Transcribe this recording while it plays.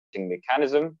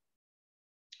mechanism,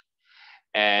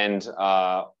 and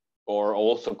or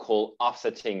also called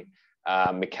offsetting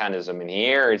mechanism. And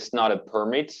here it's not a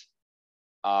permit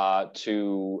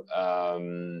to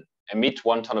emit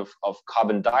 1 ton of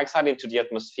carbon dioxide into the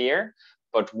atmosphere,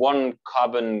 but 1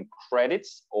 carbon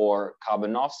credits or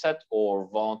carbon offset or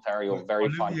voluntary or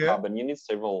verified carbon units,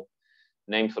 several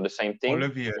names for the same thing.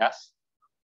 Olivier, yes?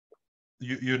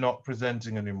 You're not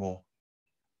presenting anymore.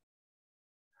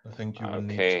 I think you will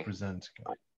need to present.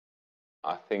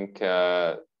 I think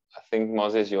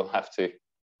Moses, you'll have to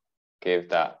give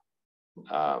that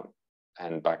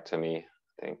hand back to me.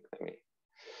 I think.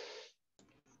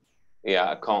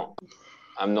 Yeah, I can't.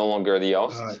 I'm no longer the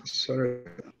host. Sorry.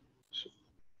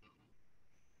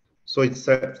 So it's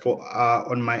set for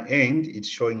on my end. It's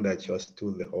showing that you're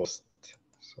still the host.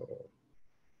 So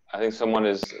I think someone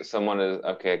is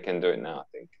okay. I can do it now. I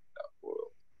think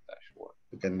that should work.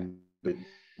 You can do it.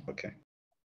 Okay.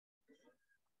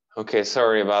 Okay.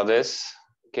 Sorry about this.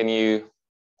 Can you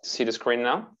see the screen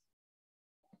now?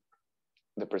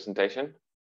 The presentation.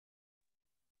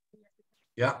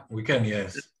 Yeah, we can.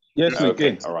 Yes. Yes, we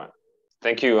can. All right.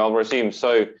 Thank you. I'll resume.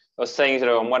 So I was saying that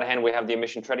on one hand, we have the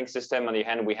emission trading system. On the other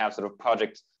hand, we have sort of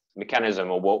project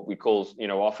mechanism, or what we call,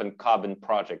 often carbon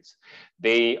projects.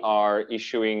 They are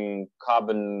issuing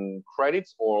carbon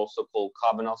credits, or also called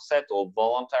carbon offset, or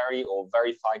voluntary or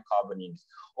verified carbon units.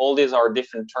 All these are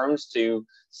different terms to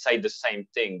say the same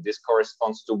thing. This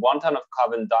corresponds to 1 ton of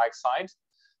carbon dioxide.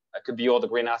 It could be all the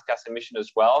greenhouse gas emission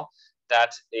as well,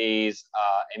 that is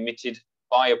emitted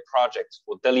by a project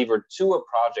or delivered to a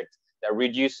project that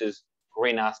reduces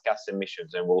greenhouse gas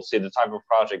emissions. And we'll see the type of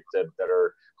projects that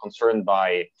are concerned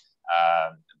by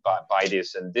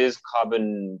this. And these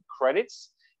carbon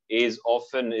credits is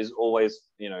always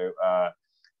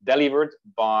delivered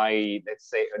by, let's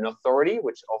say, an authority,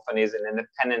 which often is an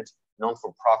independent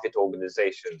non-for-profit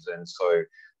organizations. And so,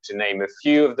 to name a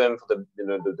few of them, for the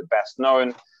best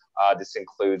known, this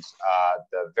includes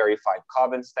the verified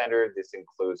carbon standard. This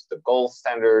includes the gold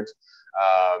standard,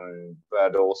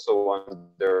 but also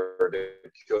under the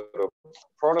Kyoto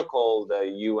Protocol, the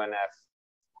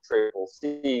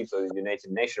UNFCCC, so the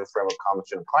United Nations Framework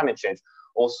Convention on Climate Change,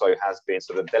 also has been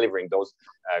sort of delivering those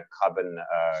carbon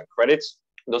credits.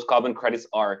 Those carbon credits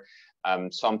are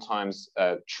sometimes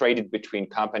traded between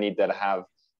companies that have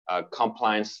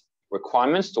compliance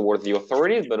requirements towards the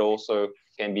authorities, but also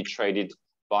can be traded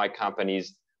by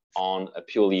companies on a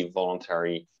purely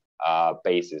voluntary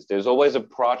basis. There's always a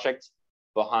project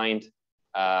behind,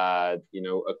 a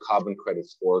carbon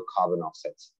credits or carbon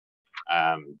offsets.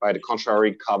 By the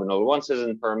contrary, carbon allowances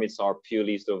and permits are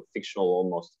purely sort of fictional,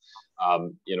 almost,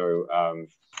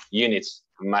 units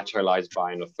materialized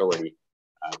by an authority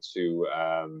to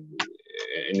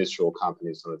industrial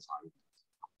companies all the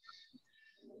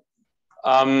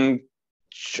time.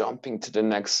 Jumping to the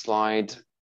next slide.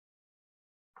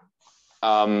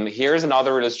 Here's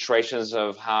another illustrations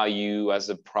of how you as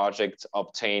a project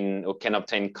obtain or can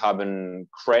obtain carbon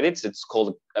credits. It's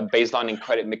called a baselining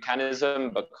credit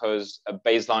mechanism because a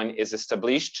baseline is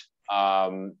established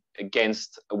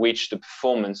against which the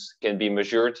performance can be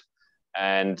measured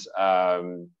and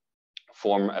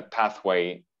form a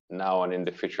pathway now and in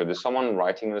the future. There's someone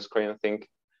writing on the screen, I think.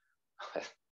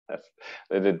 That's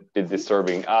a bit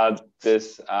disturbing.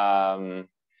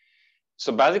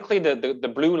 So basically,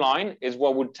 the blue line is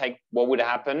what would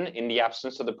happen in the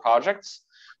absence of the projects.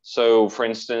 So, for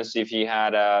instance, if you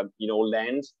had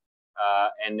land,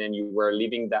 and then you were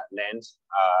leaving that land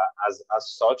as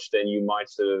such, then you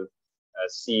might sort of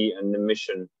see an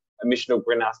emission of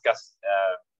greenhouse gas,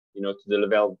 to the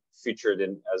level featured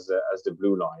in as the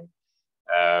blue line.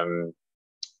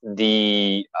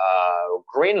 The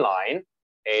green line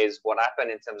is what happened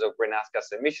in terms of greenhouse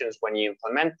gas emissions when you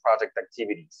implement project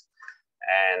activities.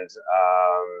 And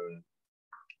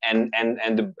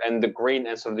the green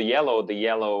and sort of the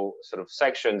yellow sort of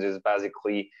sections is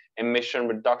basically emission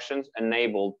reductions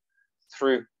enabled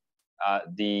through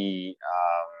the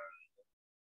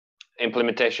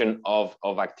implementation of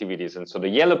activities. And so the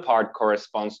yellow part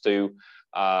corresponds to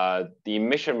the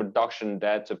emission reduction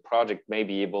that the project may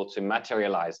be able to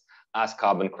materialize as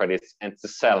carbon credits and to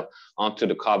sell onto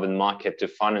the carbon market to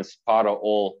finance part or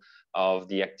all of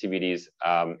the activities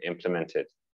implemented.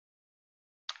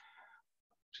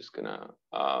 Just gonna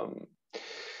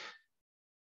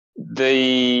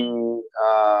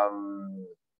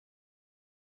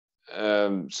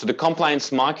so the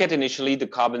compliance market, initially the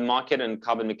carbon market and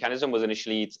carbon mechanism was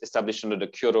initially established under the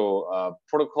Kyoto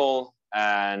Protocol,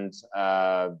 and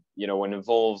when it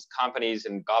involves companies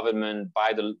and government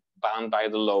bound by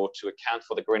the law to account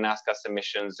for the greenhouse gas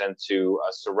emissions and to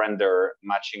surrender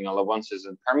matching allowances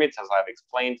and permits, as I've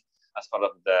explained, as part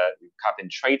of the cap and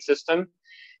trade system.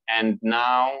 And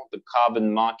now the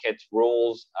carbon market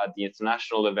rules at the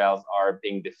international levels are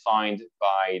being defined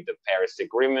by the Paris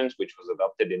Agreement, which was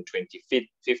adopted in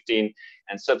 2015,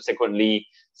 and subsequently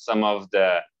some of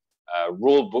the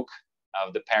rule book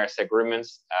of the Paris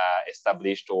Agreements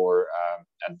established or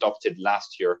adopted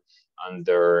last year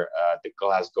under the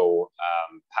Glasgow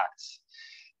Pacts.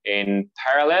 In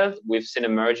parallel, we've seen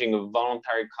emerging a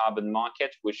voluntary carbon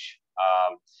market, which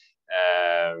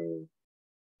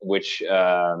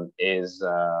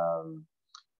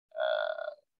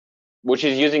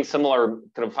is using similar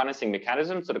kind of financing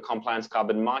mechanisms to the compliance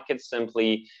carbon market.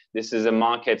 Simply, this is a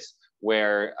market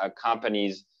where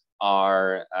companies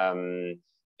are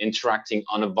interacting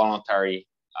on a voluntary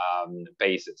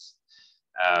basis.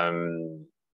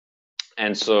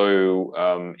 And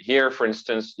so here, for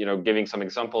instance, giving some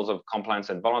examples of compliance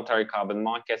and voluntary carbon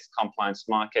markets, compliance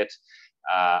market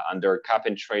under cap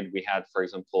and trade, we had, for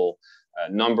example, a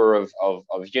number of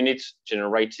units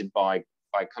generated by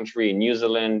country in New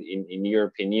Zealand, in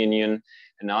European Union,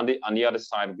 and on the other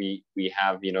side, we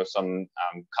have some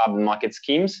carbon market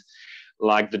schemes,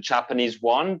 like the Japanese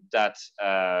one that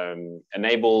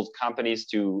enables companies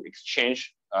to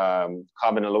exchange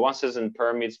carbon allowances and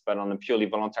permits, but on a purely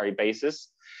voluntary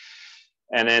basis.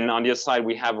 And then on the other side,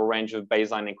 we have a range of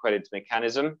baseline and credit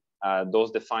mechanism.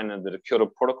 Those defined under the Kyoto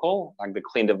Protocol, like the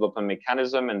Clean Development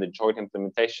Mechanism and the joint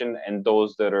implementation, and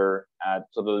those that are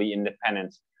totally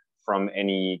independent from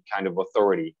any kind of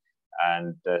authority.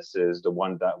 And this is the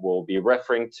one that we'll be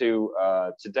referring to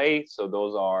today. So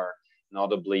those are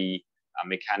notably a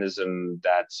mechanism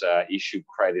that issue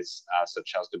credits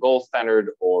such as the Gold Standard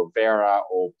or Vera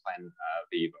or Plan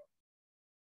Viva.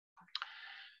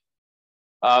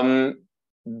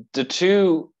 The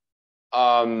two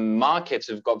markets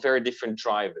have got very different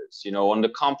drivers. On the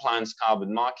compliance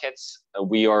carbon markets,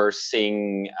 we are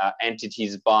seeing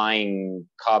entities buying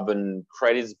carbon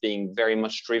credits being very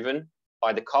much driven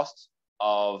by the cost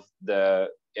of the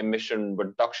emission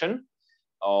reduction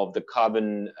of the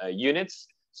carbon units.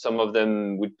 Some of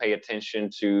them would pay attention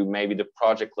to maybe the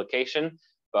project location,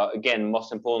 but again,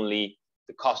 most importantly,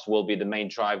 the cost will be the main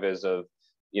drivers of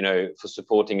for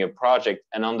supporting a project.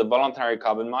 And on the voluntary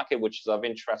carbon market, which is of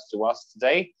interest to us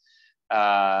today,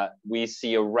 we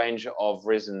see a range of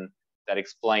reasons that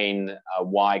explain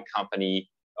why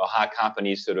how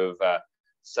companies sort of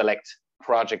select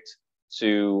projects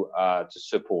to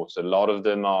support. So a lot of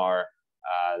them are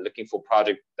looking for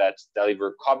projects that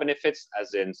deliver carbon benefits,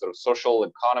 as in sort of social,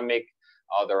 economic,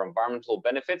 other environmental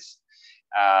benefits.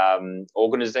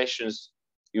 Organizations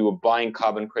who are buying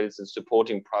carbon credits and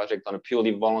supporting projects on a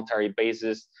purely voluntary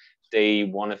basis, they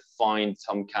want to find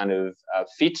some kind of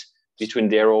fit between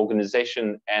their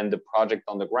organization and the project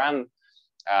on the ground.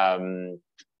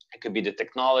 It could be the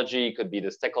technology, it could be the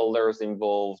stakeholders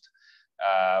involved.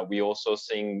 We also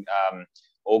seeing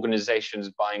organizations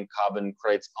buying carbon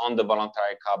credits on the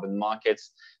voluntary carbon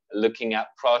markets, looking at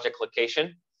project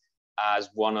location as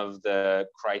one of the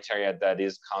criteria that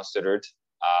is considered.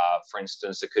 For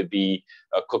instance, it could be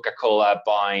Coca-Cola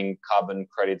buying carbon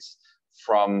credits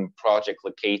from project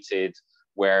located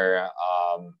where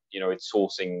it's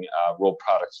sourcing raw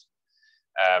products.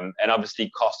 And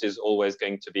obviously, cost is always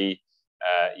going to be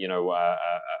a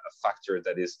factor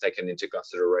that is taken into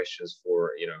considerations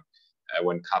for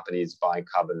when companies buy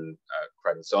carbon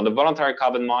credits. So on the voluntary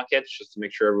carbon market, just to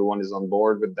make sure everyone is on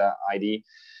board with the ID,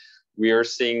 we are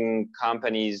seeing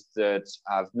companies that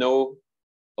have no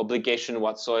obligation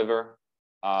whatsoever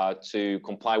to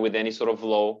comply with any sort of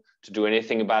law, to do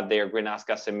anything about their greenhouse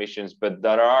gas emissions, but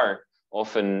that have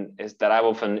often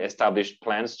established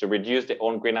plans to reduce their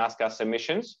own greenhouse gas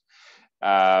emissions.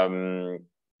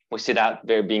 We see that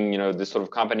there being, this sort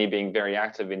of company being very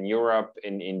active in Europe,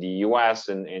 in the US,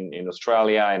 and in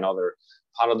Australia, and other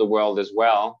part of the world as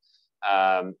well.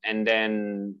 And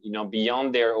then,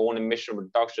 beyond their own emission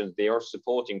reductions, they are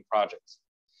supporting projects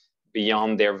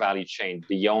beyond their value chain,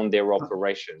 beyond their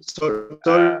operations.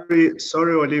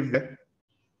 Sorry, Olivier.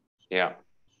 Yeah.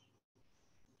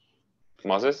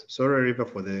 Moses? Sorry, Olivier,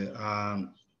 for the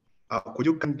could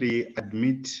you kindly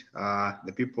admit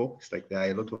the people? It's like there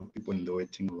are a lot of people in the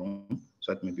waiting room,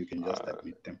 so that maybe you can just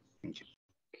admit them. Thank you.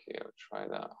 Okay, I'll try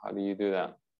that. How do you do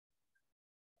that?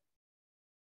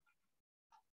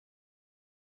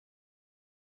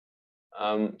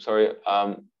 Sorry.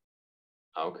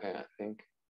 Okay, I think.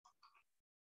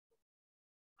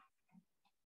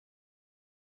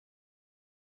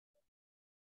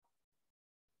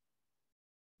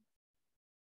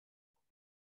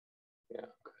 Yeah.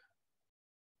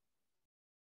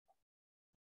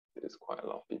 There's quite a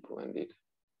lot of people indeed.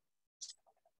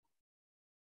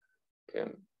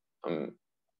 Okay, I'm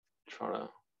trying to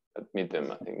admit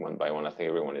them, I think, one by one. I think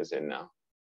everyone is in now,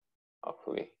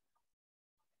 hopefully.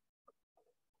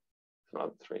 It's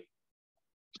not 3.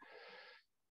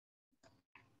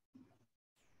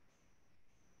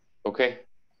 Okay,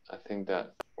 I think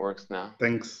that works now.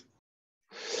 Thanks.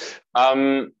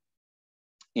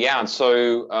 Yeah,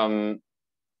 so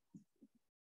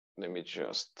let me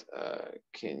just,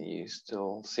 can you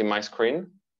still see my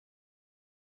screen?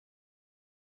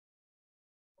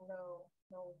 No.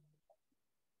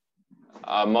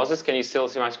 Moses, can you still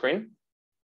see my screen?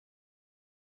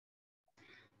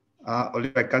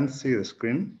 Oliver, I can't see the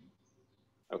screen.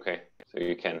 Okay, so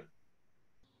you can.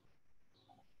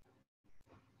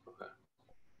 Okay.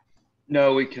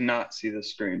 No, we cannot see the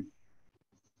screen.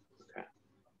 Okay.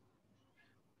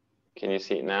 Can you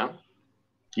see it now?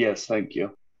 Yes, thank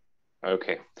you.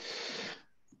 Okay.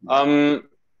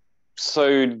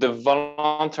 So the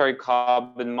voluntary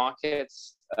carbon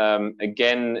markets,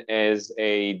 again, is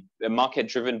a market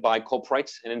driven by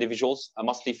corporates and individuals,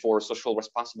 mostly for social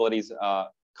responsibilities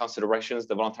considerations.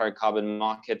 The voluntary carbon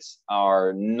markets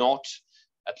are not,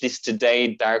 at least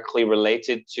today, directly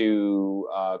related to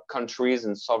countries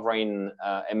and sovereign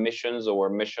emissions or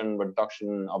emission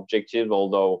reduction objective,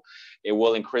 although it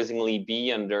will increasingly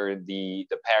be under the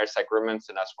Paris agreements,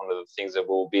 and that's one of the things that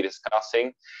we'll be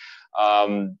discussing.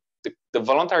 The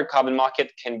voluntary carbon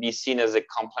market can be seen as a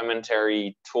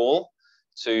complementary tool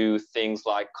to things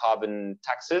like carbon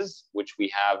taxes, which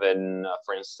we have in,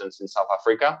 for instance, in South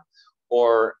Africa,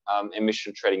 or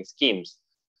emission trading schemes,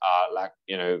 like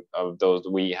those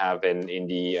we have in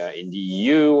the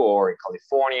EU or in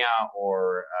California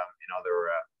or in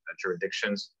other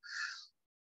jurisdictions.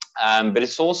 But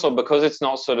it's also because it's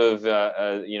not sort of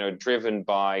driven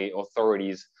by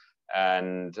authorities,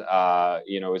 and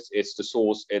it's the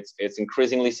source. It's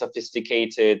increasingly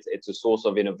sophisticated. It's a source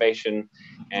of innovation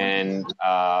and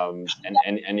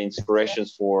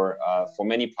inspirations for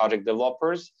many project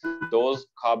developers. Those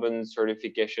carbon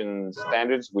certification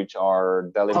standards, which are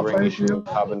delivering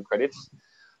carbon credits,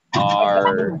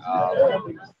 are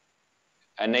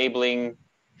enabling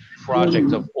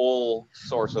projects of all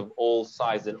sorts, of all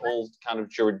sizes, and all kind of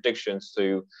jurisdictions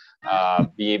to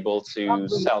be able to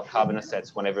sell carbon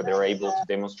assets whenever they're able to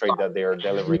demonstrate that they are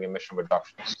delivering emission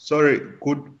reductions. Sorry,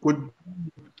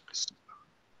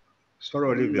 sorry,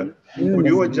 Olivia. Could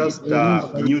you just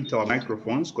mute our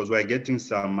microphones, because we're getting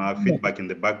some feedback in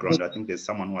the background. I think there's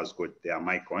someone who has got their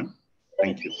mic on.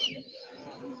 Thank you.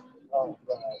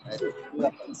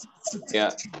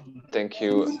 Yeah, thank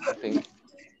you. I think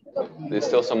there's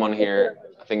still someone here.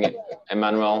 I think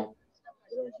Emmanuel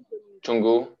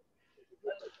Chungu.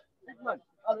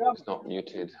 It's not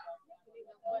muted.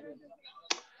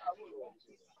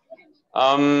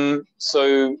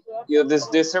 So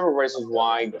there's several reasons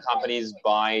why companies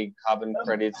buy carbon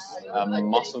credits.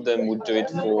 Most of them would do it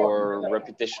for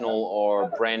reputational or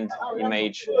brand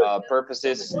image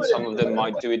purposes. Some of them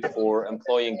might do it for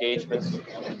employee engagements,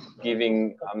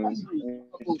 giving.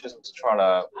 Just try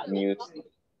to mute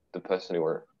the person who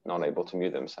were not able to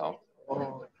mute themselves.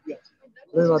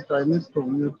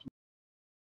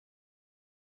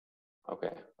 Okay,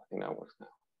 I think that works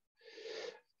now.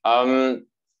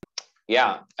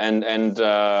 Yeah,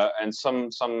 and some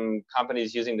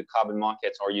companies using the carbon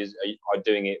markets are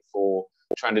doing it for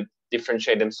trying to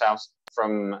differentiate themselves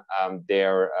from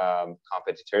their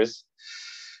competitors.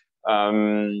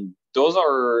 Those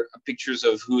are pictures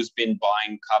of who's been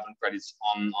buying carbon credits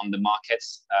on the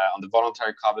markets, on the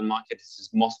voluntary carbon market. This has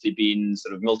mostly been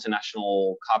sort of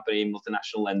multinational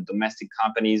and domestic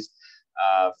companies.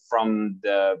 From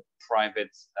the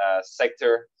private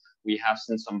sector, we have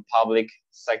seen some public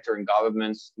sector and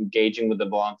governments engaging with the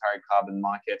voluntary carbon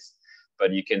markets,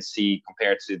 but you can see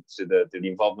compared to the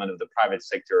involvement of the private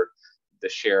sector, the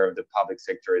share of the public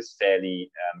sector is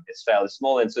fairly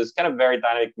small, and so it's kind of very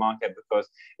dynamic market because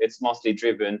it's mostly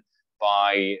driven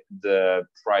by the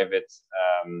private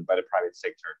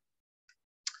sector.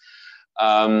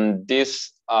 On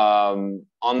this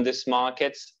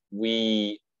market,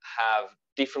 we have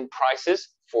different prices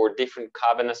for different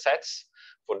carbon assets,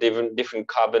 for different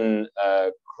carbon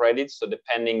credits. So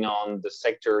depending on the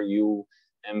sector you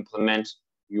implement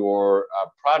your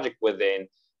project within,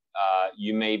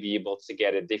 you may be able to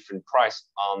get a different price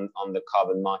on the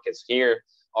carbon markets. Here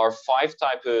are 5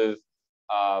 types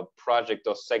of project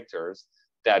or sectors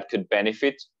that could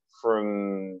benefit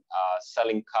from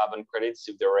selling carbon credits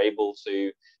if they're able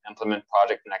to implement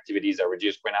project and activities that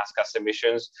reduce greenhouse gas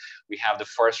emissions. We have the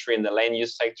forestry and the land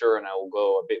use sector, and I will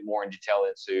go a bit more in detail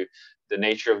into the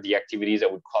nature of the activities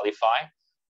that would qualify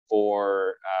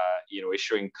for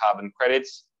issuing carbon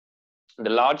credits. The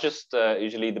largest,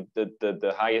 usually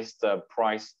the highest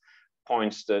price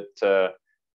points that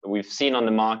we've seen on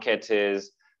the market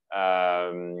is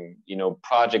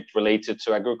project related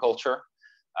to agriculture,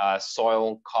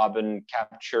 soil carbon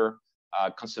capture,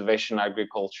 conservation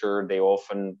agriculture. They're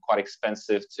often quite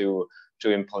expensive to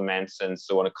implement, and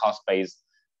so on a cost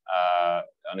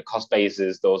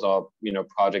basis, those are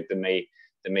projects that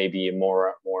may be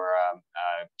more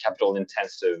capital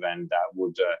intensive, and that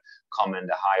would command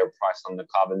a higher price on the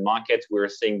carbon market. We're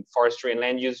seeing forestry and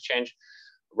land use change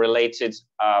related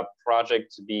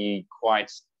projects to be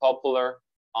quite popular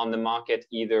on the market,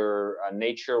 either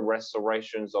nature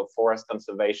restorations or forest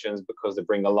conservations, because they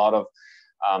bring a lot of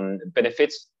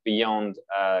benefits beyond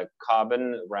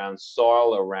carbon, around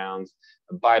soil, around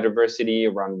biodiversity,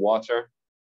 around water.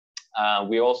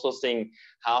 We're also seeing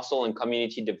household and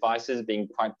community devices being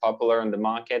quite popular in the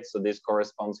market. So this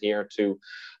corresponds here to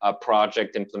a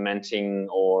project implementing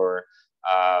or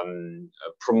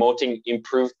promoting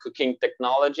improved cooking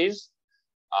technologies.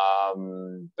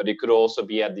 But it could also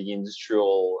be at the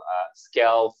industrial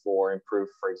scale for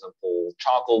improved, for example,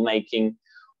 charcoal making,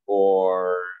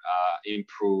 or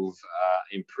improve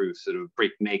sort of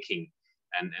brick making,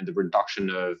 and the reduction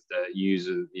of the use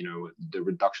of, the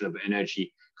reduction of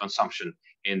energy consumption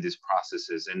in these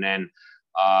processes. And then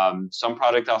some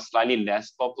products are slightly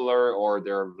less popular, or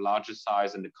they're of larger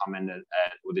size, and they come in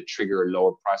with a trigger a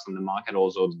lower price on the market.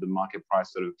 Also, the market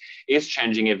price sort of is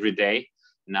changing every day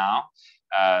now.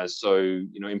 So,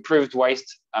 improved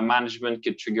waste management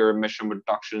could trigger emission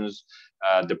reductions.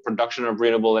 The production of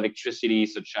renewable electricity,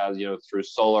 such as, through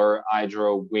solar,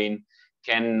 hydro, wind,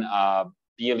 can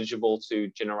be eligible to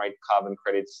generate carbon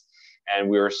credits. And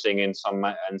we are seeing in some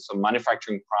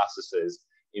manufacturing processes,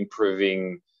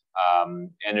 improving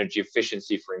energy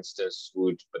efficiency, for instance,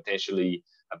 would potentially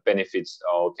benefit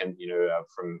or can,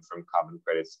 from carbon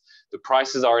credits. The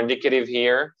prices are indicative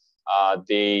here.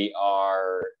 They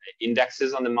are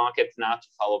indexes on the market now to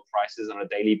follow prices on a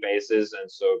daily basis,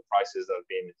 and so prices have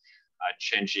been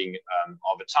changing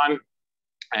over time.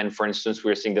 And for instance,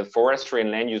 we're seeing that forestry and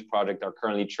land use projects are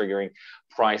currently triggering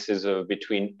prices of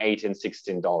between $8 and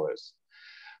 $16.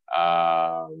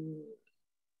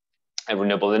 And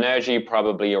renewable energy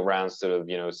probably around sort of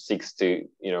 $6 to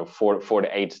 $4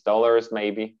 to $8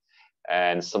 maybe.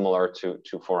 And similar to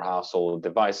for household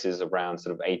devices, around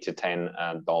sort of $8 to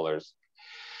 $10.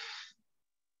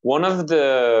 One of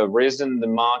the reasons the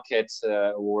market,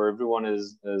 where everyone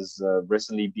has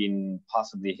recently been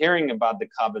possibly hearing about the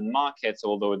carbon markets,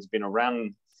 although it's been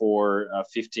around for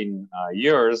 15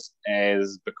 years,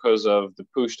 is because of the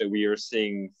push that we are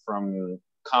seeing from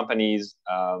companies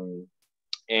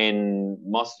in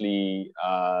mostly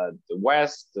the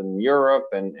West and Europe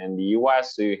and the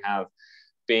US, who have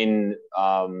been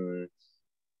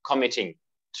committing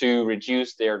to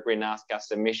reduce their greenhouse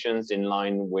gas emissions in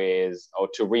line with, or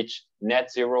to reach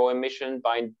net zero emission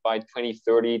by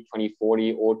 2030,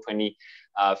 2040, or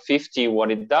 2050. What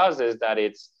it does is that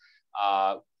it's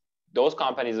those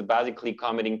companies are basically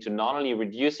committing to not only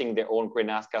reducing their own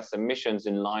greenhouse gas emissions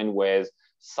in line with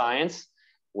science,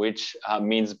 which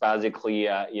means basically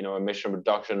emission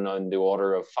reduction on the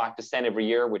order of 5% every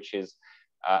year, which is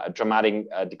a dramatic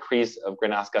decrease of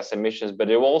greenhouse gas emissions, but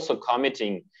they're also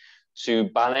committing to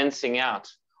balancing out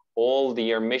all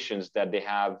the emissions that they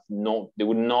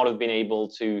would not have been able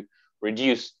to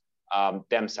reduce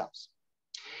themselves.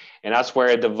 And that's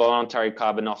where the voluntary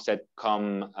carbon offset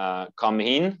come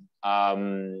in.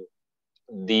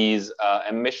 These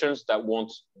emissions that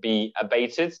won't be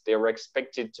abated, they were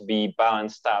expected to be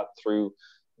balanced out through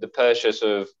the purchase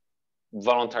of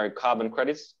voluntary carbon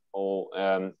credits, or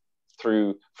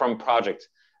from projects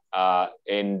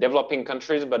in developing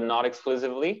countries, but not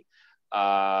exclusively,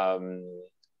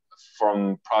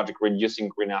 from project reducing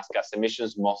greenhouse gas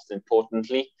emissions, most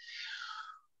importantly.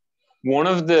 One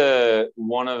of the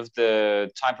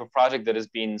type of project that has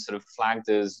been sort of flagged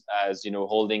as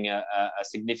holding a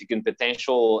significant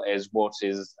potential is what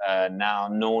is now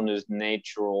known as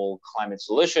natural climate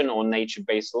solution or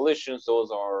nature-based solutions. Those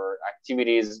are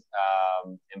activities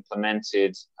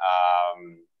implemented.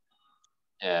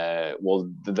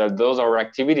 Those are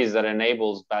activities that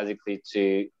enables basically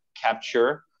to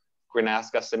capture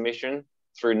greenhouse gas emission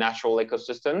through natural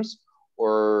ecosystems,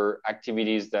 or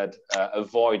activities that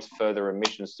avoid further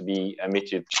emissions to be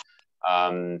emitted.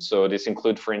 So this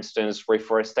include, for instance,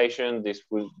 reforestation. This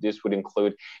would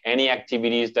include any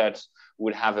activities that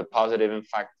would have a positive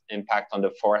impact on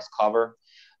the forest cover.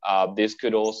 This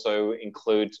could also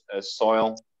include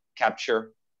soil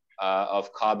capture,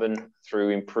 of carbon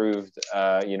through improved,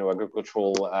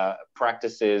 agricultural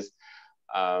practices.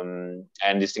 And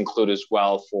this includes as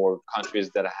well for countries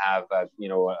that have, a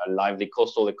lively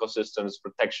coastal ecosystems,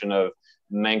 protection of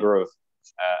mangrove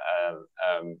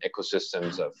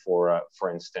ecosystems, for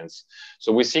instance.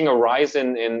 So we're seeing a rise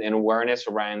in awareness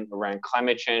around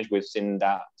climate change. We've seen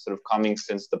that sort of coming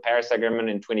since the Paris Agreement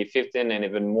in 2015, and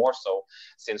even more so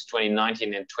since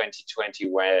 2019 and 2020,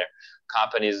 where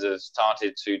companies have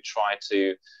started to try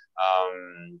to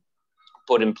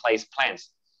put in place plans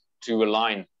to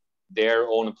align their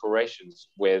own operations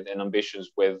with and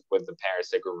ambitions with the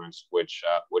Paris Agreement, which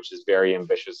is very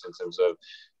ambitious in terms of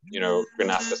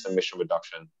greenhouse gas emission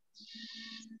reduction.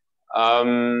 A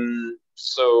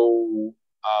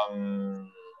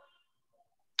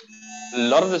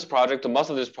lot of this project, or most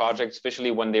of this project,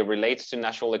 especially when they relate to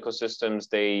natural ecosystems,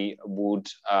 they would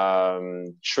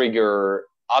trigger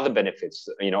other benefits,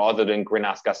 other than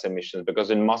greenhouse gas emissions,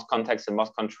 because in most contexts, in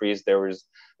most countries, there's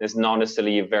not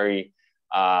necessarily a very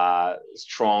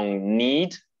strong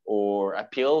need or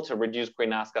appeal to reduce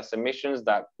greenhouse gas emissions,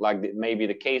 that may be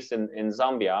the case in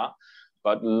Zambia.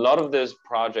 But a lot of those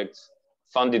projects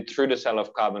funded through the sale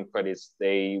of carbon credits,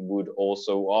 they would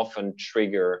also often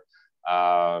trigger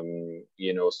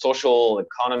social,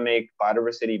 economic,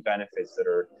 biodiversity benefits that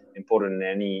are important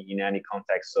in any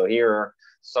context. So here are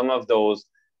some of those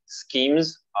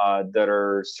schemes that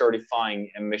are certifying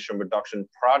emission reduction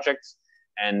projects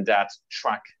and that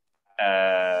track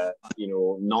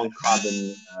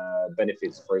non-carbon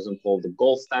benefits. For example, the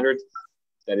gold standard,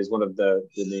 that is one of the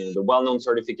well-known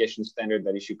certification standard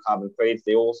that issue carbon credits.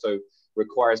 They also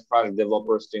requires project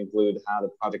developers to include how the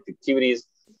project activities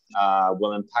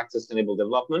will impact sustainable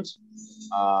development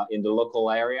in the local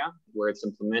area where it's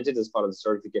implemented as part of the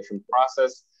certification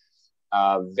process.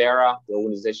 Vera, the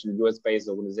organization, US-based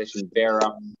organization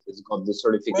Vera, has got the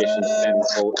certification standard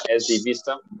called SD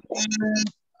Vista,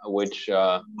 which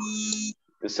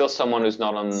there's still someone who's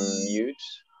not on mute,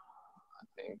 I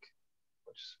think,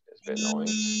 which is a bit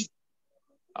annoying.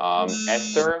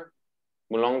 Esther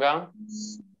Mulonga.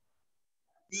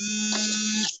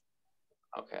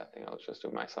 Okay, I think I'll just do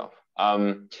it myself.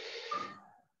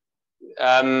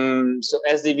 So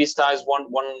SD Vista is one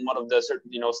of the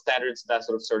standards that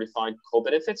sort of certified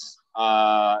co-benefits,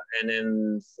 and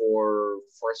then for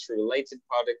forestry-related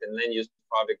project and land use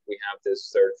project, we have this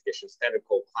certification standard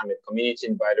called Climate Community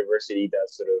and Biodiversity that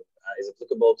sort of is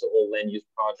applicable to all land use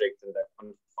projects, and that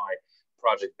quantify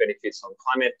project benefits on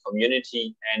climate,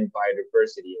 community, and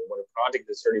biodiversity. And when a project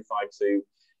is certified to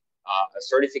a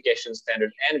certification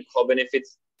standard and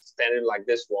co-benefits standard like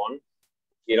this one,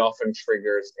 it often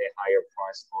triggers a higher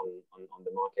price on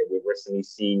the market. We've recently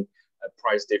seen a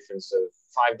price difference of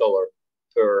 $5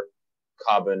 per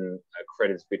carbon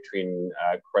credits between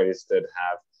credits that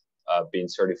have been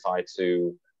certified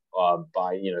to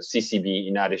by CCB,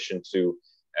 in addition to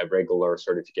regular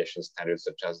certification standards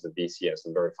such as the VCS,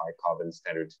 the Verified Carbon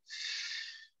Standard.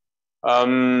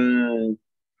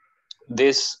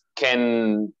 This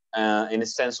can in a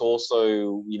sense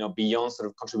also, beyond sort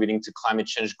of contributing to climate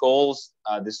change goals,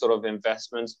 this sort of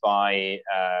investments by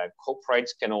corporates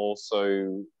can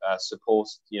also support,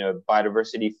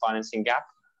 biodiversity financing gap.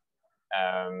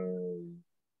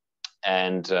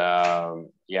 And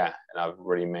I've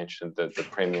already mentioned the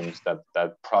premiums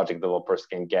that project developers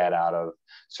can get out of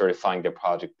certifying their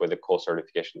project with a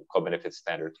co-certification, co-benefit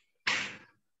standard.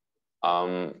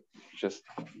 Just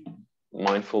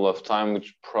mindful of time,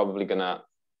 which probably gonna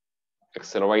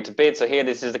accelerate a bit. So here,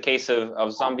 this is the case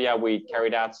of Zambia. We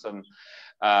carried out some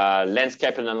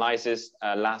landscape analysis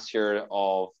last year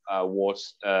of what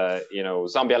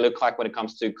Zambia looked like when it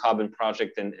comes to carbon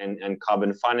project and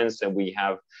carbon finance. And we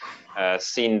have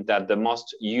seen that the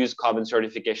most used carbon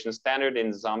certification standard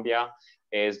in Zambia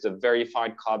is the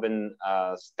Verified Carbon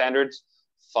Standard,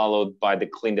 followed by the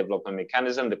Clean Development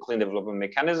Mechanism. The Clean Development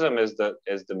Mechanism is the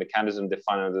mechanism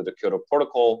defined under the Kyoto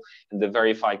Protocol, and the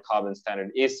Verified Carbon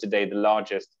Standard is today the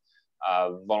largest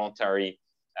voluntary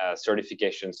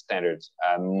certification standards.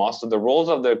 Most of the rules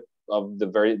of the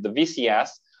VCS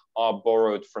are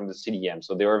borrowed from the CDM,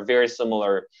 so they are a very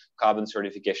similar carbon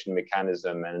certification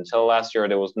mechanism. And until last year,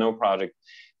 there was no project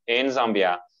in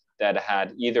Zambia that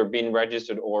had either been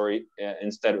registered or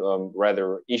instead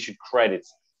rather issued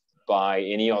credits by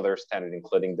any other standard,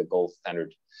 including the gold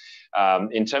standard.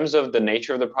 In terms of the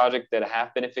nature of the project that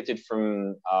have benefited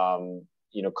from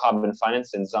carbon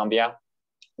finance in Zambia,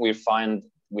 we found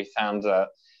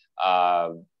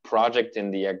project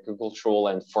in the agricultural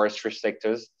and forestry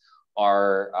sectors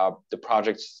are the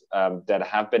projects that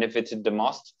have benefited the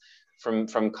most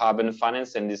from carbon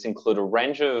finance, and this include a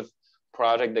range of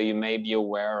project that you may be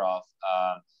aware of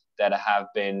that have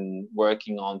been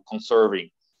working on conserving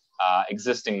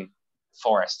existing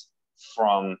forests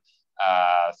from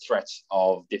threats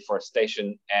of deforestation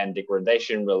and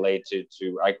degradation related to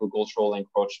agricultural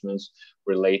encroachments,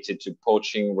 related to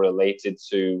poaching, related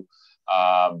to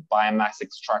biomass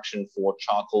extraction for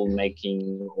charcoal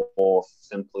making, or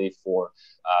simply for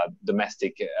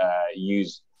domestic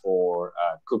use for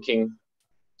cooking.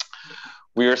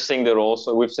 We are seeing that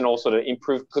also. We've seen also the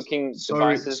improved cooking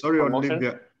devices. Sorry, promotion.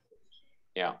 Olivia.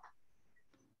 Yeah.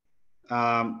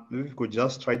 Maybe we could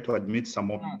just try to admit some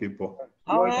more people.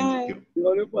 Thank you.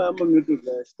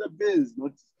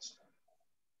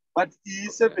 But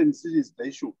E7 series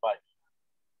they should buy.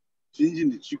 Changing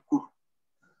the chiku.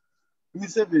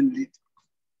 E7 lit.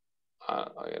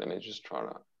 Okay, let me just try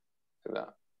to do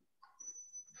that.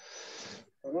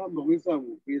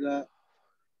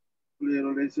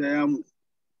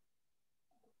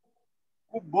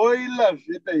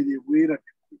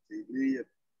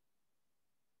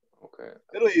 Okay.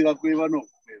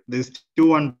 There's still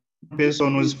one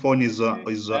person whose phone is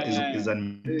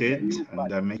unmuted and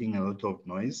they're making a lot of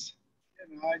noise.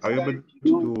 Are you able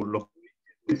to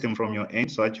locate them from your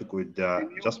end so that you could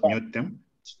just mute them?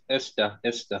 Esther.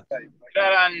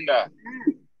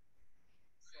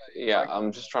 Yeah,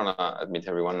 I'm just trying to admit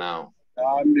everyone now.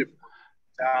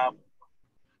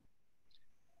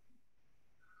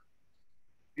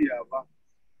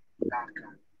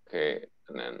 Okay,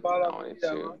 and then now I need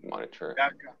to monitor.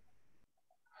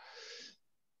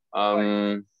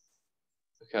 Okay,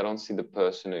 I don't see the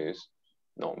person who's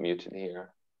not muted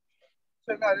here.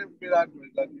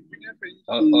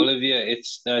 Olivia,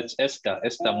 it's Esther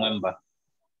Mwemba.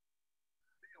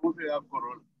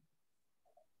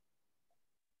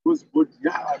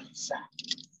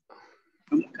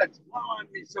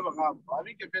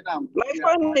 My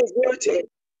phone is muted.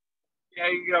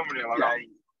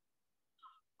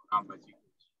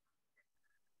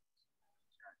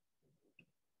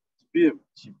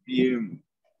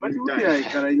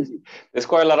 There's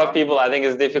quite a lot of people. I think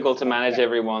it's difficult to manage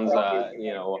everyone's,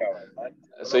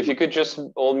 so if you could just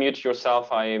all mute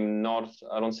yourself. I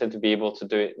don't seem to be able to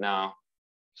do it now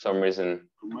for some reason.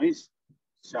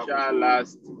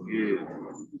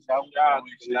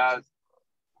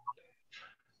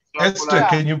 Esther,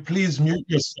 can you please mute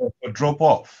yourself or drop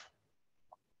off?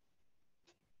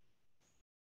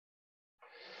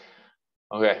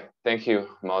 Okay, thank you,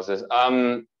 Moses.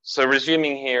 So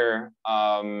resuming here,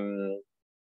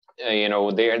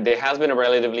 there has been a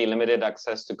relatively limited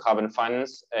access to carbon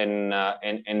finance in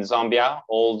Zambia,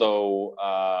 although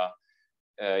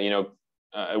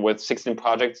with 16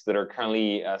 projects that are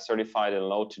currently certified and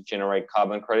low to generate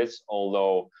carbon credits,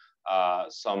 although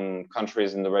some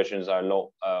countries in the regions are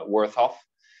low worth off,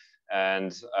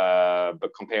 and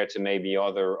but compared to maybe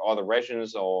other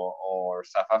regions or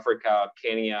South Africa,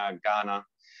 Kenya, Ghana.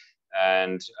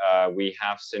 And we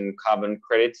have seen carbon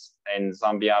credits in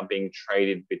Zambia being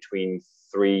traded between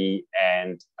 $3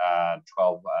 and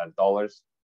 $12.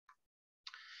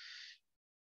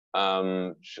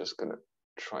 Just gonna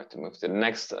try to move to the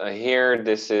next here.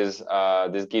 This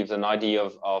gives an idea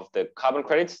of the carbon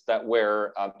credits that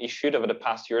were issued over the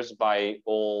past years by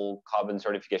all carbon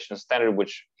certification standard,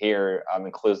 which here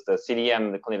includes the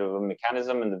CDM, the clean development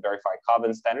mechanism, and the verified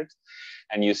carbon standards.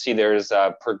 And you see there's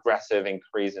a progressive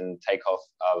increase in takeoff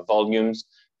volumes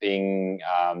being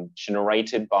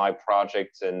generated by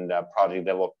projects and project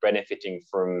developers benefiting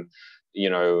from,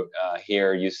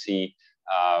 here you see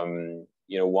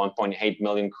 1.8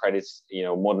 million credits,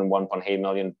 more than 1.8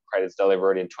 million credits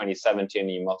delivered in 2017.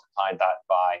 You multiply that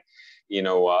by,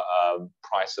 a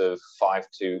price of $5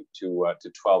 to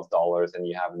 $12, and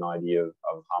you have an idea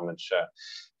of how much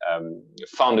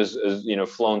fund is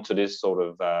flown to this sort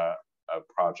of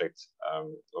project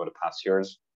over the past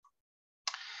years.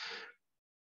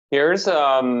 Here's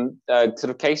a sort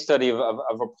of case study of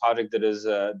a project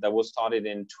that was started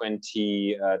in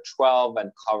 2012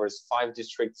 and covers 5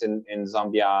 districts in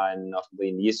Zambia, and notably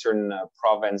in the eastern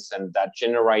province, and that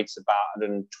generates about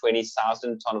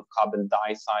 120,000 tons of carbon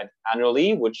dioxide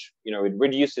annually, which it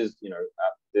reduces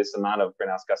this amount of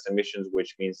greenhouse gas emissions,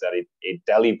 which means that it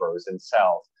delivers and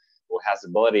sells, or has the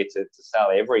ability to sell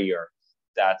every year.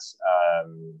 That's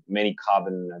many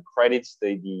carbon credits.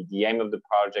 The aim of the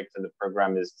project and the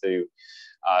program is to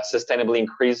sustainably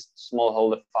increase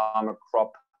smallholder farmer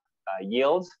crop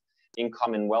yields,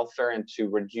 income, and welfare, and to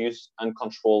reduce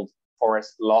uncontrolled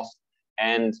forest loss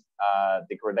and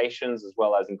degradations, as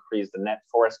well as increase the net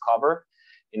forest cover.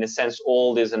 In a sense,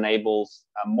 all this enables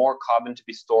more carbon to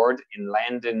be stored in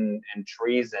land and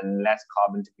trees, and less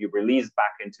carbon to be released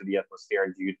back into the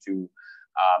atmosphere due to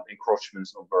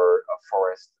encroachments over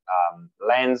forest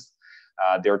lands.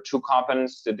 There are two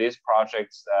components to these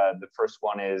projects. The first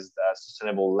one is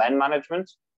sustainable land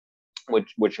management,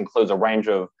 which includes a range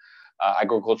of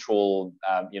agricultural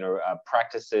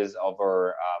practices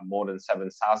over more than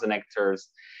 7,000 hectares.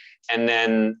 And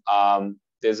then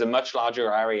there's a much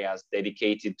larger area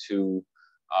dedicated to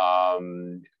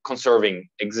conserving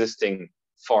existing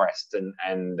forest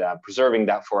and preserving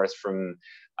that forest from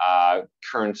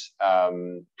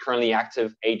currently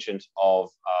active agent of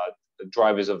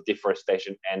drivers of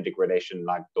deforestation and degradation,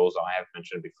 like those I have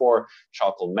mentioned before: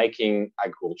 charcoal making,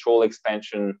 agricultural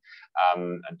expansion,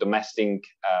 a domestic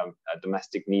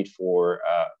need for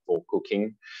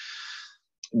cooking.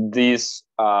 This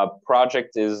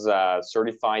project is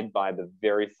certified by the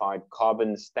Verified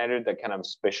Carbon Standard that kind of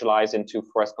specialize into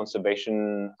forest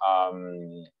conservation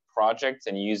projects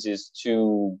and uses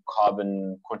two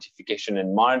carbon quantification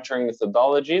and monitoring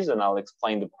methodologies. And I'll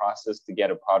explain the process to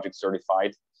get a project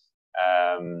certified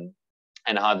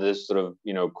and how this sort of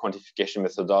quantification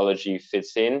methodology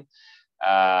fits in.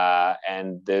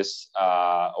 And this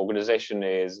organization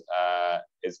is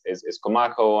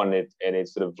Comaco, and it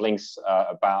sort of links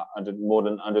about more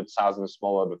than 100,000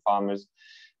 smallholder farmers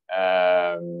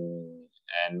and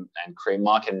create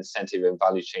market incentive and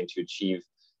value chain to achieve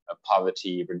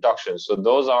poverty reduction. So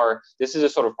this is a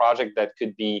sort of project that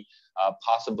could be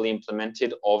possibly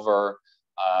implemented over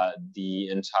the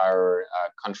entire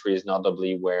countries,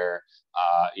 notably where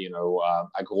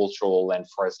agricultural and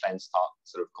forest land start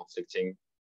sort of conflicting.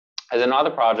 As another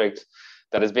project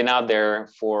that has been out there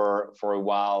for a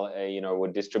while,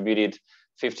 we distributed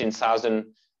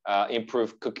 15,000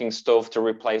 improved cooking stove to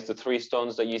replace the 3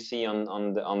 stones that you see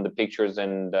on the pictures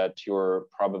and that you're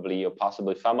probably or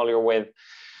possibly familiar with.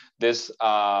 This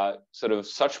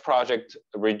such project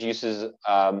reduces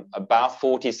about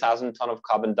 40,000 tons of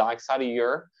carbon dioxide a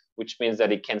year, which means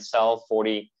that it can sell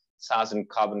 40,000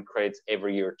 carbon credits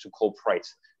every year to corporates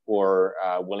who are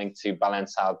willing to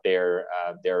balance out their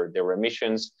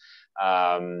emissions.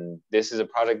 This is a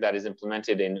project that is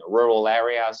implemented in rural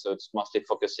areas, so it's mostly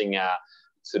focusing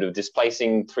sort of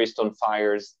displacing 3-stone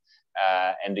fires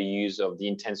and the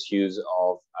intense use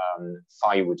of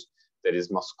firewood that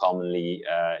is most commonly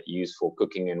used for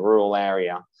cooking in rural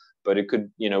area. But it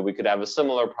could, we could have a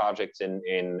similar project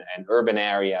in urban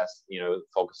areas,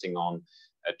 focusing on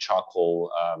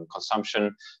charcoal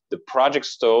consumption. The project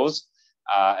stoves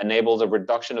enables a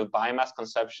reduction of biomass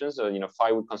consumption, so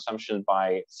firewood consumption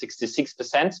by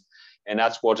 66%, and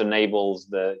that's what enables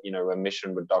the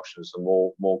emission reduction.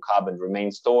 So more carbon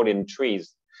remains stored in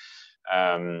trees.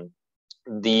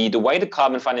 The way the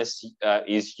carbon finance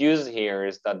is used here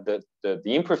is that the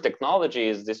improved technology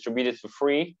is distributed for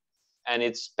free, and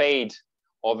it's paid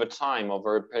over time,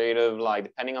 over a period of, like,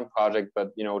 depending on project,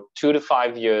 but 2 to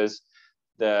 5 years.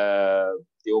 The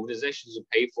organizations who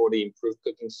pay for the improved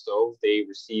cooking stove, they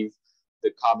receive the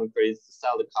carbon credits to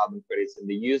sell the carbon credits, and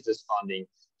they use this funding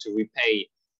to repay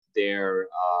their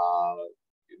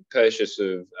purchase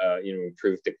of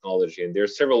improved technology. And there are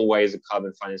several ways that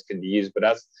carbon finance can be used, but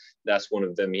that's one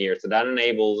of them here. So that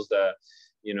enables the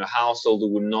household who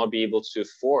would not be able to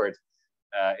afford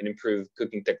an improved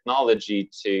cooking technology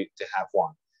to have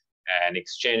one. And in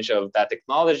exchange of that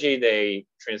technology, they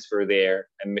transfer their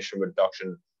emission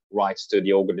reduction rights to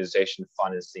the organization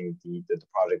financing the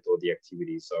project or the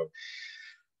activity. So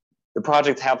the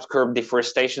project helps curb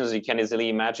deforestation, as you can easily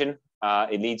imagine.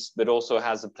 It leads, but also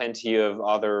has plenty of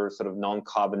other sort of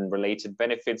non-carbon related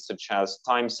benefits, such as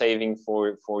time saving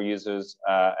for users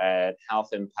and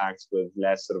health impacts with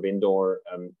less sort of indoor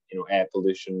air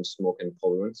pollution, smoke, and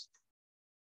pollutants.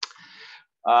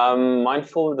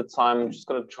 Mindful of the time, I'm just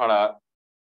going to try to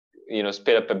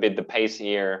speed up a bit the pace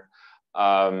here.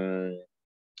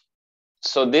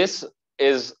 So this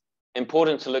is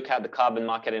important to look at the carbon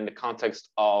market in the context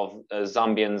of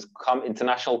Zambian's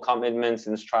international commitments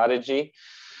and strategy,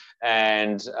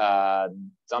 and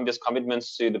Zambia's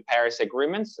commitments to the Paris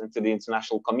agreements and to the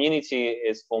international community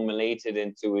is formulated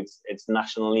into its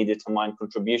nationally determined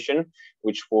contribution,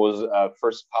 which was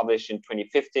first published in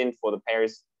 2015 for the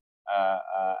Paris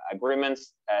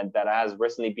agreements, and that has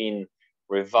recently been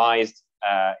revised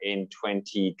in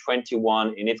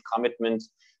 2021. In its commitment,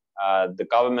 the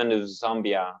government of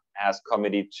Zambia has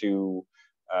committed to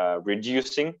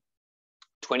reducing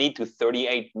 20 to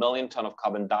 38 million tons of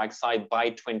carbon dioxide by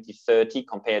 2030,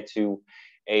 compared to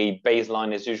a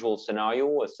baseline as usual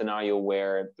scenario, a scenario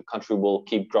where the country will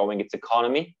keep growing its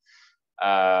economy.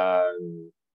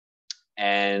 Some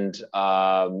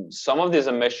of these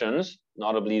emissions,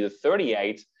 notably the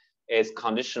 38, is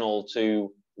conditional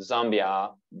to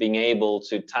Zambia being able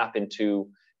to tap into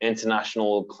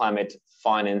international climate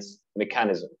finance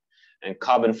mechanism. And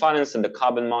carbon finance and the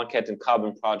carbon market and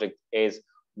carbon project is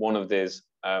one of these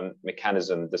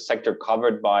mechanisms. The sector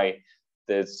covered by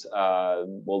this,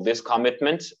 this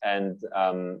commitment, and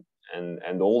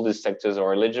all these sectors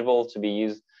are eligible to be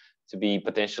used to be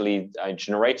potentially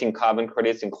generating carbon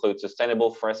credits, include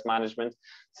sustainable forest management,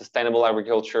 sustainable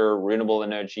agriculture, renewable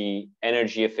energy,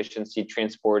 energy efficiency,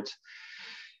 transport,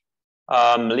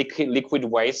 liquid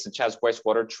waste such as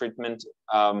wastewater treatment,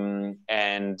 and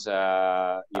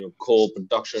coal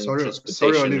production, transportation,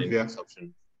 sorry, Olivia. and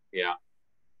consumption. Yeah.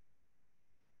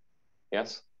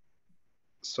 Yes.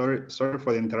 Sorry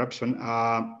for the interruption.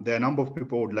 There are a number of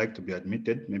people who would like to be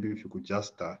admitted. Maybe if you could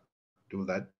just do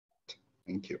that.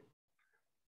 Thank you.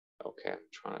 Okay, I'm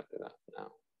trying to do that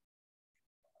now.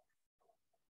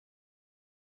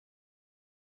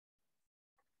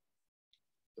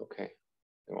 Okay,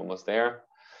 I'm almost there.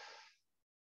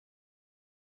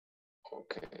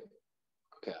 Okay,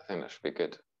 I think that should be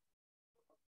good.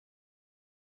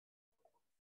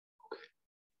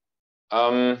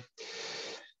 Okay.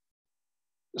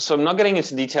 So I'm not getting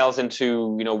into details into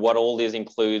what all these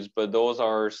includes, but those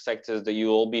are sectors that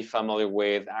you'll all be familiar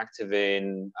with, active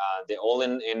in. They're all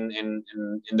in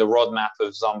the roadmap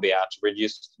of Zambia to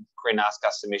reduce greenhouse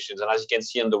gas emissions. And as you can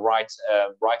see on the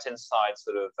right-hand side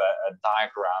sort of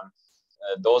diagram,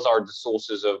 those are the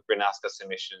sources of greenhouse gas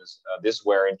emissions. This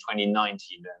were in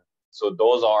 2019. So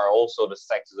those are also the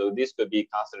sectors, so this could be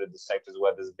considered the sectors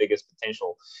where there's the biggest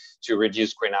potential to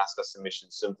reduce greenhouse gas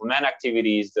emissions, to implement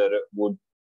activities that would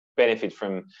benefit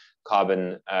from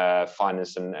carbon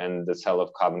finance and the sale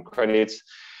of carbon credits.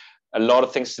 A lot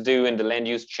of things to do in the land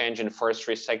use change and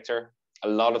forestry sector, a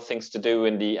lot of things to do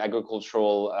in the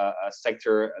agricultural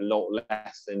sector, a lot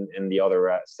less in the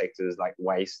other sectors like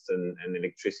waste and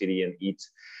electricity and heat.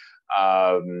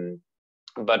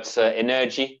 But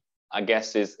energy, I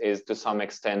guess, is to some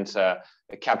extent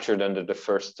captured under the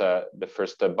first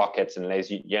buckets in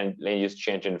land use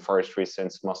change and forestry,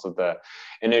 since most of the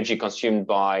energy consumed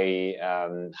by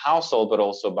household, but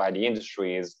also by the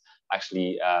industry, is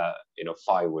actually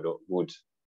firewood or wood.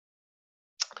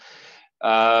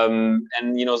 And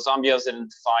Zambia has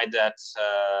identified that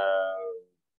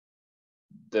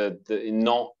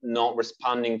not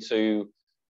responding to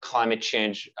climate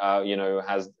change,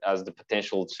 has the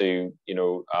potential to,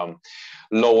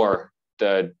 lower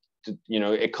the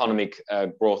economic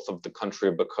growth of the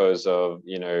country because of,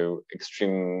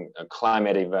 extreme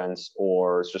climate events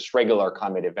or just regular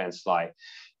climate events like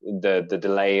the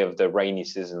delay of the rainy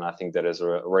season. I think that has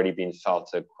already been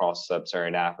felt across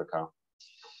sub-Saharan Africa,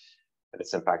 and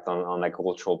its impact on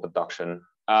agricultural production.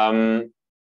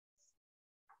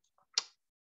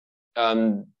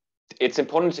 It's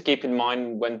important to keep in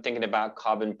mind when thinking about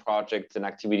carbon projects and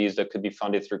activities that could be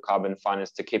funded through carbon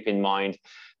finance, to keep in mind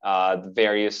the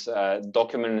various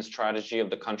document and strategy of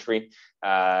the country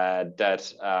that that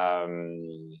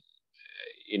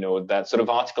sort of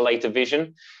articulate a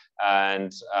vision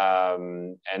and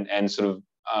sort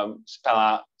of spell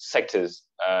out sectors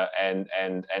and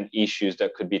issues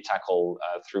that could be tackled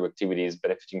through activities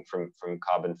benefiting from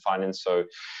carbon finance. So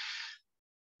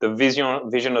the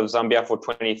vision of Zambia for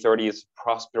 2030 is a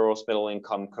prosperous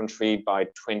middle-income country by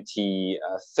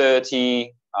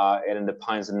 2030. It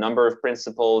defines a number of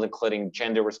principles, including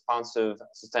gender-responsive,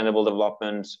 sustainable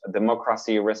development,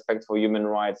 democracy, respect for human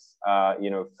rights,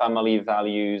 family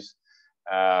values,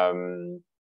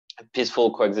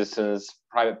 peaceful coexistence,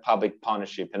 private-public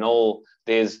partnership, and all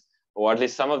these, or at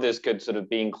least some of this, could sort of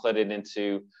be included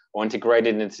into or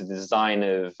integrated into the design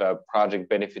of project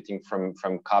benefiting from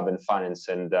carbon finance.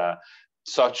 And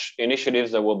such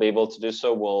initiatives that will be able to do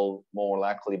so will more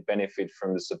likely benefit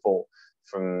from the support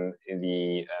from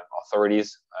the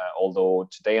authorities. Although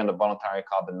today on the voluntary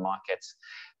carbon markets,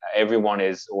 anyone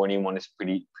is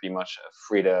pretty much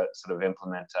free to sort of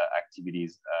implement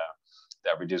activities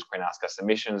that reduce greenhouse gas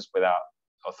emissions without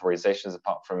authorizations,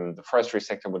 apart from the forestry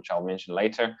sector, which I'll mention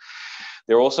later.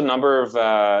 There are also a number of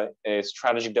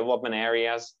strategic development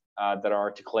areas that are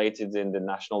articulated in the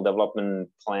national development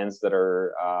plans that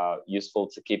are useful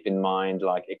to keep in mind,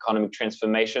 like economic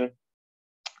transformation,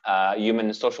 human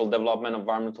and social development,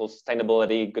 environmental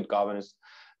sustainability, good governance,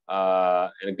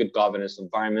 and a good governance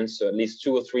environment. So at least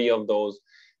 2 or 3 of those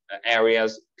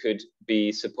areas could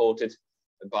be supported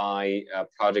by a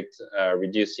project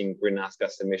reducing greenhouse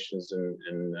gas emissions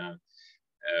and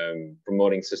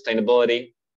promoting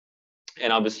sustainability.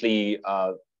 And obviously,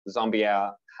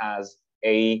 Zambia has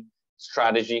a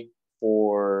strategy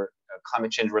for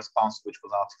climate change response, which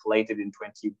was articulated in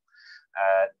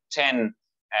 2010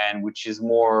 and which is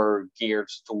more geared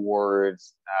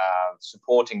towards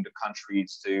supporting the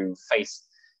countries to face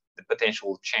the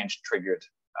potential change triggered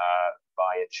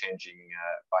by a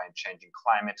changing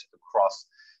climate across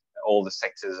all the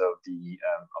sectors of the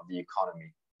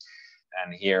economy.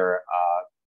 And here,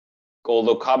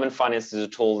 although carbon finance is a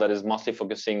tool that is mostly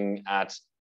focusing at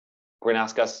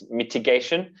greenhouse gas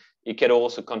mitigation, it can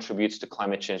also contribute to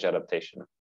climate change adaptation.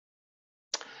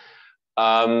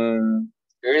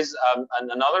 There is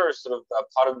another sort of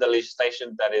part of the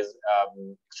legislation that is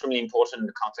extremely important in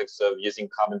the context of using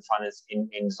carbon finance in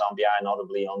Zambia, and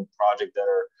notably on projects that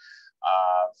are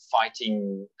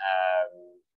fighting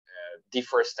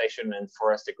deforestation and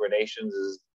forest degradations.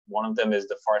 One of them is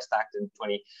the Forest Act in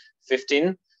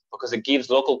 2015, because it gives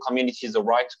local communities the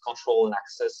right to control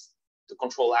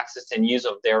access and use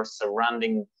of their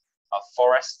surrounding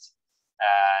forests,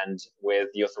 and with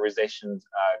the authorization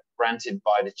granted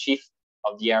by the chief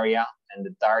of the area and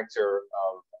the director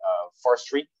of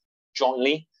forestry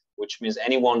jointly, which means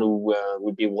anyone who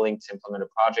would be willing to implement a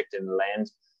project in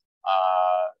land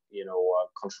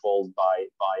controlled by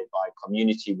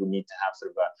community would need to have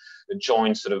sort of a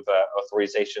joint sort of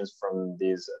authorizations from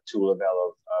these two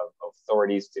level of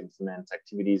authorities to implement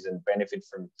activities and benefit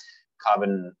from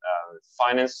carbon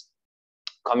finance.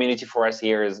 Community forest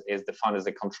here is defined as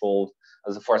a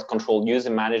forest controlled use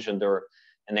and managed under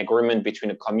an agreement between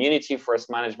a community forest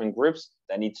management groups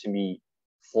that need to be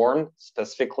formed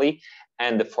specifically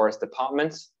and the forest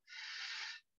departments.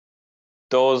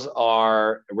 Those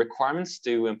are requirements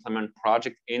to implement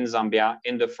projects in Zambia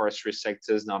in the forestry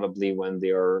sectors, notably when they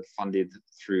are funded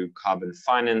through carbon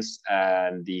finance.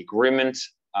 And the agreement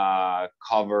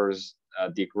covers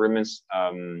the agreements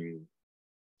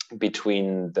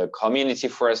between the community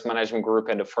forest management group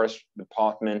and the forest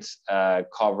department,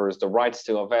 covers the rights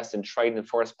to invest in trade in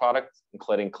forest products,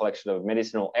 including collection of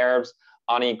medicinal herbs,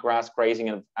 honey, grass, grazing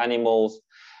of animals.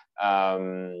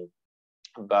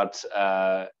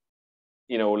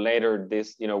 Later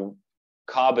this,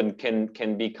 carbon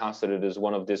can be considered as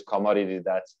one of these commodities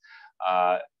that,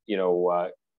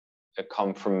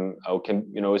 come from,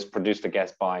 is produced, I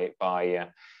guess, by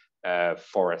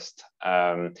forest.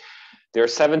 There are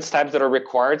 7 steps that are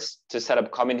required to set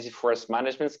up community forest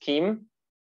management scheme,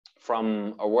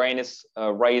 from awareness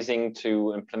raising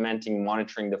to implementing,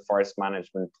 monitoring the forest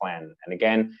management plan. And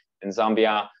again, in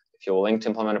Zambia, if you're willing to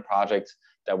implement a project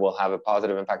that will have a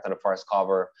positive impact on the forest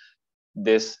cover,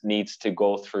 this needs to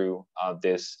go through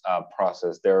this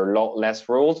process. There are a lot less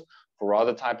rules for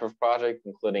other type of projects,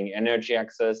 including energy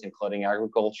access, including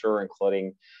agriculture,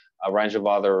 including a range of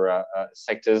other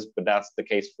sectors, but that's the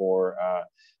case for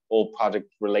all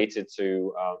projects related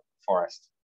to forest.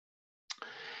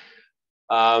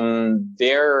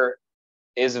 There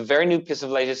is a very new piece of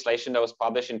legislation that was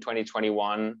published in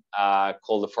 2021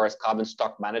 called the Forest Carbon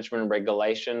Stock Management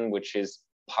Regulation, which is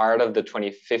part of the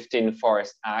 2015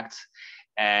 Forest Act,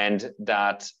 and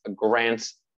that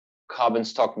grants carbon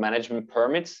stock management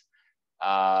permits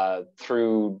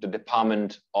through the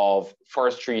Department of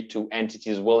Forestry to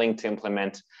entities willing to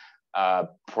implement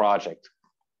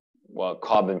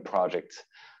carbon projects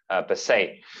per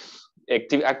se.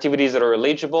 Activities that are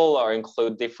eligible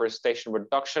include deforestation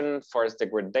reduction, forest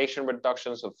degradation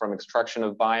reduction, so from extraction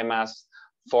of biomass,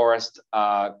 forest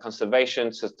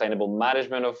conservation, sustainable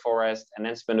management of forest,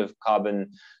 enhancement of carbon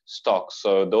stock.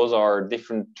 So those are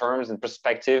different terms and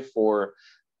perspective for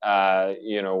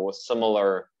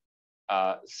similar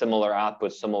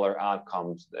outputs, similar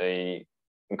outcomes.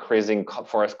 Increasing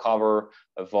forest cover,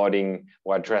 avoiding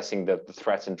or addressing the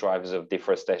threats and drivers of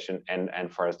deforestation and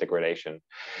forest degradation.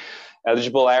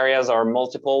 Eligible areas are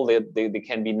multiple. They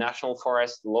can be national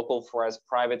forest, local forest,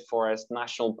 private forest,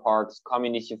 national parks,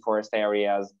 community forest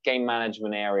areas, game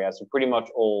management areas. So pretty much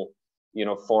all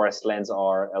forest lands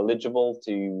are eligible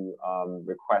to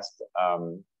request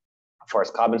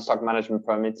forest carbon stock management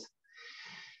permits.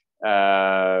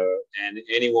 And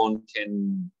anyone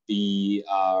can be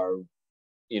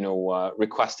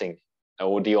requesting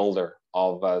or the holder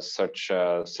of such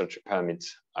a permit.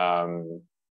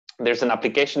 There's an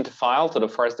application to file to the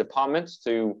forest department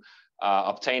to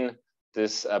obtain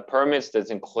this permits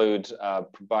that include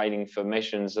providing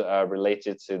informations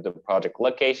related to the project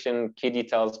location, key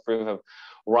details, proof of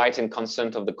right and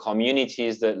consent of the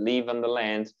communities that live on the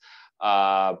land,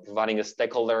 providing a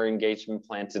stakeholder engagement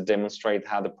plan to demonstrate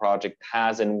how the project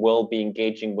has and will be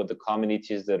engaging with the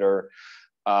communities that are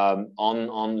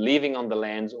on living on the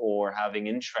lands or having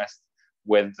interest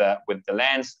with the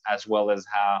lands, as well as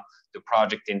how the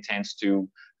project intends to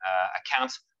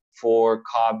account for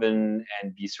carbon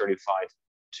and be certified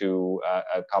to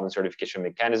a carbon certification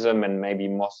mechanism. And maybe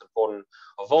most important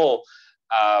of all,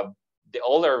 the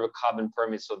older carbon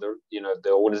permits, so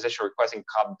the organization requesting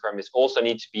carbon permits also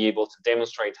need to be able to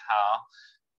demonstrate how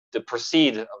the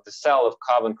proceeds of the sale of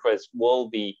carbon credits will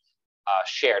be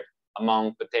shared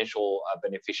among potential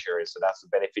beneficiaries. So that's the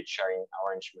benefit sharing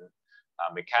arrangement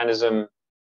mechanism,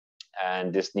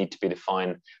 and this needs to be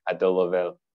defined at the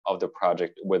level of the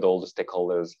project with all the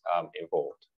stakeholders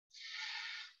involved.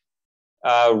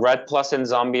 RED Plus in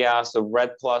Zambia. So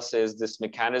RED Plus is this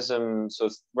mechanism. So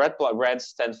RED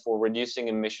stands for reducing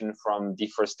emission from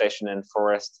deforestation and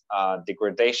forest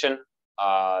degradation.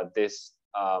 This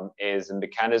is a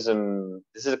mechanism.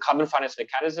 This is a carbon finance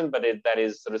mechanism, but that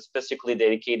is sort of specifically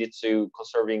dedicated to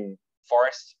conserving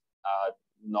forests,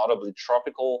 notably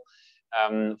tropical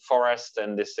forests.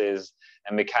 And this is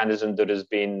a mechanism that has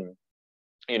been,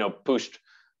 pushed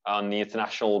on the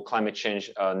international climate change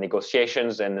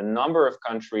negotiations, and a number of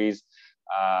countries,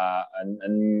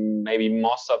 and maybe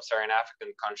most sub-Saharan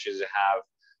African countries have,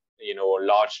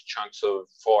 large chunks of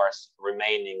forest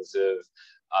remainings have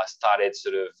started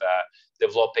sort of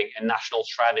developing a national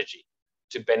strategy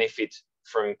to benefit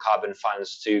from carbon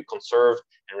funds to conserve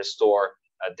and restore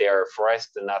their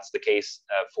forest, and that's the case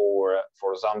for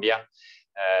Zambia.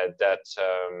 That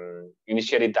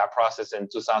initiated that process in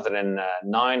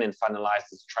 2009 and finalized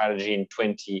the strategy in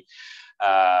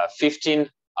 2015.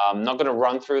 I'm not going to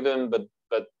run through them, but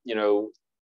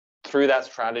through that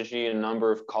strategy, a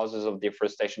number of causes of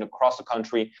deforestation across the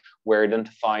country were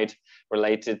identified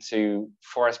related to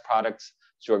forest products,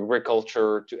 to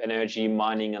agriculture, to energy,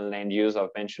 mining, and land use. I've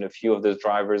mentioned a few of those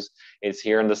drivers. It's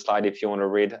here on the slide if you want to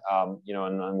read, and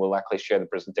we'll likely share the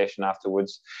presentation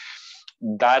afterwards.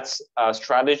 That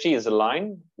strategy is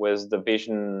aligned with the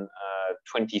Vision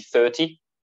 2030,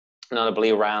 notably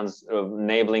around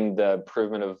enabling the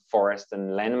improvement of forest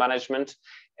and land management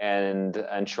and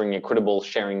ensuring equitable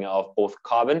sharing of both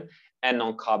carbon and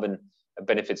non-carbon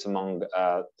benefits among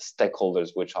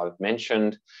stakeholders, which I've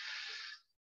mentioned.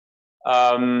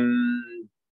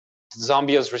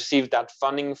 Zambia has received that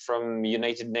funding from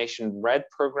United Nations RED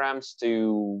programs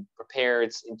to prepare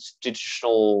its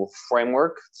institutional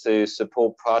framework to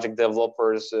support project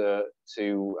developers to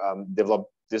develop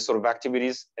this sort of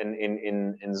activities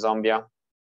in Zambia.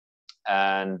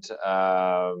 And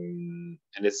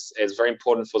it's very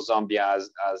important for Zambia as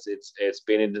it's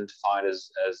been identified as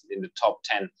in the top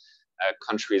 10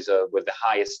 countries with the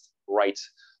highest rate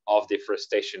of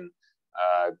deforestation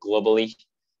globally.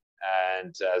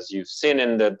 And as you've seen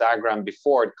in the diagram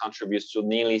before, it contributes to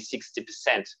nearly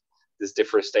 60% this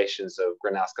deforestation of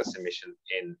greenhouse gas emission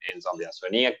in Zambia. So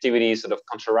any activity sort of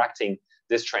counteracting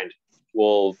this trend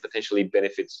will potentially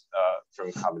benefit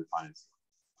from carbon finance.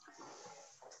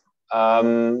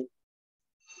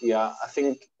 Yeah, I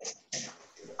think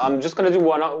I'm just going to do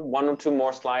one or two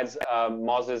more slides,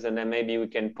 Moses, and then maybe we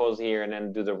can pause here and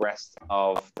then do the rest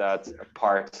of that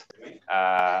part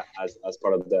as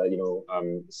part of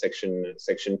the section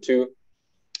 2.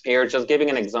 Here, just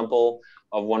giving an example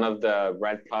of one of the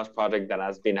RED Plus project that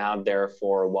has been out there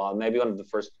for a while, maybe one of the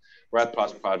first RED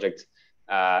Plus projects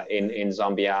in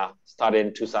Zambia, started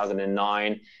in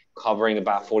 2009, covering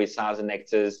about 40,000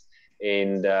 hectares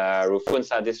in the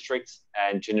Rufunsa district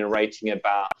and generating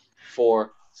about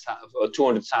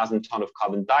 200,000 tons of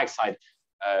carbon dioxide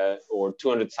or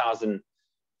 200,000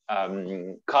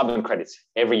 carbon credits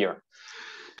every year.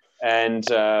 And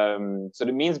so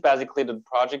it means basically that the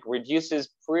project reduces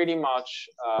pretty much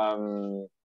 4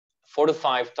 to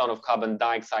 5 tons of carbon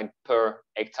dioxide per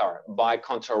hectare by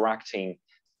counteracting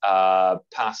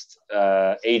past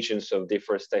agents of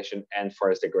deforestation and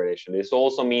forest degradation. This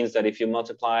also means that if you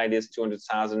multiply this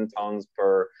 200,000 tons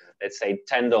per, let's say,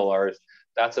 $10,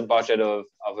 that's a budget of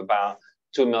about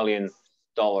 $2 million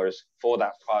for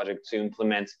that project to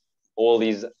implement all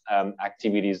these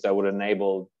activities that would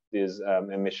enable this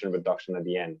emission reduction at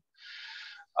the end.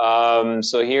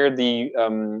 So here the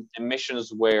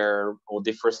emissions or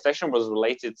deforestation was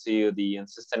related to the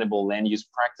unsustainable land use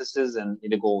practices and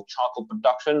illegal charcoal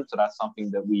production. So that's something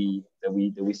that we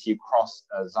see across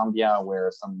Zambia,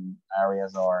 where some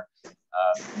areas are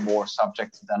more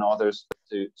subject than others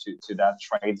to that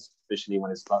trade, especially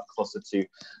when it's closer to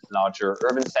larger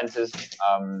urban centers.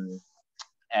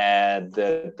 And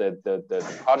the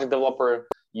project developer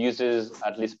uses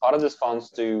at least part of this funds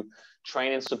to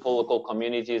train and support local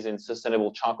communities in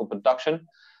sustainable charcoal production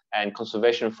and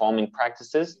conservation farming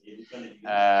practices,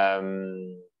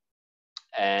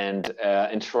 and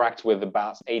interact with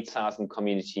about 8,000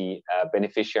 community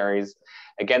beneficiaries.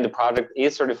 Again, the project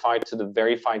is certified to the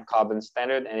verified carbon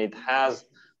standard, and it has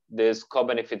this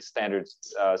co-benefit standards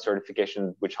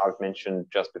certification, which I've mentioned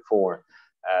just before,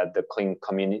 the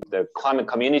climate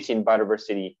community and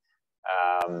biodiversity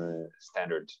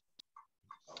standard.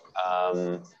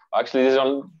 Actually, there's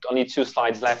only 2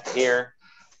 slides left here.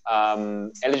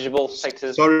 Eligible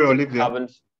sectors. Sorry, Olivia. Carbon.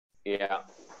 Yeah.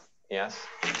 Yes.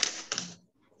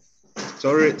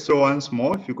 Sorry. So once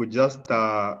more, if you could just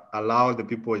allow the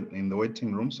people in the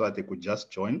waiting room so that they could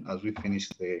just join as we finish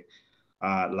the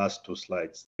last 2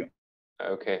 slides.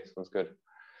 Okay, sounds good.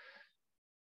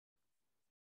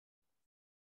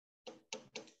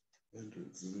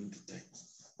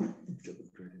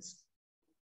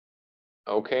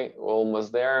 Okay, we're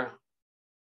almost there.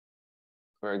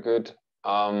 Very good.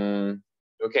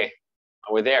 Okay,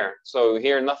 we're there. So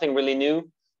here, nothing really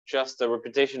new, just a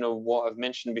repetition of what I've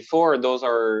mentioned before. Those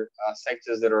are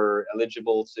sectors that are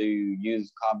eligible to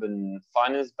use carbon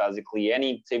finance. Basically,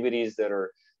 any activities that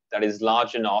is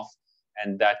large enough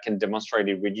and that can demonstrate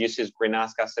it reduces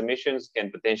greenhouse gas emissions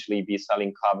can potentially be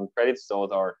selling carbon credits.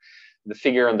 Those are the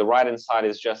figure on the right-hand side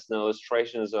is just an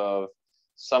illustrations of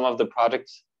some of the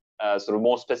projects, sort of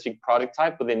more specific project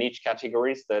type within each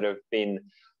categories that have been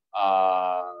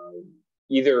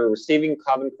either receiving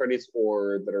carbon credits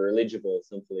or that are eligible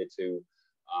simply to,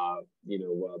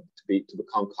 to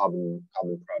become carbon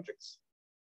projects.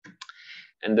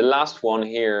 And the last one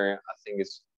here, I think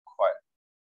is quite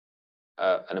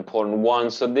an important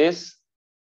one. So this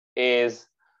is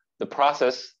the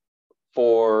process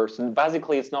for, so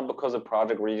basically it's not because a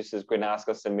project reduces greenhouse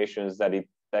gas emissions that it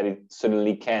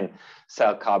suddenly can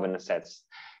sell carbon assets.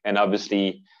 And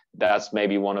obviously that's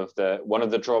maybe one of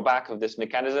the drawback of this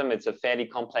mechanism. It's a fairly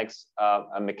complex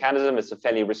mechanism. It's a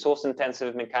fairly resource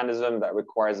intensive mechanism that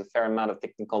requires a fair amount of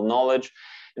technical knowledge.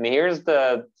 And here's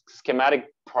the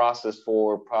schematic process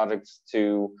for projects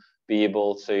to be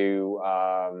able to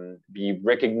be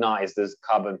recognized as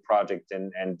carbon project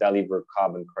and deliver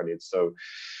carbon credits. So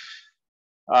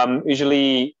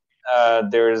usually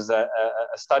there's a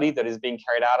study that is being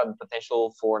carried out on the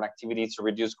potential for an activity to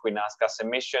reduce greenhouse gas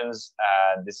emissions.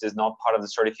 This is not part of the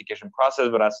certification process,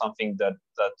 but that's something that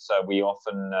we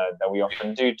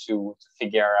often do to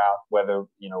figure out whether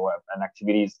an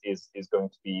activity is going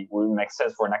to be will make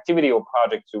sense for an activity or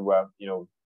project to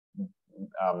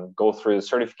go through the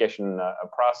certification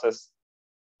process.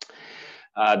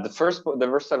 The first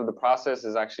step of the process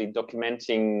is actually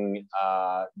documenting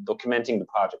the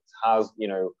project.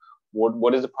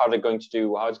 What is the project going to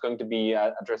do? How it's going to be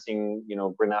addressing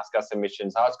greenhouse gas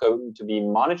emissions? How it's going to be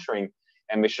monitoring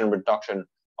emission reduction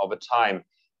over time?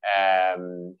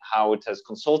 How it has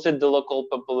consulted the local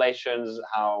populations?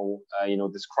 How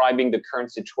describing the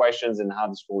current situations and how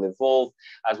this will evolve,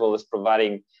 as well as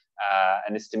providing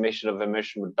an estimation of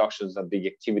emission reductions that the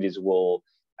activities will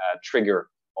trigger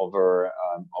over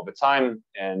time,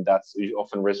 and that's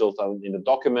often result in a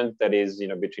document that is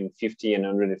between 50 and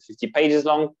 150 pages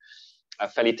long, a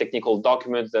fairly technical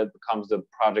document that becomes the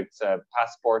project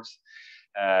passport.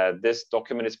 This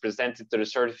document is presented to the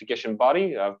certification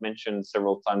body. I've mentioned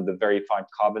several times the verified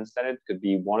carbon standard could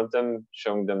be one of them,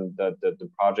 showing them that the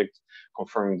project,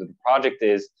 confirming that the project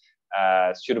is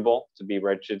suitable to be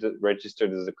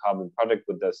registered as a carbon project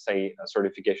with the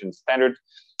certification standard.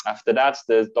 After that,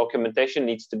 the documentation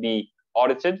needs to be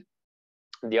audited.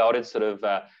 The audit sort of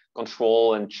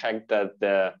control and check that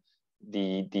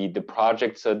the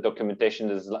project's documentation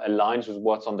aligns with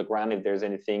what's on the ground, if there's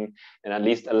anything, and at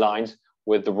least aligns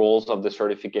with the rules of the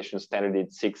certification standard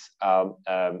it seeks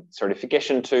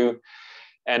certification to.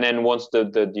 And then once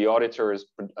the auditor has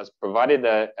provided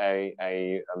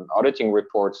a auditing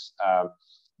reports,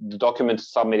 the document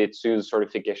is submitted to the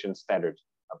certification standard,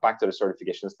 back to the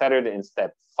certification standard in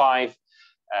step 5,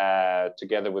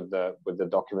 together with the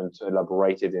document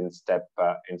elaborated in step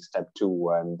 2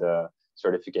 and the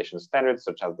certification standards,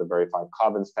 such as the verified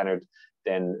carbon standard.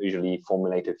 Then usually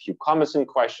formulate a few comments and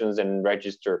questions and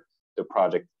register the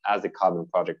project as a carbon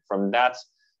project. From that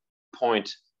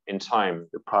point in time,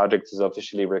 the project is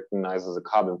officially recognized as a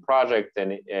carbon project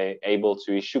and able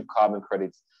to issue carbon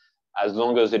credits as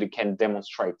long as it can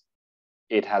demonstrate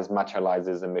it has materialized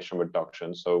as emission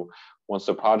reduction. So once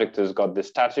the project has got this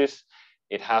status,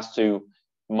 it has to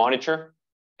monitor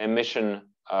emission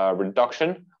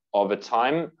reduction over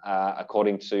time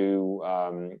according to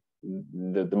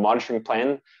the monitoring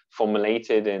plan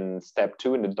formulated in step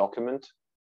 2 in the document.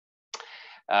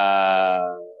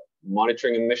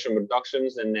 Monitoring emission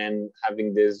reductions and then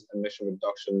having this emission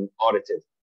reduction audited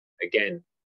again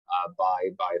by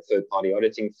a third-party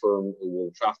auditing firm who will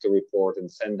draft a report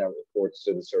and send that report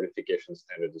to the certification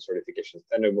standard. The certification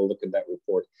standard will look at that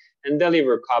report and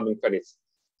deliver carbon credits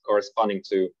corresponding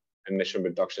to emission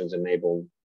reductions enabled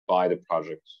by the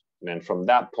project. And then from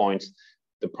that point,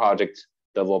 the project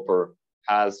developer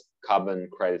has carbon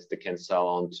credits that can sell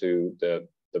on to the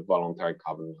the voluntary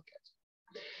carbon market.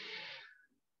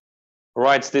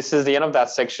 Right, this is the end of that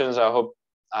section. So I hope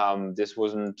this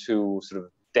wasn't too sort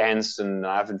of dense, and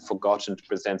I haven't forgotten to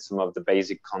present some of the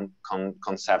basic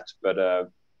concepts. But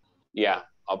yeah,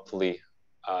 hopefully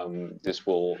this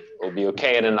will be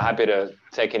okay. And I'm happy to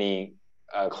take any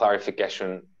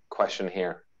clarification question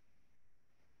here.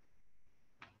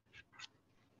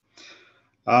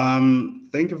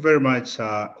 Thank you very much,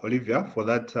 Olivia, for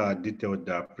that detailed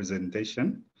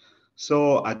presentation.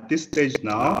 So at this stage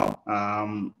now,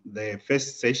 the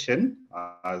first session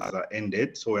has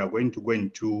ended. So we are going to go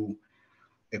into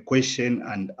a question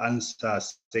and answer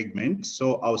segment.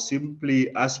 So I'll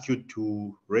simply ask you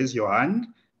to raise your hand,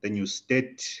 then you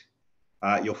state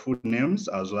your full names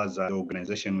as well as the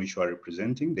organization which you are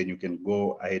representing. Then you can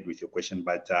go ahead with your question.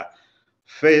 But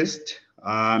first,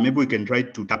 maybe we can try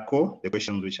to tackle the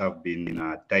questions which have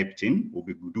been typed in. We'll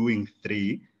be doing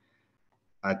 3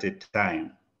 at a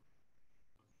time.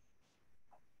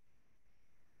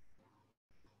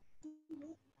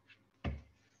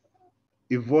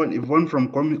 Yvonne from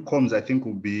Comms, I think,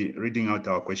 will be reading out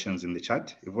our questions in the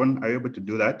chat. Yvonne, are you able to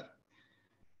do that?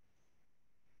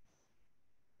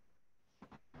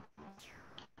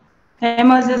 Hey,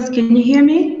 Moses, can you hear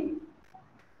me?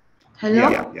 Hello?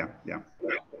 Yeah.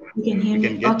 You can hear me? We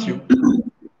can get you.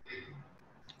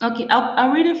 Okay,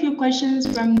 I'll read a few questions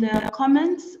from the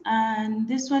comments, and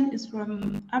this one is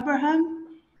from Abraham.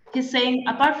 He's saying,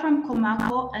 apart from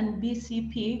Komako and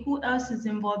BCP, who else is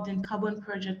involved in carbon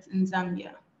projects in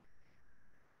Zambia?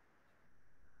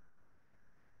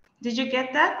 Did you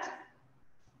get that?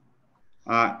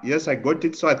 Yes, I got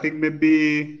it. So I think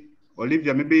maybe,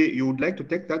 Olivia, maybe you would like to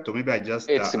take that, or maybe I just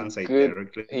answer it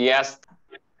directly. Yes.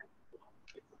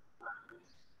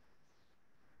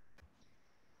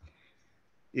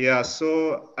 Yeah,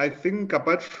 so I think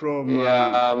apart from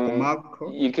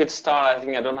Komako, you could start. I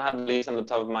think I don't have the list on the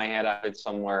top of my head. I have it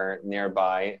somewhere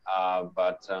nearby,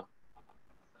 but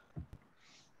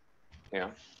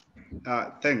yeah.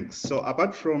 Thanks. So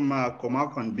apart from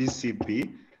Komako and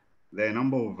BCP, there are a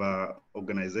number of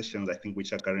organizations, I think,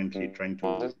 which are currently trying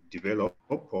to develop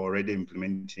or already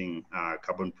implementing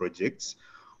carbon projects,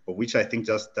 of which I think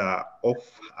just the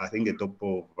top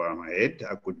of my head,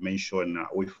 I could mention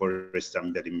WeForest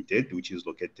Zambia Limited, which is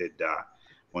located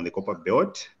on the Copper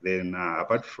Belt. Then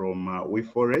apart from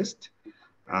WeForest,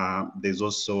 there's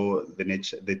also the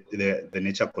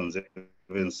Nature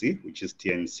Conservancy, which is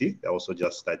TNC. They're also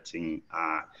just starting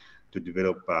to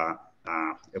develop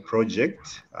a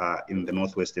project in the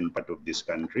northwestern part of this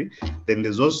country. Then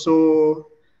there's also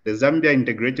the Zambia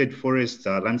Integrated Forest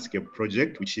Landscape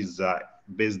Project, which is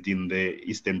based in the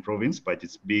Eastern Province, but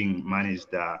it's being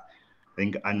managed, I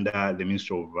think, under the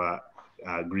Ministry of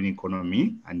Green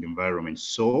Economy and Environment.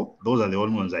 So those are the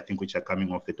only ones I think which are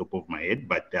coming off the top of my head,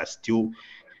 but there are still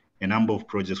a number of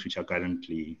projects which are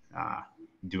currently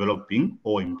developing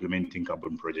or implementing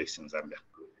carbon projects in Zambia.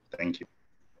 Thank you.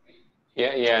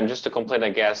 Yeah, and just to complete, I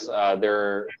guess, I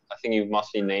think you've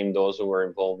mostly named those who were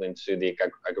involved into the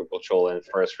agricultural and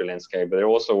forestry landscape, but there are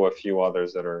also a few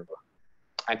others that are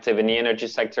active in the energy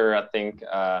sector, I think,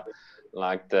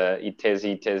 like the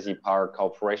Itezi Power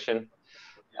Corporation.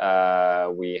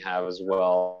 We have as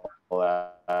well,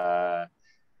 I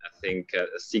think,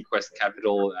 Sequest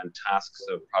Capital and tasks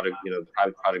of private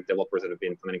project developers that have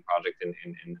been implementing projects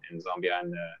in Zambia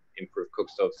and improved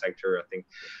cookstove sector. I think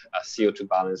CO2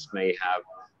 balance may have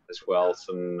as well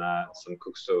some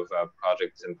cookstove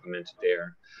projects implemented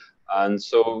there. And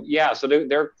so yeah, so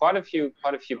there are quite a few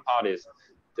parties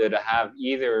that have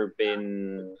either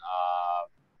been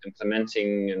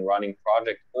implementing and running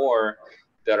projects or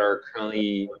that are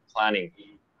currently planning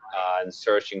and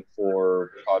searching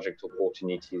for project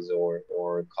opportunities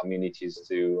or communities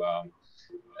to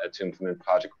implement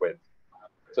project with.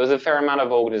 So there's a fair amount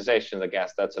of organizations. I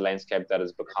guess that's a landscape that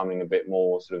is becoming a bit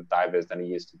more sort of diverse than it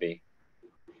used to be.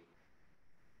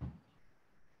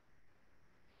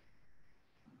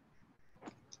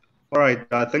 All right,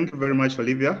 thank you very much,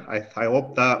 Olivia. I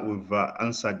hope that we've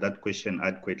answered that question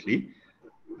adequately.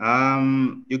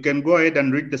 You can go ahead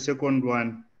and read the second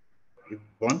one,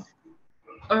 Yvonne.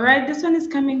 All right, this one is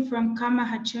coming from Kama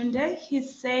Hachunde.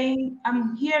 He's saying,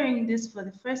 I'm hearing this for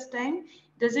the first time.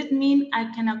 Does it mean I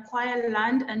can acquire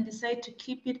land and decide to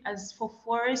keep it as for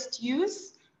forest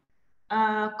use,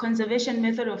 conservation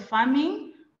method of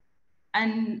farming,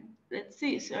 and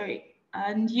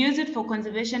and use it for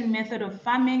conservation method of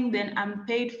farming, then I'm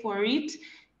paid for it?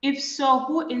 If so,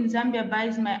 who in Zambia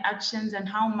buys my actions and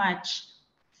how much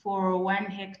for 1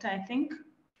 hectare, I think?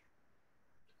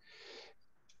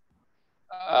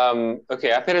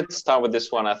 Okay, I better start with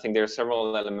this one. I think there are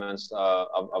several elements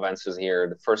of answers here.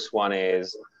 The first one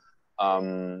is,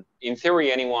 in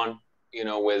theory, anyone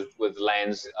with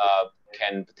lands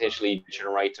can potentially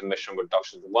generate emission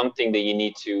reductions. One thing that you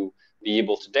need to be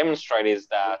able to demonstrate is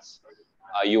that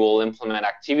you will implement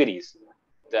activities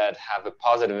that have a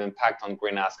positive impact on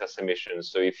greenhouse gas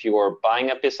emissions. So if you are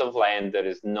buying a piece of land that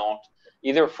is not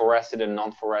either forested or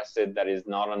non-forested, that is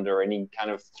not under any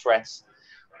kind of threats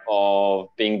of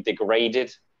being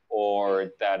degraded,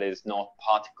 or that is not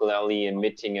particularly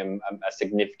emitting a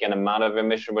significant amount of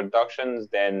emission reductions,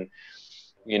 then,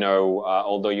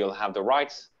 although you'll have the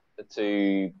rights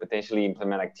to potentially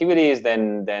implement activities,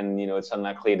 then it's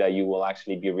unlikely that you will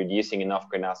actually be reducing enough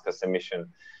greenhouse gas emission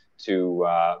to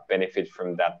benefit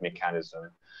from that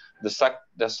mechanism.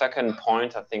 The second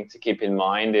point I think to keep in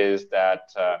mind is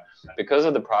that because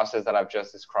of the process that I've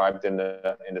just described in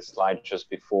the slide just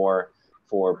before,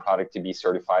 for a product to be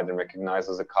certified and recognized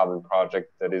as a carbon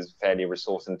project that is fairly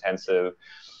resource intensive,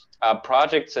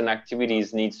 projects and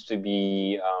activities needs to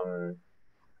be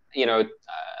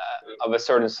of a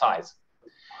certain size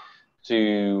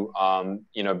to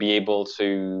be able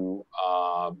to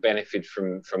benefit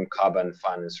from carbon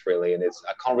finance, really. And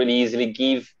I can't really easily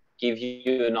give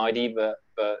you an idea,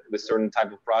 but with certain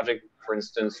type of project, for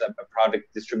instance, a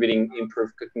project distributing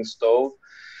improved cooking stove,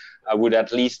 I would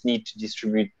at least need to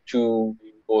distribute 2,000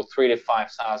 or 3,000 to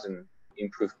 5,000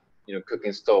 improved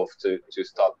cooking stove to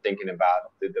start thinking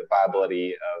about the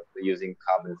viability of using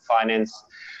carbon finance.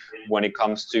 When it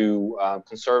comes to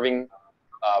conserving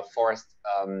forest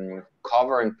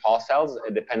cover and parcels,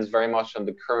 it depends very much on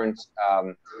the current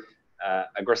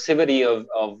aggressivity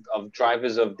of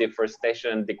drivers of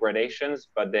deforestation and degradations,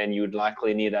 but then you'd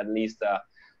likely need at least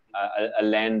a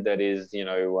land that is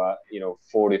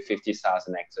 40,000 to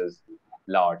 50,000 hectares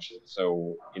large.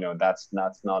 So that's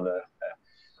not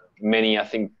many, I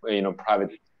think,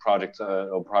 private projects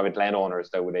or private landowners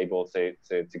that would able to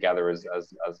gather as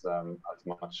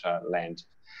much land.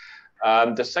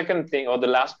 The second thing, or the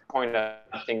last point, I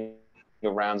think,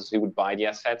 around who would buy the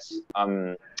assets.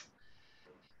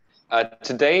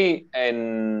 Today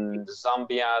in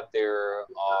Zambia, there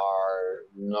are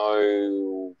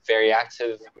no very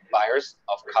active buyers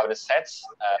of carbon assets,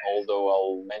 although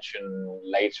I'll mention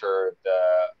later the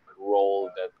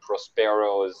role that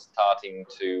Prospero is starting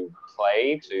to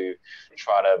play to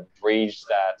try to bridge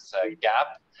that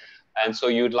gap. And so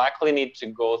you'd likely need to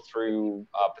go through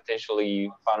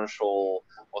potentially financial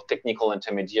or technical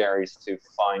intermediaries to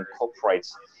find corporates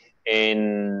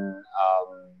in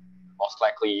most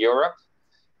likely Europe,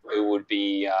 who would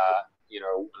be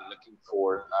looking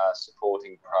for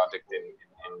supporting project in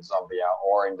Zambia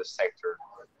or in the sector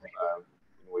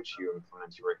in which you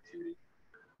implement your activity.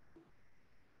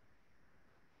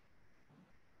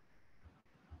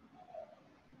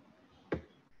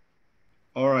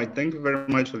 All right, thank you very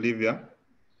much, Olivia.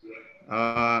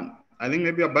 I think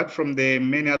maybe apart from the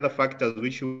many other factors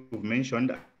which you've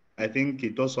mentioned, I think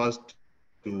it also has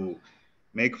to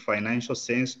make financial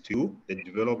sense to you, the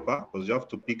developer, because you have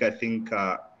to pick, I think,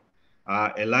 a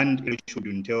land should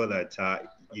entail that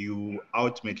you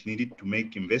ultimately need to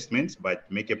make investments,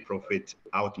 but make a profit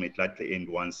ultimately at the end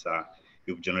once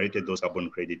you've generated those carbon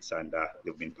credits and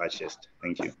they've been purchased.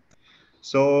 Thank you.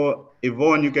 So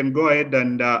Yvonne, you can go ahead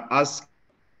and ask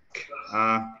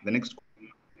the next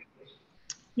question.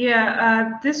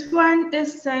 Yeah, this one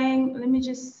is saying, let me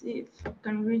just see if I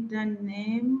can read the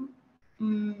name.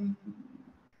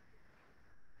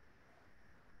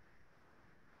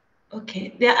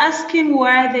 Okay, they're asking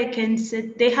where they can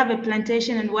they have a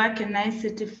plantation and where can I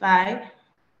certify,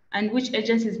 and which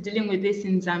agency is dealing with this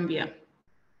in Zambia?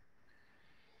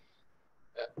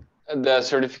 The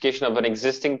certification of an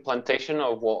existing plantation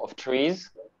of trees?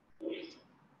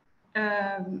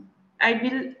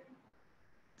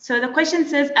 So the question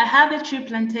says, I have a tree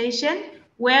plantation.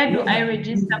 Where do I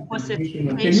register for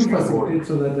certification? Can you facilitate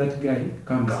so that guy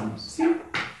comes? You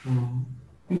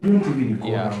don't even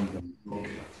go around them.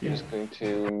 Okay. I'm just going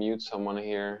to mute someone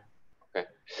here. Okay.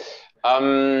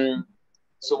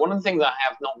 So one of the things I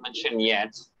have not mentioned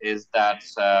yet is that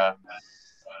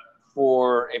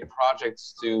for a project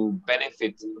to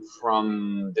benefit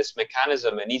from this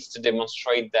mechanism, it needs to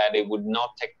demonstrate that it would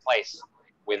not take place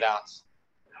without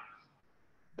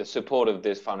the support of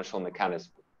this financial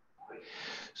mechanism.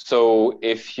 So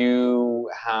if you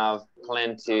have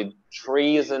planted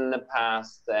trees in the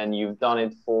past and you've done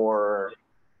it for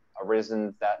a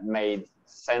reason that made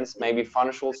sense, maybe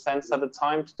financial sense at the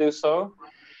time to do so,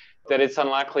 then it's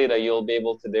unlikely that you'll be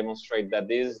able to demonstrate that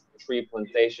this tree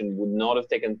plantation would not have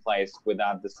taken place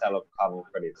without the sale of carbon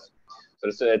credits.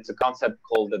 So it's a concept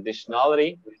called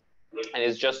additionality, and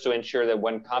it's just to ensure that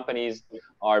when companies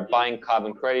are buying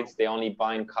carbon credits, they only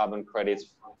buying carbon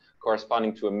credits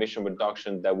corresponding to emission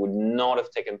reduction that would not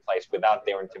have taken place without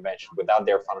their intervention, without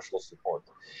their financial support.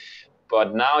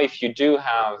 But now, if you do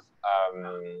have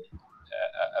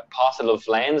a parcel of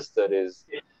lands that is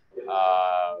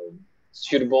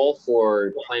suitable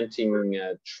for planting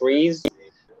trees,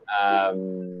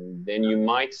 then you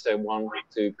might want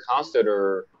to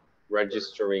consider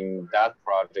registering that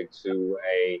project to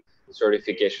a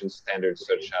certification standard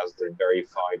such as the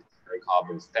verified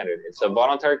carbon standard. It's a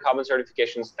voluntary carbon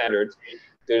certification standard.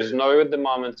 There's no, at the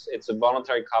moment, it's a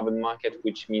voluntary carbon market,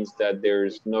 which means that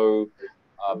there's no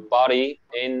body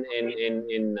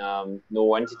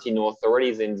no entity, no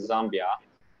authorities in Zambia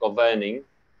governing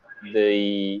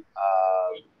the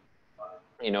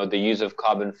the use of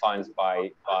carbon fines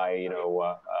by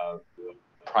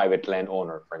private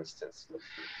landowner, for instance.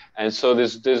 And so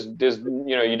there's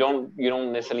you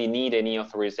don't necessarily need any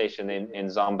authorization in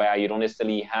Zambia. You don't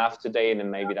necessarily have today,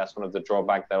 and maybe that's one of the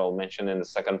drawbacks that I'll mention in the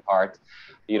second part.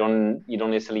 You don't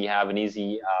necessarily have an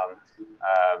easy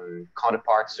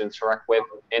counterparts to interact with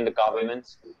in the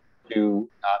government to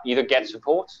either get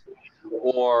support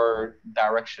or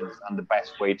directions on the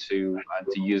best way to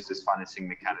use this financing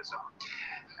mechanism.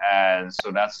 And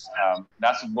so that's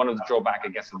one of the drawbacks, I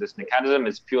guess, of this mechanism.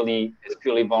 It's purely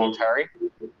voluntary,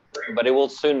 but it will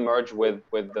soon merge with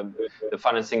the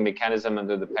financing mechanism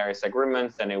under the Paris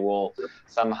Agreement, and it will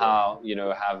somehow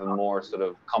have a more sort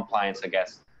of compliance, I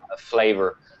guess, a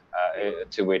flavor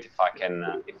to it, if I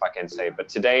can say. But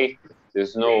today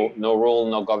there's no rule,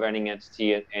 no governing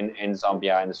entity in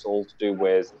Zambia, and it's all to do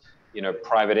with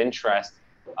private interest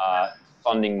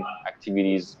funding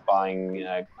activities, buying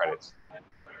credits.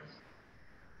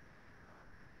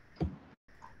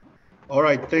 All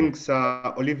right, thanks,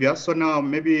 Olivia. So now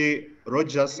maybe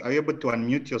Rogers, are you able to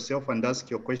unmute yourself and ask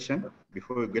your question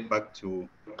before we get back to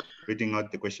reading out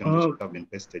the questions which have been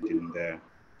pasted in the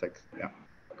text? Yeah.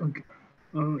 Okay.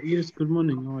 Yes, good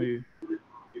morning. How are you?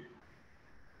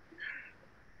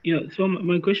 Yeah, so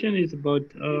my question is about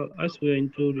us. We are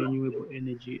into renewable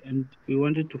energy, and we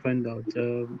wanted to find out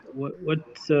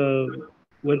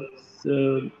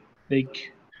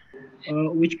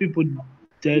which people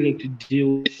directly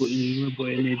deal in renewable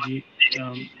energy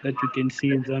that we can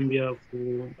see in Zambia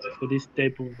for this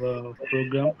type of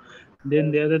program.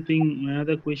 Then the other thing, my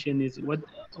other question is what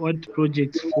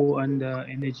projects fall under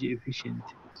energy efficient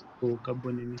for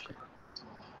carbon emission?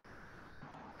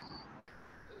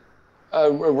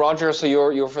 Roger, so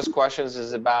your first question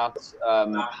is about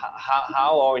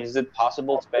how or is it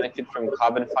possible to benefit from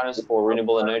carbon finance for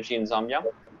renewable energy in Zambia?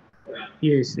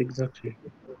 Yes, exactly.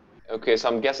 Okay, so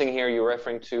I'm guessing here you're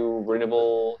referring to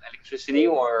renewable electricity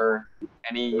or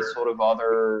any sort of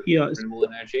other renewable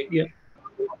energy? Yeah.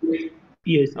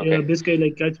 Yes, okay. Basically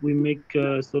like that, we make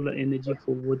solar energy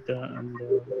for water and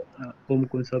home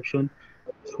consumption.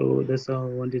 So that's how I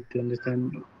wanted to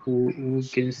understand who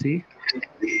can see.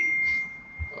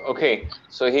 Okay,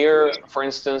 so here, for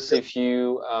instance, if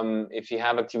you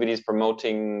have activities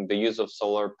promoting the use of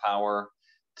solar power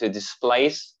to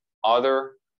displace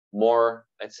other more,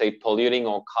 let's say, polluting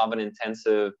or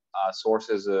carbon-intensive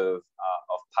sources of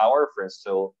power, for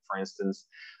instance,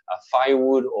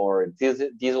 firewood or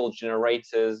diesel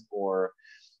generators, or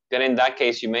then in that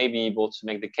case, you may be able to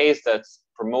make the case that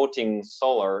promoting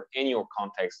solar in your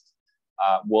context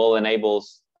will enable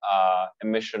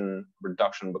emission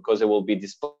reduction because it will be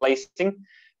displacing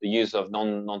the use of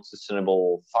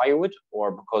non-sustainable firewood,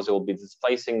 or because it will be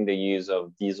displacing the use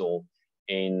of diesel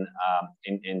in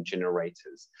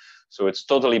generators. So it's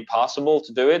totally possible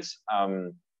to do it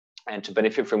and to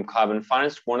benefit from carbon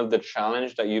finance. One of the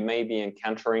challenges that you may be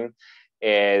encountering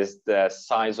is the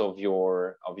size of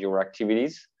your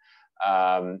activities.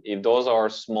 If those are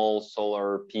small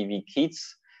solar PV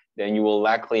kits, then you will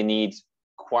likely need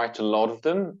quite a lot of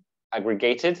them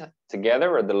aggregated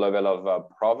together at the level of a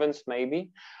province,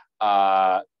 maybe,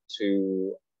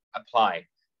 to apply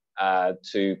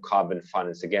to carbon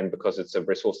finance, again, because it's a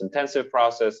resource-intensive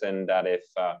process, and that if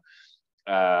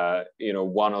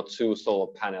one or two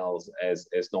solar panels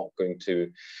is not going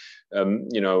to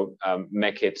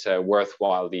make it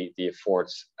worthwhile the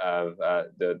efforts of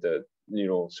the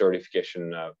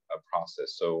certification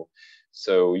process.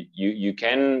 So you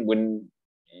can, when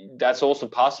that's also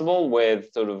possible with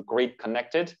sort of grid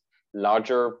connected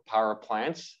larger power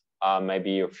plants.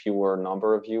 Maybe a fewer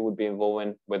number of you would be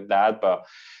involved with that, but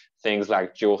things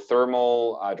like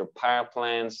geothermal, hydropower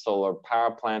plants, solar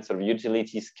power plants, sort of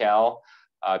utility scale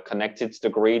connected to the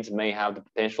grids may have the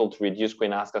potential to reduce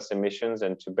greenhouse gas emissions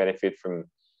and to benefit from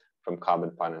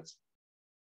carbon finance.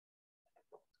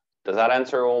 Does that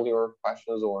answer all your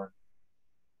questions, or?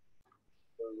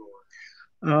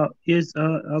 Yes,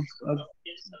 sorry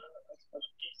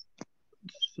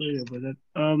about that.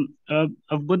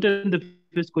 I've gotten the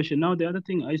first question. Now the other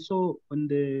thing I saw on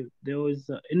there was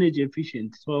energy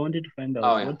efficient. So I wanted to find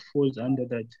out what falls under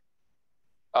that.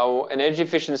 Oh, energy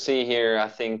efficiency here, I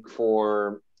think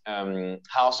for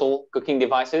household cooking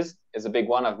devices is a big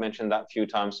one. I've mentioned that a few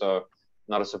times, so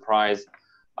not a surprise.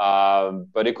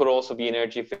 But it could also be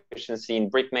energy efficiency in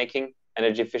brick making,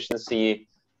 energy efficiency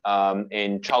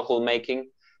in charcoal making.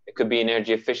 It could be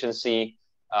energy efficiency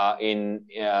in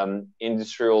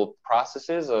industrial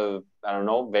processes of, I don't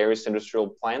know, various industrial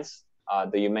plants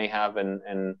that you may have in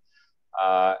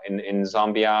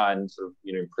Zambia, and sort of,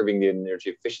 you know, improving the energy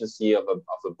efficiency of a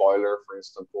boiler, for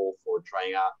instance, for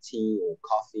drying out tea or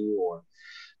coffee, or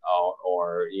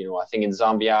you know, I think in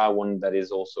Zambia one that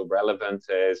is also relevant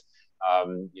is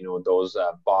you know, those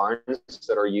barns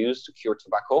that are used to cure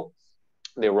tobacco.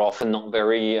 They're often not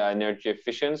very energy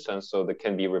efficient, and so they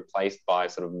can be replaced by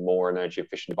sort of more energy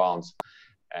efficient barns,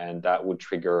 and that would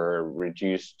trigger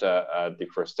reduced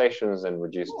deforestations and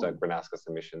reduced greenhouse gas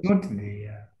emissions. Not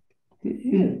there.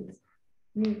 Can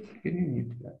you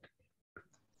mute that?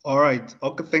 All right.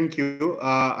 Okay, thank you.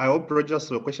 I hope Roger's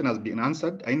question has been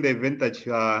answered. In the event that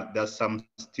there's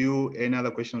still any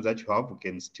other questions that you have, you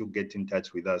can still get in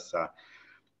touch with us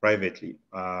privately.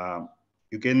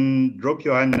 You can drop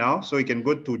your hand now, so you can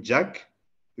go to Jack.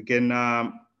 You can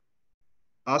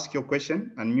ask your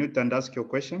question, unmute and ask your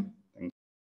question. Thank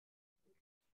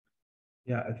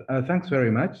you. Yeah, thanks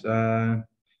very much.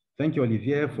 Thank you,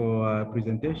 Olivier, for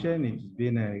presentation. It's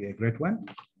been a great one.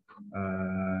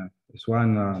 It's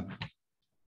one,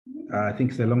 I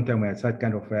think it's a long time we had such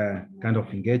kind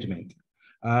of engagement.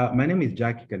 My name is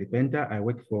Jack Kalipenta. I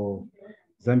work for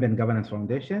Zambian Governance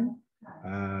Foundation.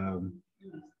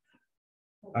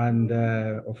 And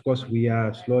of course, we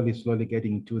are slowly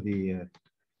getting to the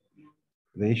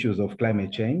issues of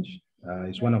climate change.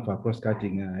 It's one of our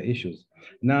cross-cutting issues.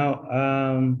 Now,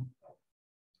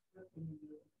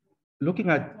 looking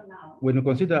at, when you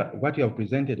consider what you have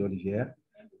presented, Olivier,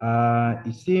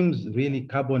 it seems really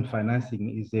carbon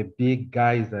financing is a big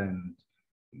guys and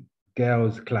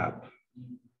girls club.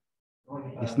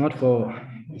 It's not for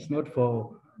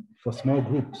small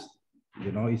groups.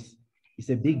 You know, it's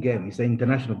a big game. It's an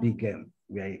international big game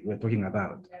we're talking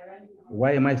about.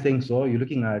 Why am I saying so? You're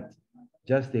looking at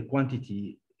just the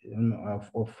quantity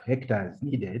of hectares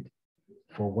needed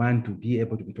for one to be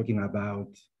able to be talking about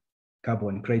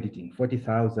carbon crediting,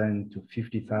 40,000 to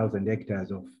 50,000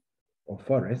 hectares of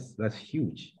forests. That's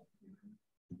huge,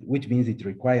 which means it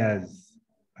requires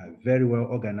a very well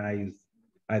organized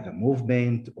either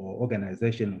movement or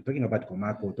organization. I'm talking about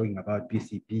Comaco, talking about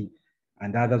BCP,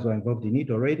 and others who are involved in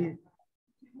it already.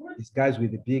 These guys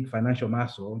with the big financial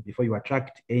muscle before you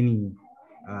attract any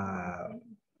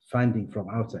funding from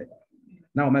outside.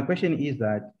 Now, my question is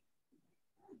that,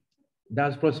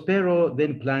 does Prospero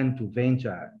then plan to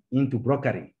venture into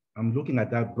brokering? I'm looking at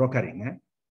that brokering.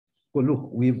 Well,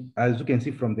 look, as you can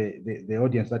see from the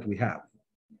audience that we have,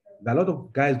 there are a lot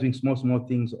of guys doing small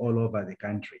things all over the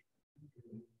country,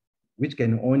 which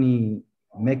can only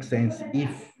make sense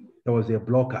if there was a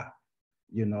blocker,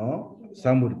 you know,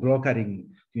 some would brokering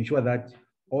to ensure that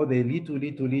all the little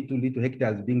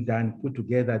hectares being done, put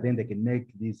together, then they can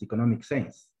make this economic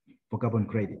sense for carbon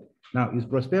credit. Now, is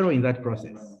Prospero in that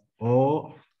process?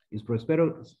 Or is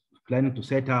Prospero planning to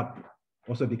set up,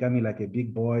 also becoming like a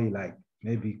big boy, like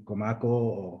maybe Comaco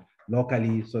or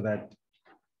locally, so that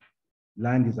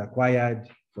land is acquired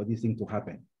for this thing to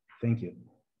happen? Thank you.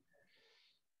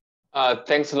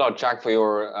 Thanks a lot, Jack, for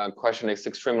your question. It's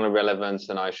extremely relevant,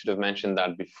 and I should have mentioned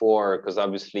that before, because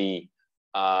obviously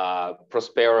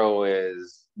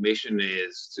Prospero's mission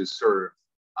is to serve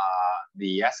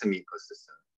the SME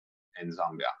ecosystem in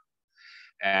Zambia.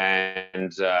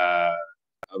 And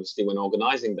obviously, when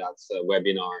organizing that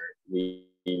webinar,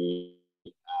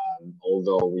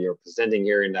 although we are presenting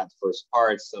here in that first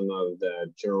part some of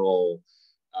the general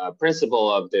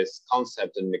principle of this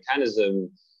concept and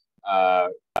mechanism,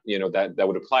 you know, that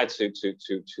would apply to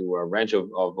a range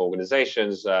of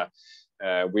organizations.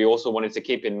 We also wanted to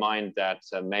keep in mind that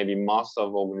maybe most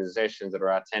of organizations that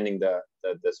are attending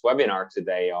this webinar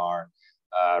today are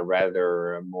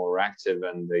rather more active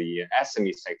in the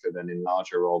SME sector than in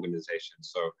larger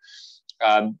organizations. So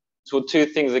two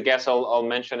things I guess I'll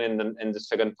mention in the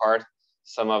second part.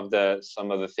 Some of the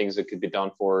things that could be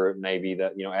done for maybe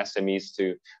the SMEs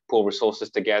to pull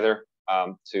resources together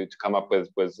to come up with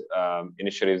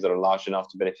initiatives that are large enough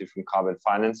to benefit from carbon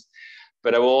finance.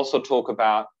 But I will also talk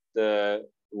about the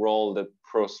role that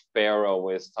Prospero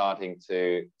is starting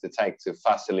to take to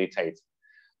facilitate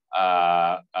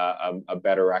a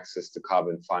better access to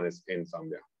carbon finance in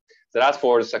Zambia. So that's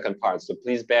for the second part. So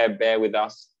please bear with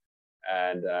us,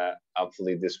 and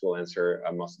hopefully this will answer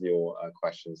most of your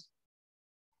questions.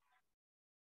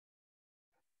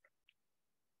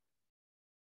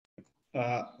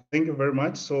 Thank you very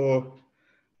much. So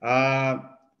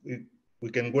we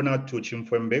can go now to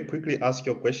Chimfwembe. Quickly ask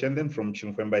your question. Then from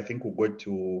Chimfwembe, I think we'll go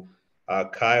to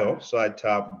Kyle. So at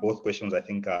both questions, I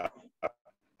think are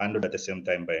handled at the same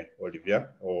time by Olivia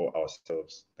or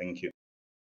ourselves. Thank you.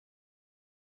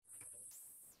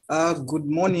 Good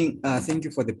morning. Thank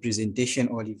you for the presentation,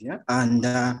 Olivia. And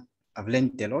I've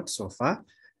learned a lot so far.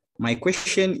 My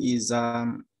question is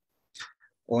on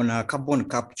carbon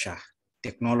capture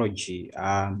technology.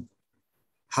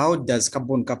 How does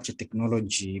carbon capture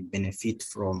technology benefit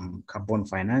from carbon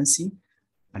financing?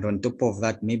 And on top of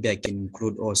that, maybe I can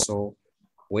include also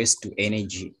waste to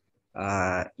energy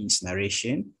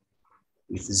incineration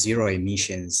with zero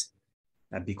emissions,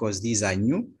 because these are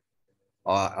new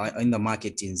in the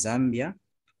market in Zambia,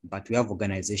 but we have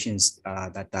organizations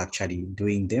that are actually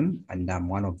doing them, and I'm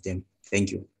one of them.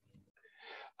 Thank you.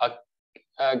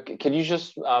 Can you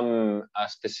just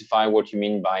specify what you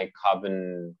mean by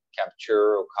carbon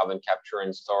capture or carbon capture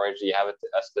and storage? Do you have a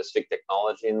specific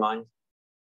technology in mind?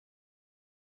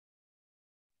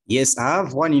 Yes, I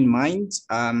have one in mind.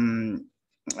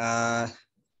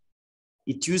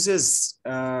 It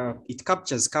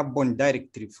captures carbon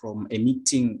directly from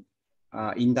emitting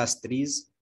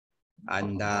industries,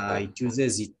 and it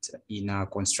uses it in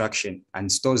construction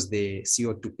and stores the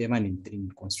CO2 permanently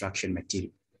in construction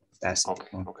material. That's okay.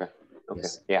 It. Okay.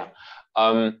 Yes. Yeah.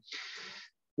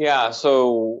 Yeah.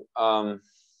 So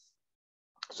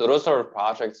those are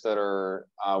projects that are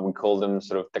we call them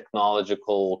sort of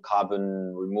technological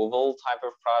carbon removal type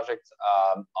of projects.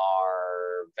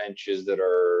 Are ventures that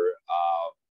are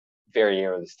very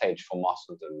early stage for most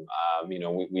of them. You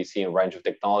know, we see a range of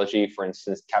technology, for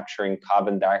instance, capturing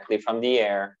carbon directly from the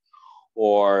air,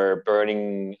 or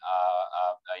burning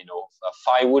you know,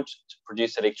 firewood to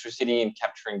produce electricity and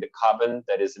capturing the carbon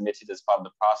that is emitted as part of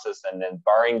the process, and then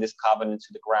burying this carbon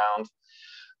into the ground.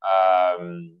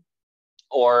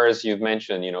 Or as you've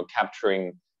mentioned, you know,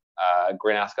 capturing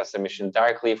greenhouse gas emission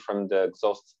directly from the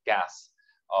exhaust gas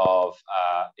of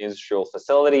industrial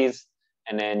facilities,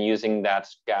 and then using that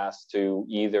gas to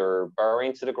either bury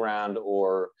into the ground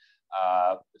or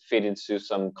feed into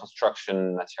some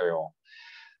construction material.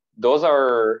 Those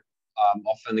are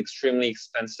often extremely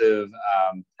expensive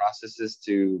processes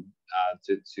to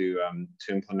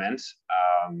implement,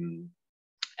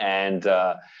 and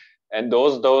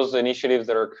those initiatives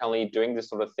that are currently doing this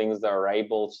sort of things, that are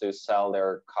able to sell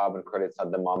their carbon credits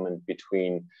at the moment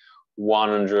between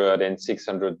 $100 and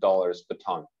 $600 per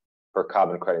ton per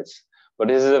carbon credits. But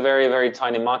this is a very, very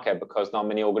tiny market, because not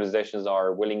many organizations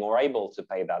are willing or able to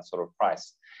pay that sort of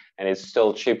price. And it's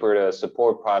still cheaper to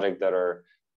support projects that are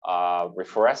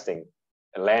reforesting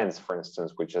lands, for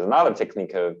instance, which is another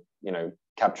technique of, you know,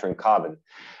 capturing carbon.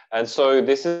 And so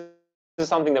this is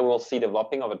something that we'll see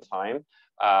developing over time.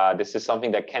 This is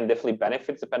something that can definitely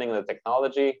benefit depending on the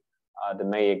technology. There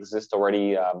may exist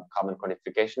already carbon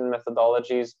quantification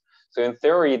methodologies. So in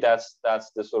theory, that's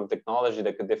the sort of technology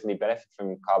that could definitely benefit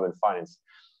from carbon finance.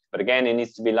 But again, it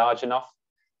needs to be large enough,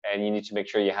 and you need to make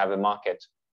sure you have a market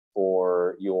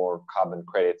for your carbon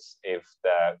credits if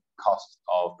the cost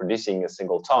of producing a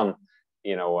single ton,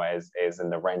 you know, is in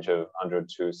the range of 100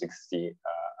 to 60,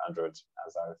 100,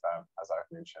 as I've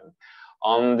mentioned.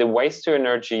 On the waste to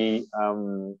energy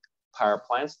power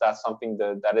plants, that's something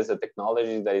that is a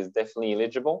technology that is definitely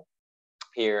eligible.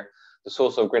 Here, the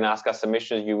source of greenhouse gas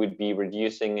emissions you would be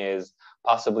reducing is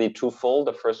possibly twofold.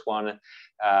 The first one,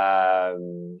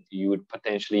 you would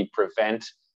potentially prevent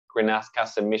greenhouse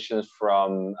gas emissions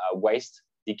from waste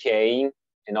decaying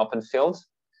in open fields.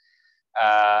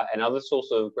 Another source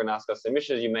of greenhouse gas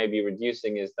emissions you may be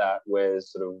reducing is that with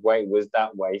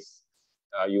that waste,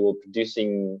 you'll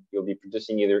be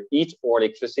producing either heat or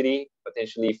electricity,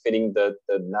 potentially feeding the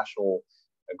national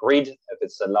grid if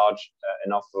it's a large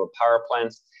enough of a power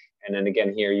plant. And then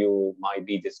again, here you might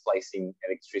be displacing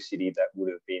electricity that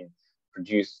would have been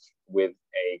produced with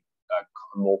a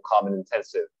more carbon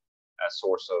intensive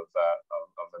source of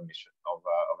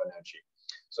energy.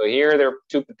 So here there are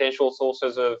two potential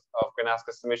sources of greenhouse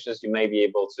gas emissions you may be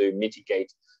able to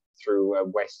mitigate through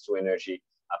waste to energy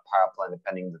power plant,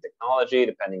 depending on the technology,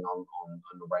 depending on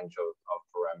the range of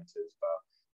parameters. But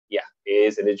yeah, it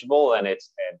is eligible, and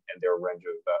there are a range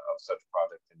of such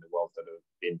projects in the world that have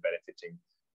been benefiting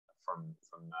from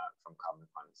carbon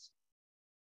finance.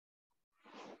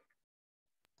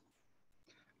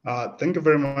 Thank you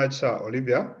very much,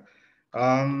 Olivia.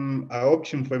 I hope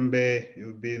Chimpwembe,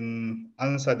 you've been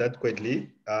answered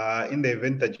adequately. In the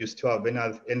event that you still have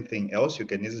anything else, you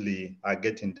can easily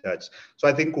get in touch. So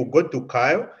I think we'll go to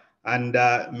Kyle, and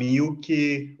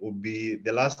Miyuki will be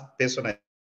the last person.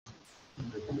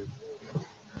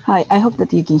 Hi, I hope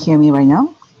that you can hear me right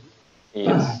now.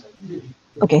 Yes.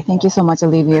 Okay, thank you so much,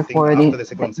 Olivia, for the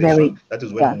second very session, that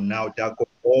is when we'll now tackle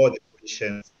all the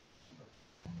questions.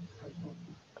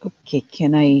 Okay,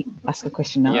 can I ask a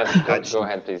question now? Yes, go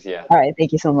ahead, please. Yeah. All right,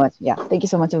 thank you so much. Yeah, thank you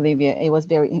so much, Olivia. It was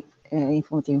very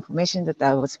informative information that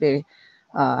I was very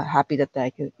happy that I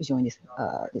could join this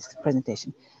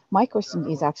presentation. My question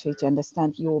is actually to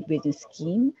understand your business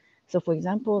scheme. So, for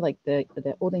example, like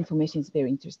all the information is very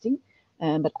interesting,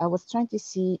 but I was trying to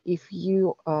see if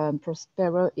you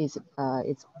Prospero is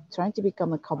it's trying to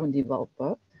become a carbon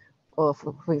developer, or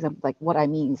for example, like what I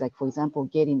mean is like, for example,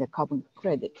 getting the carbon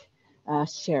credit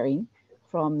sharing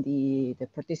from the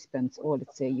participants, or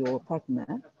let's say your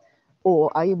partner,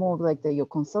 or are you more like your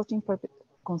consultant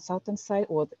side,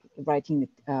 or writing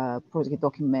project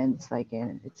documents, like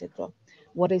etc.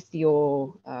 What is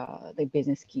your the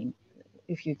business scheme?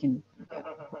 If you can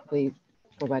please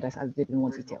provide us a little bit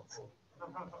more details.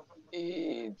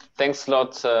 Thanks a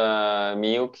lot,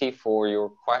 Miyuki, for your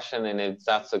question, and if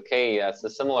that's okay, that's a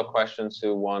similar question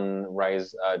to one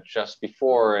raised just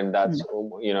before, and that's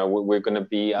we're going to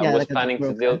be. I was planning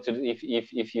to deal to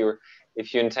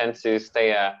if you intend to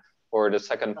stay for the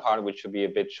second part, which will be a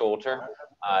bit shorter,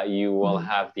 you will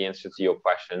have the answer to your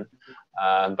question.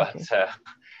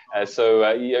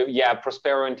 Yeah,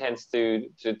 Prospero intends to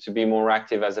be more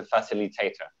active as a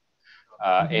facilitator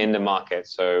in the market,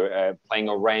 so playing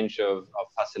a range of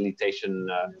facilitation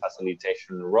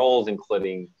roles,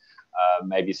 including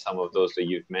maybe some of those that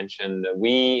you've mentioned.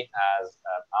 We, as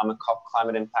Hamerkop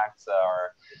Climate Impacts,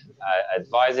 are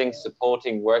advising,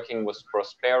 supporting, working with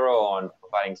Prospero on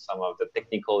providing some of the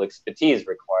technical expertise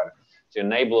required to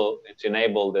enable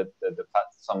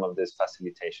some of this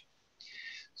facilitation.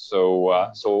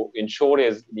 So in short,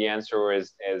 the answer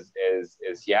is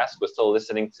yes. We're still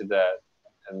listening to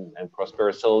and Prospero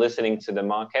is still listening to the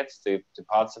markets to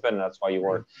participate, and that's why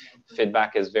your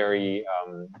feedback is very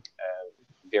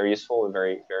useful and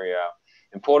very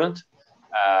important,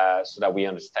 so that we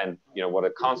understand what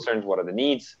are concerns, what are the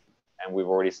needs, and we've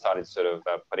already started sort of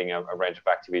putting a range of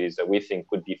activities that we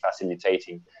think would be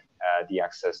facilitating the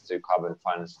access to carbon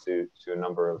finance to a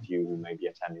number of you who may be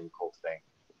attending the call today.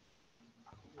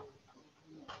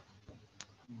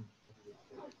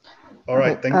 All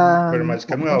right, thank you very much.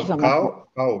 Can we have Kyle?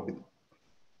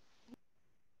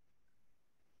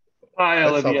 Hi,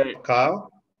 Olivia. Kyle?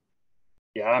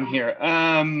 Yeah, I'm here.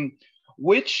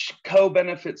 Which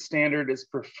co-benefit standard is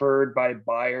preferred by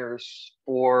buyers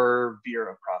for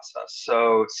Vera process?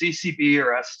 So CCB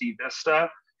or SD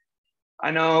Vista? I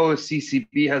know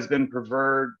CCB has been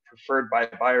preferred by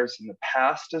buyers in the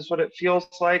past, is what it feels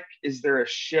like. Is there a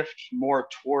shift more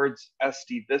towards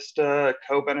SD Vista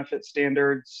co-benefit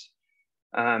standards?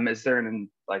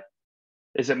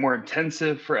 Is it more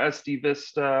intensive for SD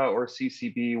Vista or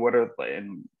CCB?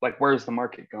 Where's the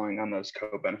market going on those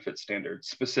co-benefit standards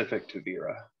specific to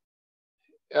Vera?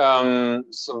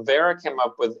 So Vera came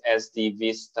up with SD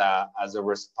Vista as a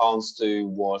response to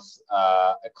what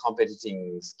a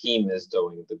competing scheme is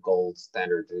doing. The gold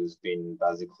standard has been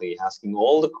basically asking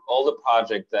all the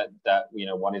projects that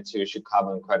wanted to issue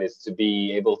carbon credits to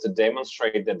be able to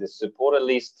demonstrate that they support at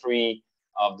least 3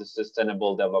 of the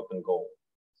Sustainable Development Goals.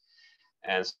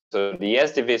 And so the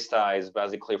SD Vista is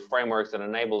basically a framework that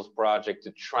enables projects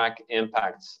to track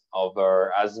impacts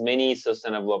over as many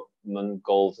sustainable development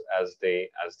goals as they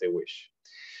wish.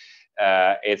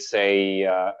 It's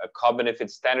a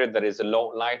co-benefit standard that is a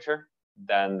lot lighter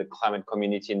than the climate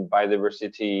community and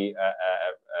biodiversity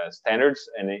standards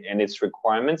and its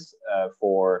requirements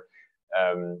for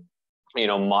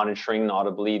monitoring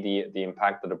notably the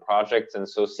impact of the project. And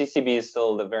so CCB is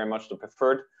still very much the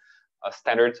preferred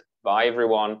standard by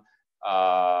everyone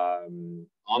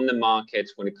on the market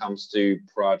when it comes to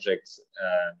projects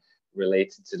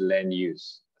related to land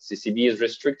use. CCB is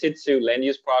restricted to land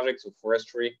use projects of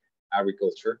forestry,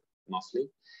 agriculture mostly,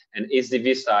 and SD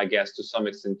Vista, I guess, to some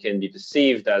extent can be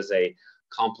perceived as a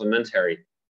complementary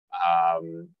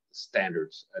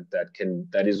standard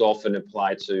that is often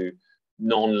applied to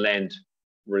non-land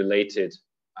related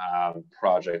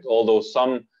projects, although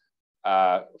some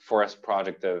forest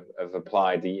project have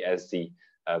applied the SD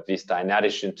Vista in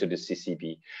addition to the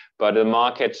CCB, but the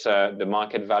market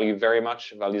values very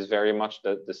much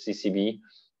the CCB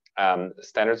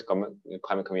standards,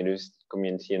 climate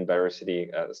community and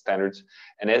biodiversity standards.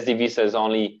 And SD Visa is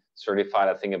only certified,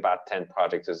 I think, about 10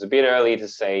 projects. It's a bit early to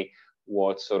say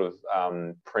what sort of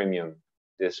premium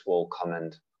this will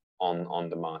command on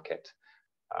the market.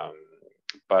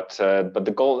 But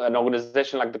the goal, an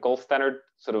organization like the Gold Standard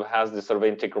sort of has this sort of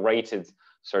integrated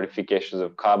certifications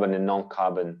of carbon and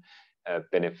non-carbon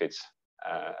benefits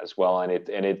as well, and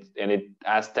it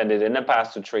has tended in the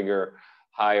past to trigger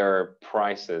higher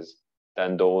prices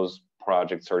than those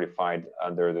projects certified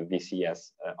under the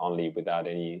VCS only, without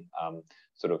any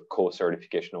sort of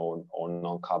co-certification or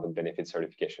non-carbon benefit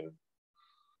certification.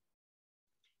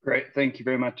 Great, thank you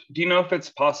very much. Do you know if it's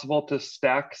possible to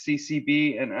stack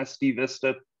CCB and SD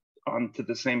Vista onto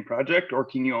the same project, or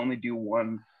can you only do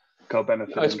one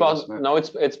co-benefit? No,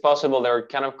 it's possible. They're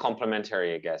kind of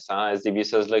complementary, I guess. SD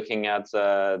Visa is looking at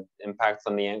impacts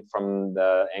on from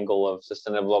the angle of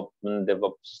sustainable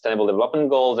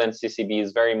development goals, and CCB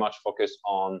is very much focused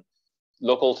on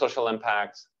local social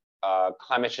impacts,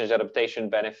 climate change adaptation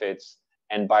benefits,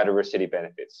 and biodiversity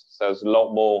benefits. So it's a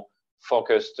lot more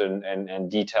focused and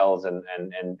details and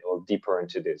deeper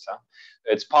into this.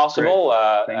 It's possible.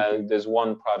 There's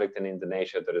one project in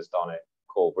Indonesia that has done it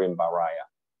called Rimba Raya.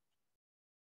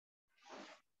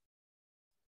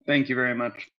 Thank you very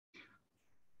much.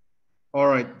 All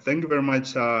right, thank you very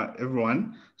much,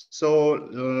 everyone.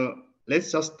 So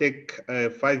let's just take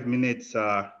a 5 minutes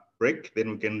break,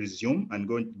 then we can resume and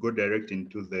go direct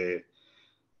into the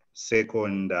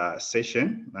second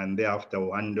session, and thereafter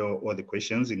we'll handle all the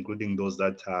questions, including those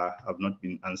that have not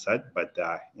been answered, but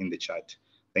in the chat.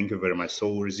 Thank you very much. So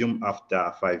we'll resume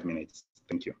after 5 minutes.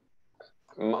 Thank you.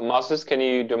 Moses, do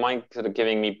you mind sort of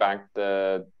giving me back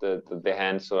the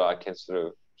hand so that I can sort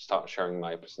of start sharing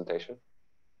my presentation?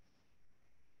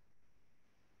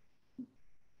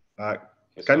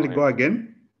 Can you go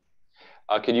again?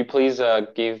 Could you please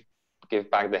give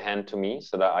back the hand to me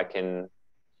so that I can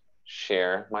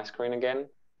share my screen again?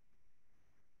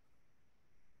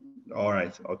 All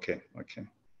right. Okay. Thank you.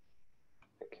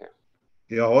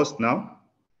 You're a host now?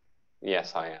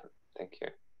 Yes, I am. Thank you.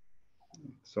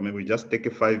 So maybe just take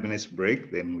a 5 minutes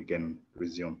break, then we can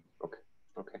resume. Okay.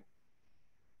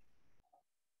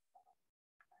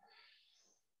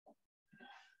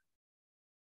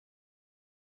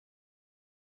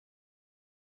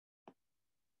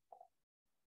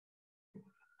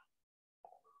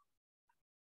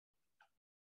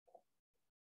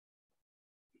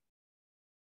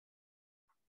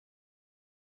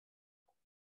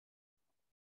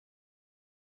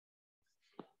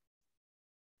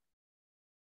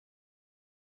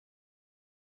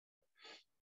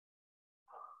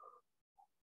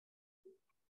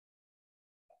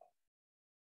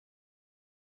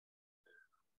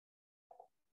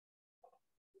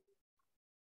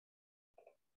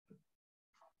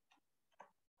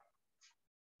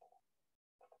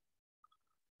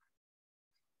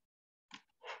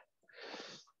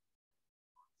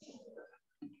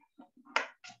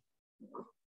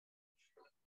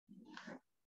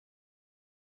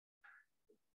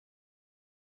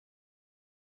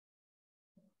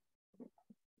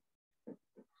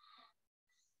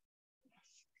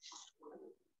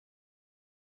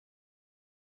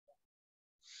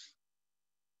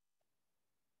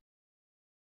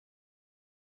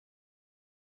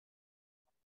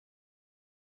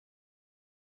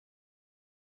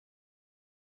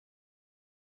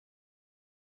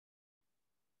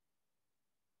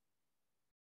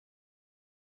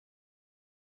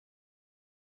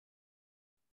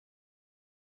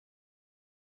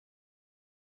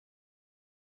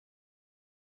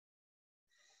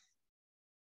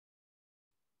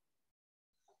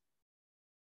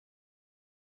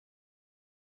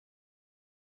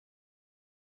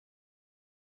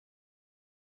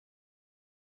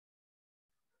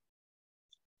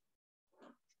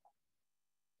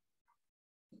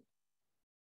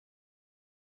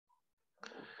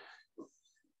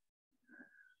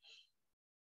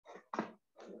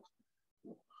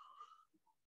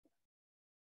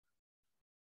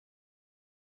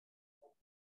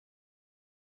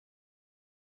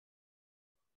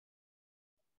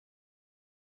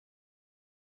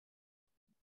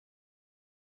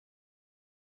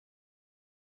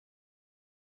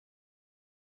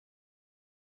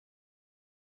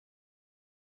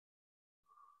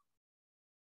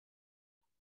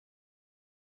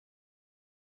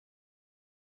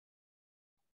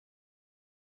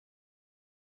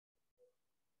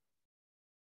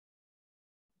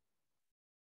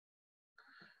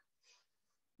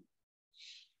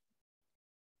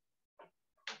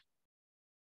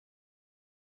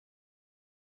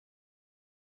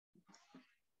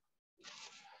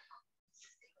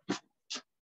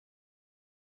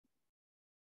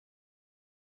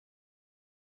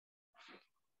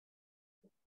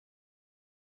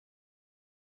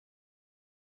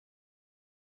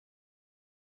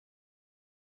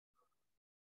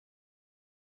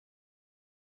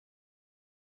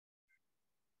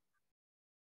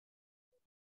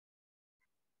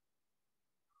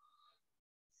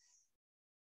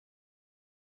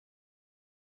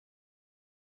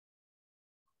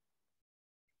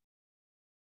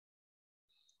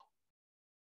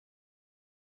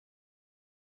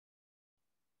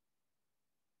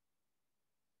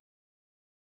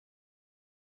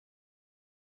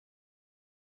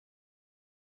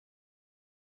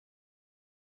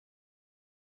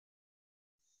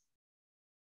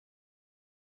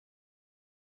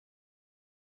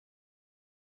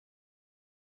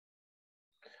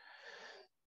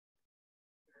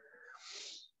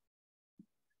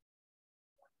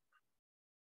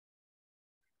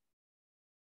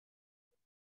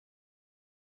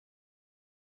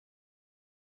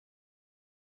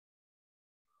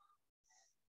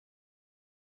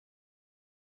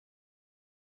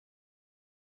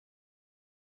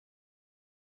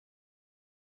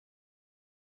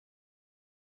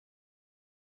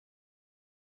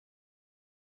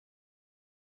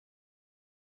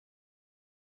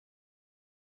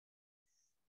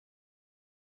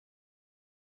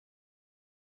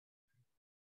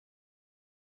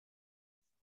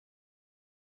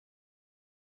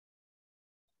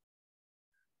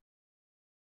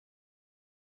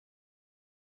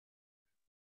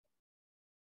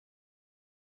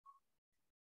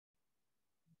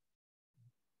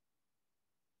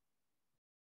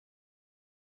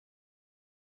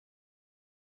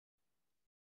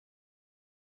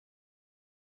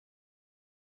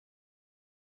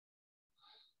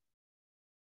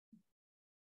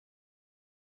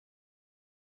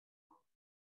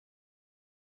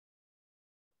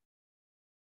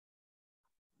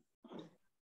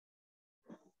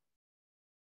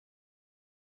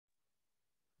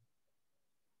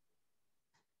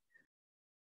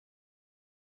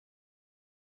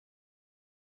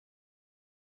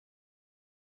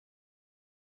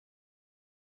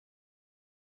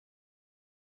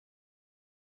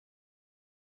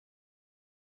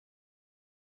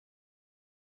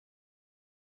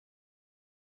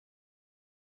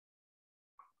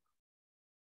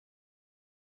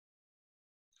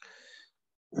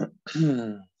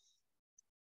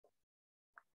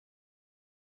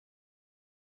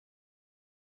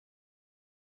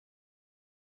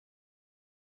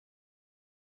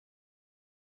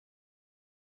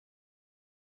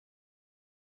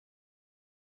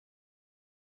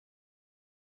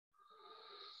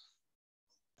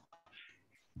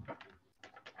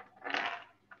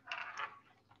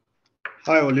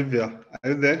 Hi, Olivia. Are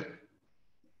you there?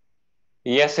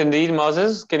 Yes, indeed,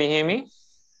 Moses. Can you hear me?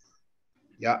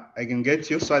 Yeah, I can get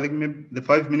you. So I think maybe the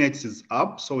 5 minutes is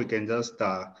up, so we can just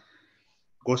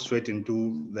go straight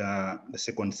into the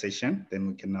second session. Then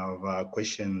we can have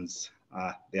questions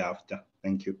thereafter.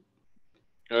 Thank you.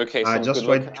 Okay, sounds just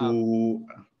good. try to,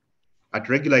 at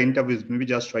regular interviews, maybe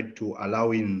just try to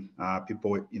allow in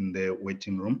people in the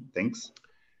waiting room. Thanks.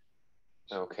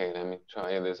 Okay, let me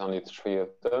try. There's only 3 of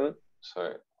them,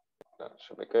 so that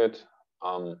should be good.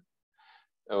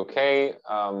 Okay,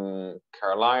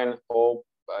 Caroline, Hope,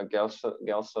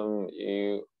 Gelson,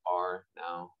 you are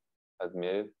now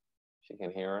admitted. If you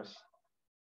can hear us.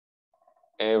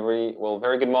 Very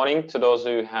good morning to those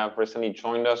who have recently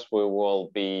joined us. We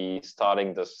will be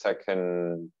starting the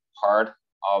second part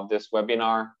of this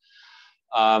webinar.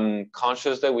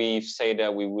 Conscious that we've said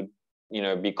that we would,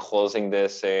 be closing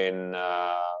this in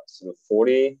sort of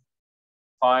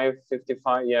 45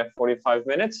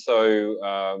 minutes, so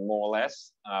more or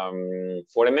less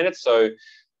 40 minutes. So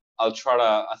I'll try to,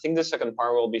 I think the second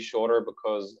part will be shorter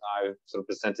because I've sort of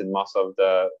presented most of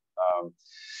the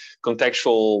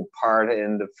contextual part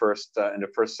in the first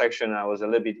section. I was a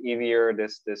little bit easier.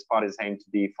 This part is aimed to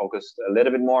be focused a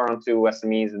little bit more onto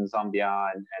SMEs in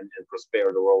Zambia and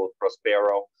Prospero, the role of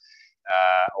Prospero.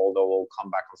 Although we'll come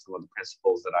back on some of the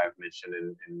principles that I've mentioned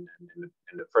in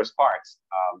the first part.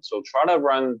 So try to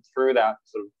run through that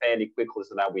sort of fairly quickly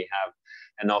so that we have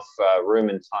enough room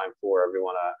and time for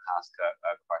everyone to ask a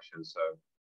question. So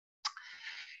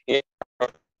if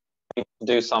you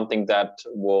do something that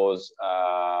was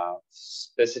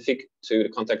specific to the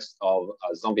context of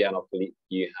Zambia, and hopefully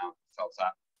you have felt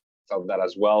that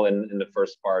as well in the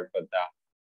first part, but that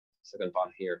second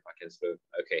part here, if I can sort of,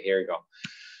 okay, here you go.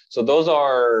 So those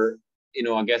are,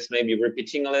 I guess maybe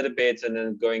repeating a little bit and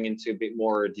then going into a bit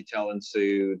more detail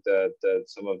into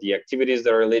some of the activities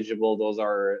that are eligible. Those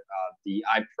are the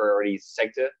high priority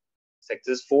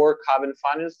sectors for carbon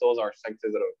finance. Those are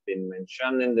sectors that have been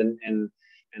mentioned in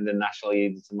the nationally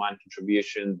determined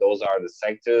contribution. Those are the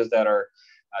sectors that are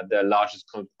the largest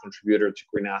contributor to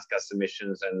greenhouse gas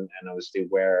emissions and obviously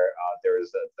where there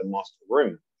is the most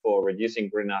room for reducing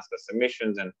greenhouse gas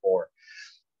emissions and for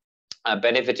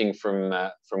benefiting from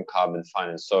carbon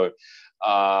finance. So,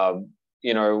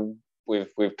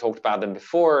 we've talked about them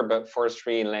before, but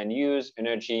forestry and land use,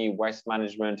 energy, waste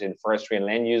management, and forestry and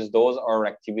land use, those are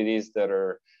activities that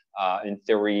are, in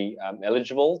theory,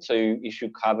 eligible to issue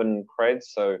carbon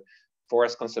credits. So,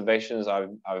 forest conservations,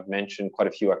 I've mentioned quite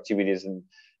a few activities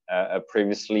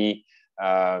previously.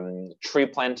 Tree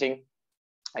planting.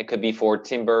 It could be for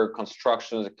timber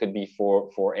constructions. It could be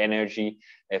for energy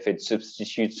if it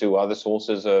substitutes to other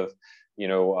sources of,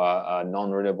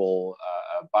 non-renewable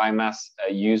biomass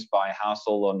used by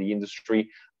household or the industry.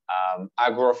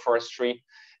 Agroforestry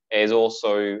is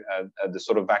also the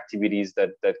sort of activities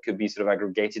that could be sort of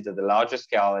aggregated at the larger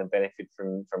scale and benefit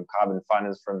from carbon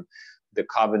finance, from the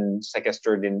carbon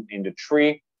sequestered in the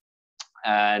tree,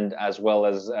 and as well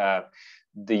as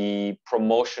the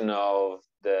promotion of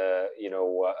the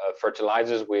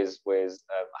fertilizers with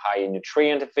high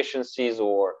nutrient efficiencies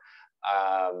or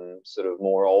sort of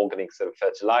more organic sort of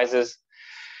fertilizers.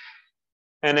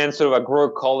 And then sort of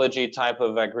agroecology type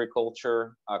of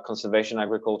agriculture, conservation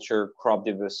agriculture, crop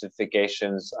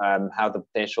diversifications, have the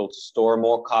potential to store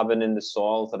more carbon in the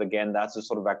soil. But again, that's the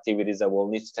sort of activities that will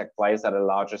need to take place at a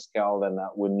larger scale, and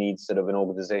that would need sort of an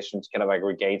organization to kind of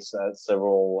aggregate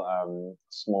several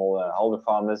small holder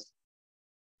farmers.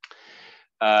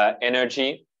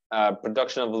 Energy,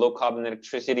 production of low carbon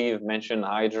electricity. You've mentioned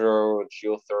hydro,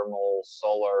 geothermal,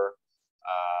 solar,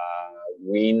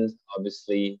 wind,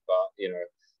 obviously, but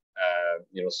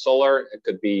solar. It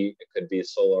could be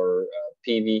solar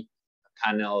PV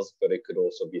panels, but it could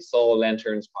also be solar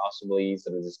lanterns, possibly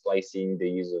sort of displacing the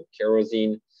use of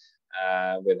kerosene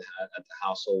at the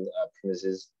household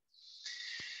premises.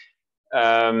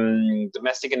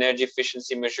 Domestic energy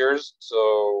efficiency measures.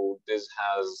 So this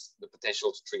has the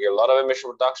potential to trigger a lot of emission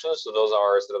reductions. So those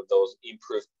are sort of those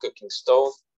improved cooking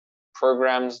stove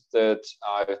programs that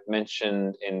I've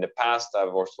mentioned in the past.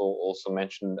 I've also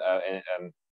mentioned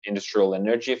industrial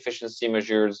energy efficiency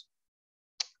measures,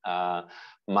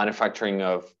 manufacturing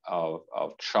of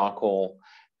charcoal,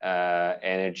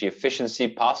 energy efficiency,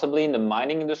 possibly in the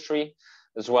mining industry.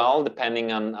 as well,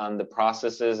 depending on the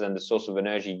processes and the source of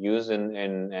energy used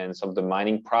in some of the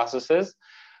mining processes.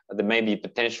 There may be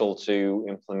potential to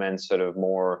implement sort of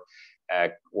more,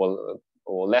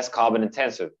 or less carbon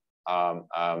intensive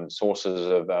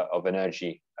sources of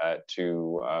energy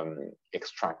to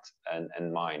extract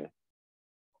and mine.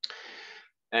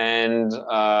 And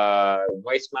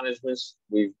waste management,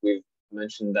 we've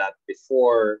mentioned that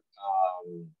before,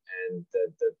 and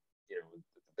the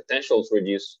potential to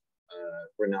reduce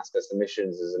greenhouse gas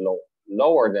emissions is a lot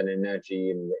lower than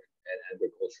energy and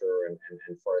agriculture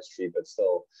and forestry, but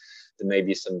still there may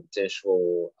be some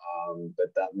potential,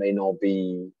 but that may not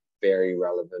be very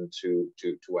relevant to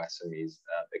SMEs.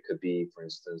 It could be, for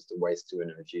instance, the waste to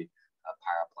energy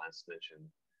power plants mentioned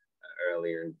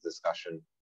earlier in the discussion.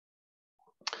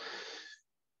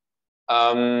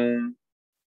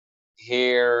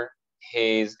 Here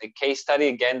is a case study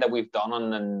again that we've done on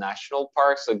the national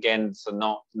parks. Again, so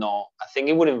not I think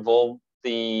it would involve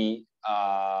the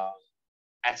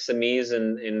SMEs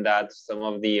in that some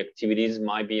of the activities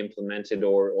might be implemented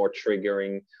or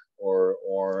triggering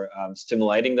or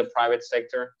stimulating the private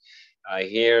sector.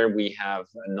 Here we have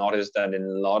noticed that in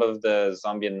a lot of the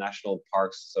Zambian national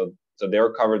parks, so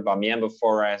they're covered by Miamba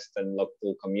forest, and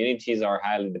local communities are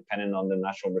highly dependent on the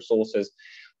natural resources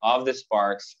of these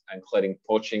parks, including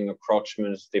poaching,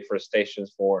 encroachments, deforestation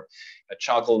for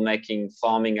charcoal making,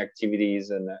 farming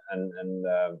activities, and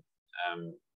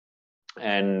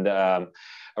a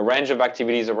range of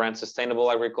activities around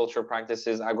sustainable agriculture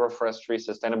practices, agroforestry,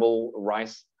 sustainable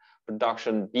rice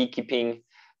production, beekeeping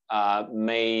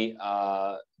may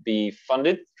be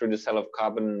funded through the sale of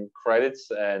carbon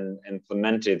credits and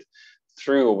implemented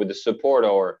through or with the support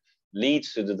or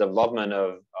leads to the development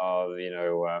of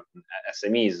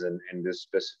SMEs in the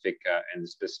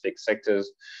specific sectors.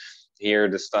 Here,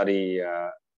 the study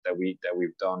that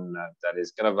we've done that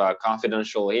is kind of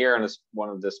confidential here, and it's one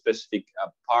of the specific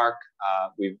park.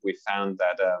 We found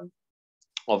that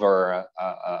over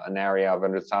an area of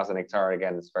 100,000 hectares.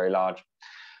 Again, it's very large.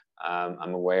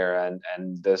 I'm aware,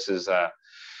 and this is a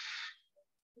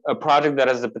project that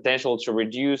has the potential to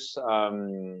reduce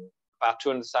about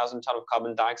 200,000 tons of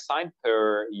carbon dioxide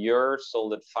per year,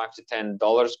 sold at $5 to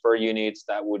 $10 per unit.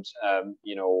 That would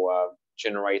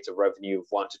generate a revenue of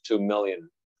 $1 to $2 million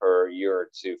per year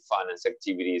to finance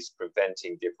activities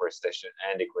preventing deforestation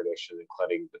and degradation,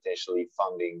 including potentially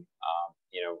funding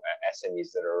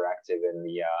SMEs that are active in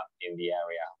the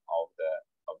area of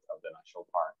the national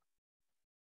park.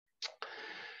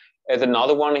 There's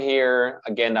another one here.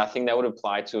 Again, I think that would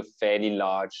apply to a fairly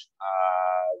large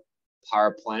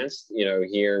power plants.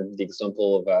 Here the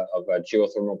example of a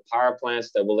geothermal power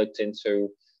plants that we looked into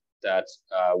that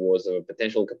was a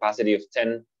potential capacity of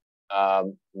 10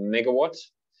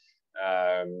 megawatts.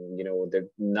 The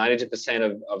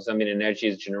 92% of Zambian energy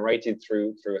is generated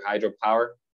through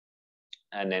hydropower,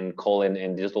 and then coal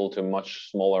and diesel to a much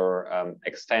smaller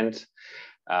extent.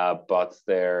 But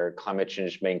their climate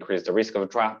change may increase the risk of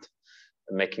drought,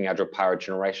 making hydropower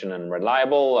generation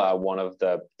unreliable. One of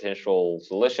the potential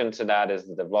solutions to that is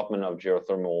the development of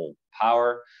geothermal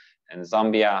power. And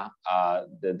Zambia,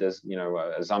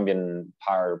 Zambian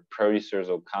power producers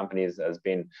or companies has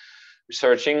been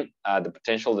researching the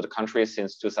potential of the country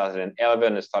since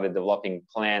 2011 and started developing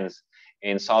plans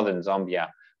in southern Zambia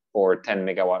for 10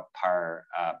 megawatt power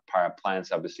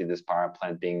plants. Obviously, this power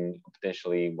plant being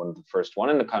potentially one of the first one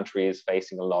in the country is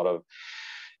facing a lot of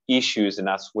issues, and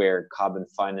that's where carbon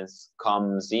finance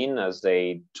comes in as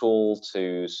a tool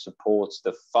to support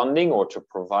the funding or to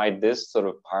provide this sort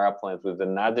of power plant with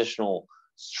an additional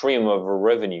stream of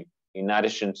revenue. In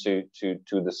addition to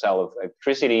the sale of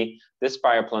electricity, this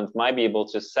power plant might be able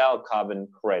to sell carbon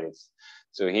credits.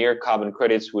 So here, carbon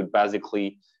credits would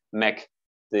basically make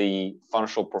the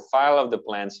financial profile of the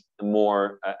plants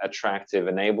more attractive,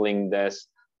 enabling this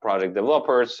project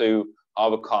developers to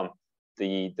overcome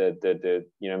the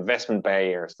investment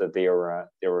barriers that they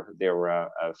were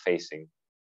facing.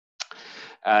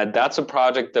 That's a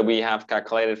project that we have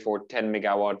calculated for 10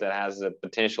 megawatt that has the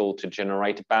potential to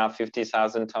generate about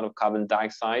 50,000 tons of carbon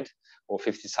dioxide or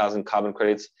 50,000 carbon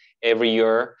credits every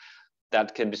year.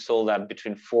 That can be sold at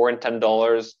between $4 and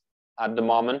 $10 at the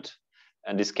moment,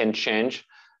 and this can change.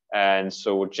 And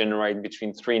so would generate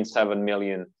between $3 and $7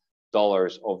 million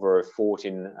over a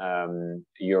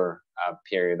 14-year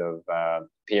period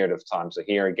of time. So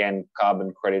here again,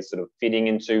 carbon credits sort of fitting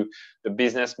into the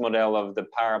business model of the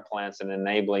power plants and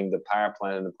enabling the power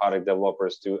plant and the product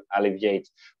developers to alleviate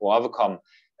or overcome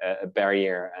a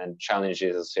barrier and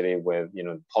challenges associated with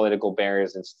political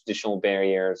barriers, institutional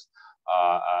barriers,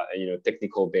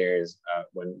 technical barriers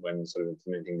when sort of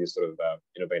implementing these sort of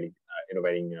innovating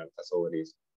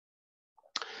facilities.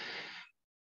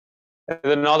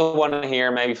 And another one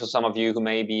here, maybe for some of you who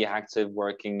may be active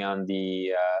working on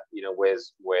the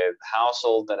with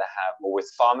household that have, or with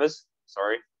farmers,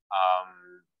 sorry.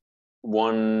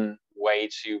 One way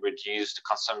to reduce the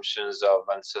consumptions of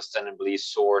unsustainably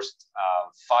sourced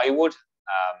firewood,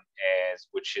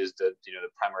 which is the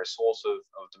primary source of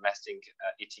domestic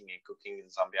eating and cooking in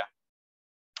Zambia,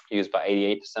 used by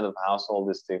 88% of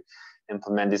households, is to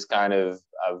implement this kind of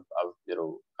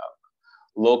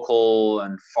local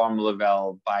and farm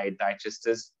level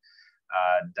biodigesters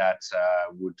that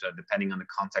would, depending on the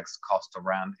context, cost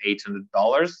around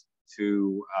 $800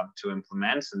 to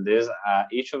implement. And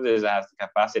each of these has the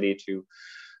capacity to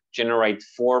generate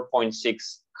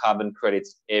 4.6 carbon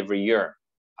credits every year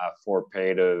for a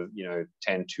period of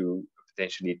 10 to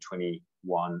potentially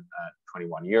 21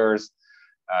 years.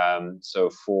 So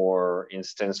for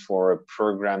instance, for a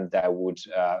program that would,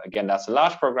 again, that's a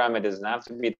large program, it doesn't have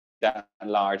to be that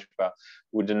large, but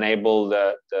would enable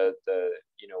the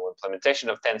implementation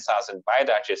of 10,000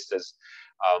 biodigesters,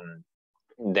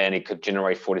 then it could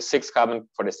generate 46,000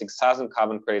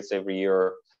 carbon credits every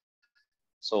year,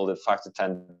 sold at $5 to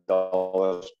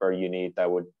 $10 per unit.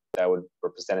 That would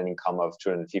represent an income of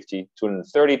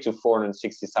 $230,000 to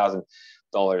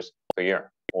 $460,000 per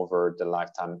year over the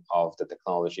lifetime of the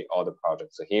technology or the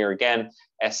project. So here again,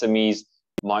 SMEs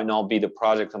might not be the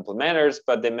project implementers,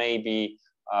 but they may be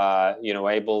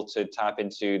able to tap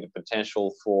into the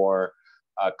potential for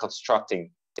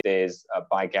constructing these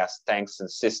biogas tanks and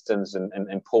systems and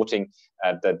importing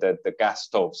the gas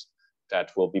stoves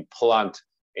that will be plugged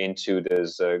into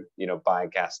those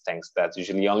biogas tanks. That's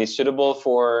usually only suitable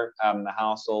for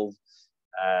households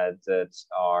that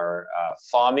are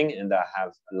farming and that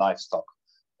have livestock,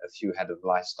 a few head of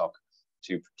livestock,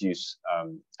 to produce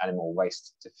animal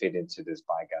waste to feed into this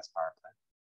biogas power plant.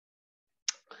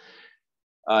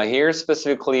 Here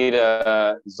specifically,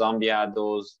 the Zambia,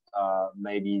 those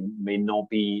may not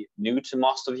be new to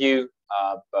most of you,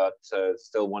 but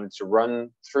still wanted to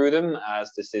run through them,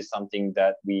 as this is something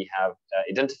that we have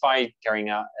identified, carrying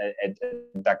out a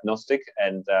diagnostic,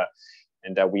 and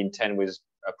that we intend with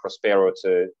Prospero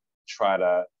to try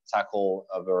to tackle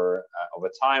over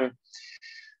time.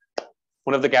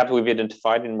 One of the gaps we've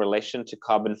identified in relation to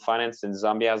carbon finance in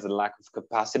Zambia is the lack of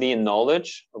capacity and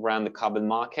knowledge around the carbon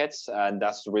markets. And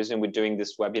that's the reason we're doing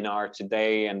this webinar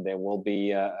today. And there will be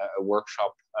a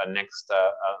workshop next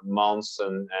month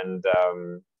and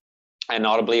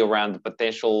notably around the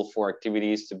potential for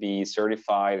activities to be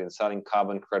certified and selling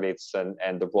carbon credits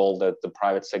and the role that the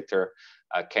private sector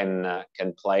can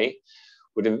play.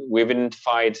 We've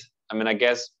identified, I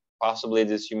guess, possibly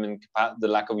this the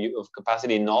lack of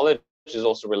capacity and knowledge, which is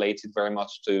also related very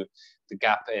much to the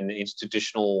gap in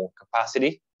institutional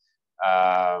capacity.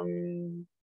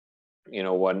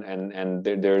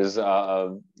 There's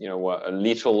a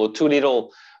little or too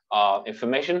little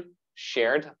information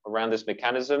shared around this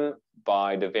mechanism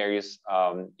by the various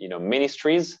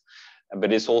ministries,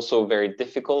 but it's also very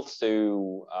difficult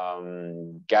to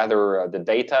gather the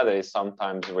data that is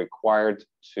sometimes required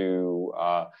to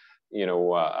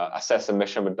assess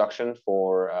emission reduction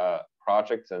for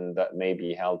projects, and that may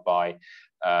be held by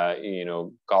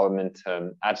government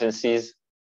agencies.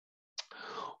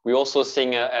 We're also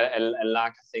seeing a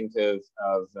lack, I think, of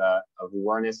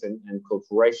awareness and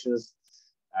corporations,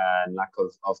 and lack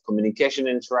of communication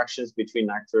interactions between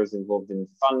actors involved in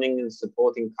funding and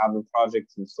supporting carbon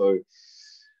projects. And so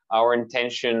our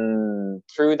intention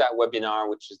through that webinar,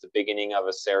 which is the beginning of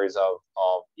a series of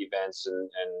events and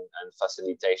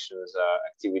facilitations,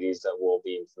 activities that we'll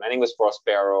be implementing with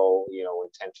Prospero,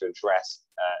 intend to address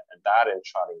that and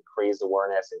try to increase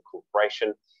awareness and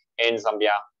cooperation in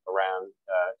Zambia around,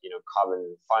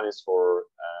 carbon finance for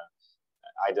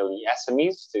ideally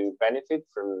SMEs to benefit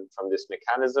from this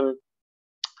mechanism.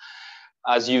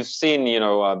 As you've seen,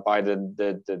 by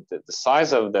the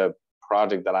size of the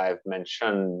project that I've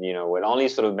mentioned, it only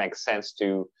sort of makes sense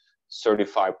to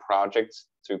certify projects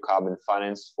through carbon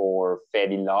finance for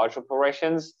fairly large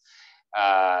operations.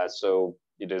 So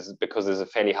it is because there's a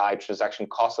fairly high transaction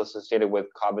cost associated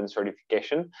with carbon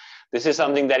certification. This is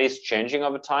something that is changing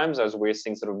over time, as we're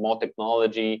seeing sort of more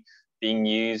technology being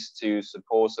used to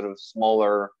support sort of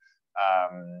smaller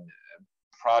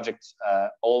project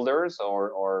holders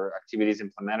or activities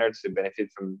implemented to benefit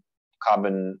from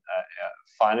carbon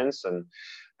finance, so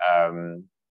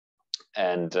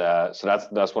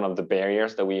that's one of the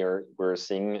barriers that we're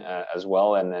seeing as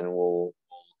well, and then we'll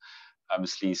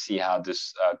obviously see how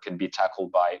this can be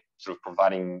tackled by sort of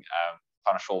providing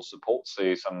financial support.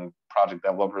 So some project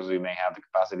developers who may have the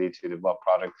capacity to develop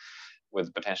project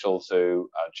with potential to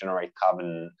generate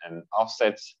carbon and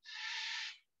offsets.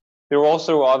 There are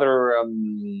also other,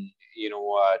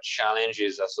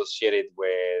 challenges associated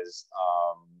with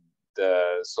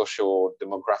the social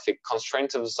demographic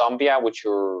constraints of Zambia, which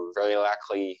you're very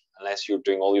likely, unless you're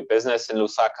doing all your business in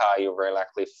Lusaka, you're very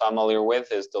likely familiar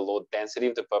with, is the low density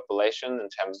of the population in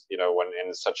terms, when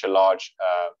in such a large,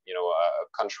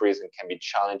 countries, and can be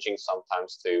challenging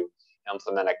sometimes to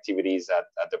implement activities at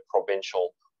the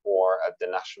provincial or at the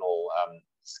national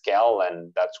scale,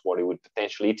 and that's what it would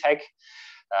potentially take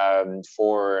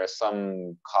for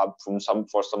some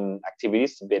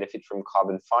activities to benefit from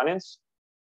carbon finance.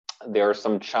 There are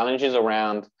some challenges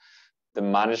around the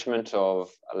management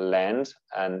of land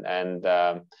and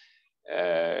the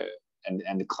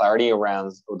clarity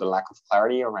around, or the lack of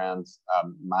clarity around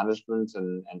management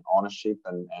and ownership,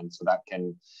 and so that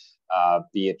can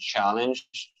be a challenge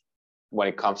when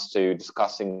it comes to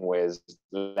discussing with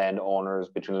landowners,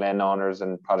 between landowners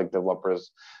and project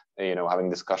developers, having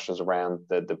discussions around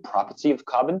the property of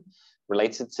carbon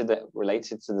related to the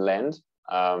land.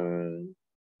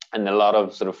 And a lot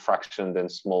of sort of fractioned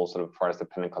and small sort of forest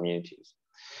dependent communities.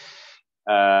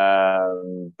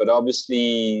 But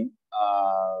obviously,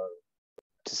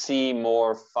 to see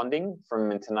more funding from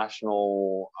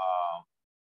international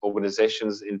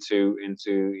organizations into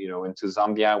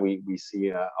Zambia, we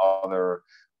see other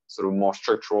sort of more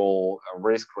structural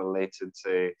risk related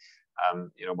to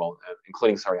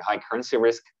including high currency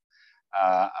risk,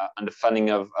 underfunding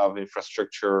of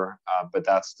infrastructure, but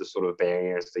that's the sort of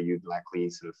barriers that you'd likely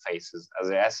sort of face as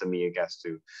an SME, I guess,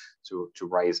 to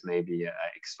raise maybe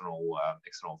external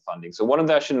funding. So one of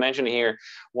the, I should mention here,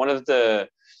 one of the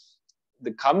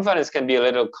carbon finance can be a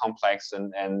little complex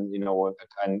and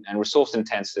resource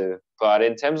intensive, but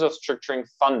in terms of structuring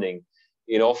funding,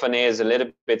 it often is a little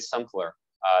bit simpler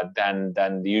than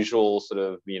the usual sort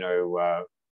of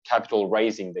capital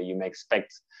raising that you may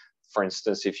expect. For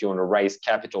instance, if you want to raise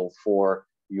capital for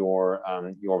your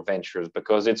ventures,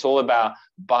 because it's all about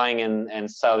buying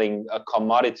and selling a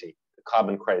commodity, the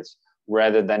carbon credits,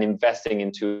 rather than investing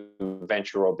into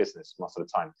venture or business most of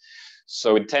the time.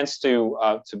 So it tends to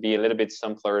be a little bit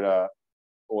simpler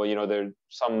or there are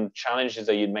some challenges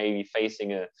that you may be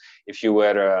facing if you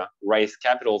were to raise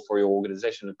capital for your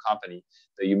organization or company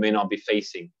that you may not be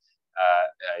facing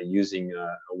using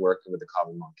working with the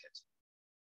carbon market.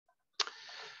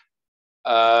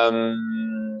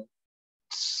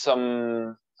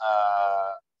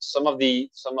 Some of the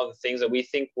things that we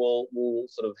think will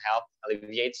sort of help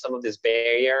alleviate some of this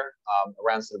barrier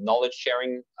around sort of knowledge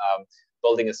sharing,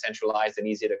 building a centralized and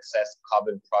easy to access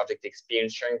carbon project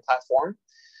experience sharing platform.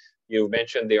 You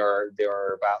mentioned there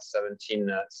are about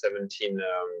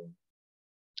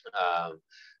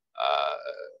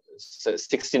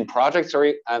 16 projects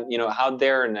out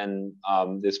there, and then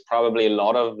there's probably a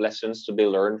lot of lessons to be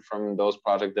learned from those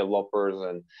project developers,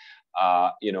 and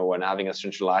and having a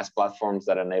centralized platforms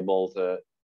that enable to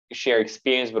share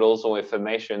experience but also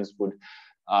informations would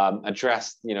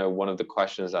address one of the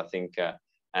questions I think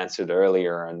answered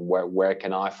earlier, and where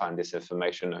can I find this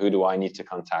information, who do I need to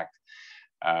contact.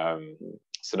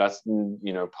 So that's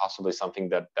possibly something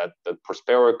that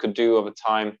Prospero could do over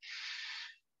time.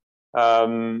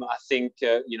 I think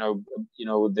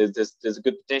there's a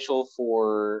good potential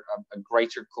for a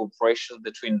greater cooperation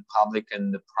between public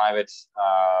and the private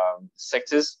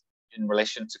sectors in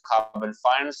relation to carbon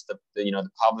finance. The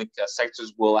public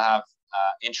sectors will have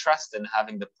interest in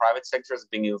having the private sectors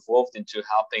being involved into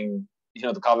helping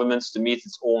the governments to meet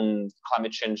its own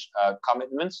climate change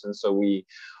commitments, and so we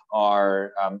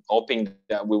are hoping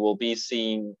that we will be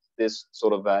seeing this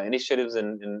sort of initiatives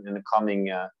in the coming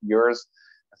years,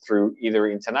 through either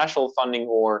international funding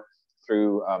or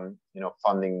through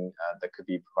funding that could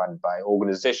be provided by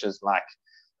organizations like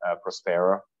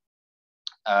Prospero.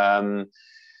 I've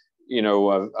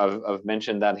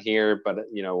mentioned that here, but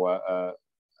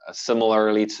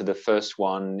similarly to the first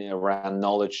one around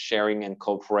knowledge sharing and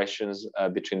cooperations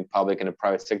between public and the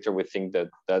private sector, we think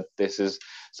that this is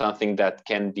something that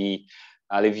can be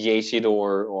alleviated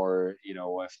or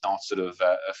if not sort of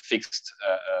fixed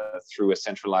through a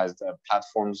centralized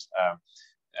platforms,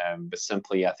 but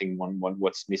simply I think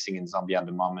what's missing in Zambia at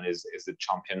the moment is a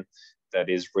champion that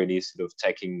is really sort of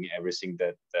taking everything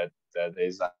that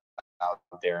is out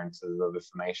there into the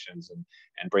informations and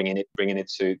bringing it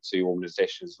to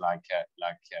organizations like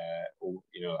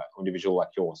individual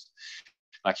like yours,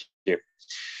 like you,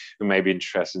 who may be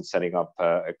interested in setting up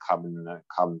a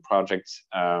carbon project.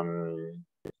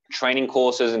 training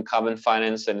courses in carbon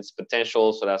finance and its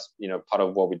potential. So that's, you know, part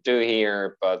of what we do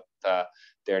here, but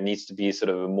there needs to be sort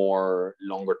of a more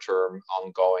longer term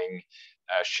ongoing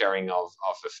sharing of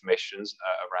information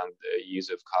around the use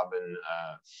of carbon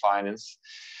finance.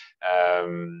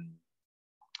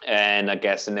 And I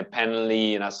guess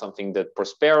independently, and that's something that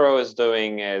Prospero is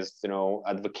doing, is, you know,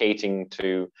 advocating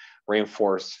to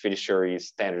reinforce fiduciary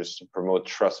standards to promote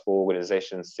trustful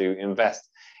organizations to invest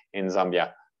in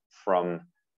Zambia from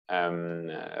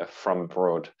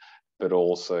abroad, but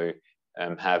also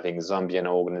having Zambian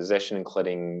organizations,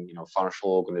 including, you know,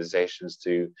 financial organizations,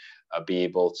 to be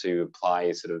able to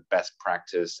apply sort of best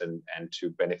practice and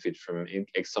to benefit from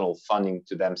external funding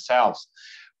to themselves,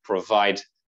 provide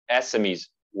SMEs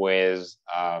with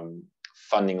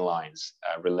funding lines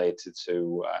related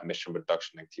to emission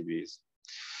reduction activities.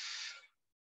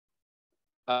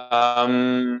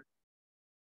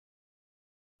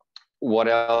 What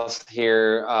else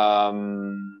here?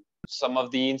 Some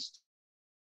of the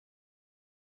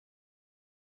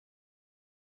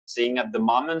seeing at the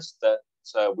moment that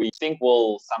we think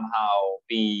will somehow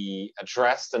be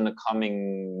addressed in the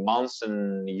coming months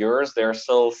and years. There are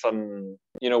still some,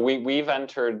 you know, we've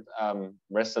entered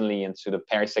recently into the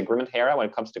Paris Agreement era when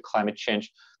it comes to climate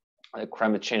change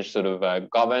sort of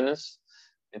governance,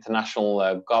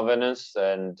 international governance,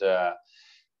 and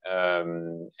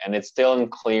it's still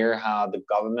unclear how the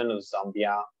government of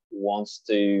Zambia wants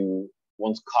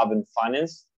carbon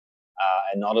finance.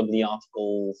 And notably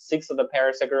Article 6 of the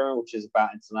Paris Agreement, which is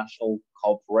about international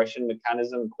cooperation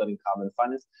mechanism, including carbon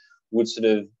finance, would sort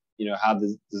of, you know, how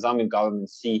the Zambian government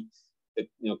see the,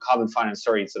 you know, carbon finance,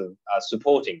 sort of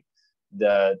supporting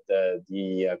the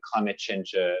climate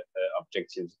change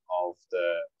objectives of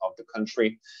the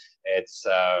country. It's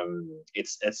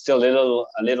still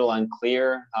a little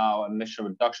unclear how emission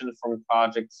reduction from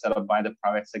projects set up by the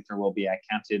private sector will be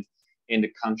accounted in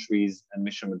the country's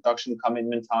emission reduction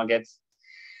commitment targets.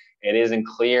 It isn't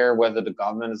clear whether the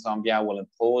government of Zambia will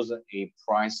impose a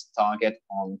price target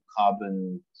on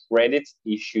carbon credits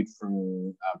issued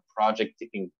from a project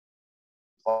taking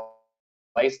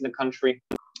place in the country.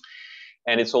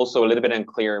 And it's also a little bit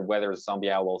unclear whether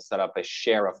Zambia will set up a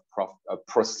share of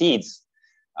proceeds,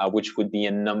 which would be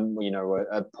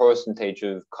a percentage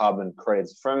of carbon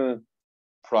credits from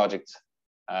projects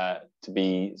to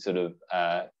be sort of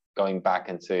going back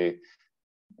into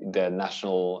the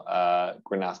national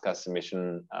greenhouse gas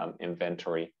emission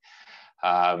inventory.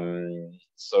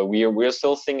 So we're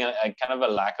still seeing a kind of a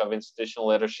lack of institutional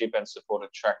leadership and support to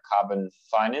track carbon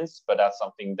finance, but that's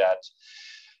something that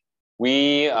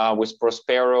we with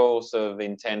Prospero sort of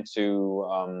intend to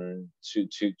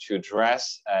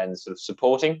address, and sort of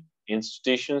supporting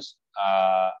institutions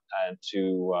and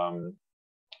to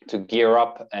gear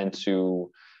up and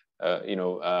to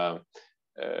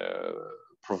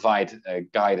provide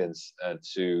guidance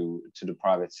to the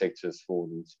private sectors for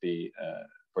them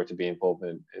to be involved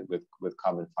with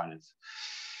carbon finance.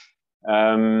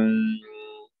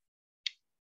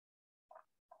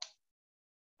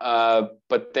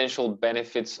 Potential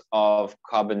benefits of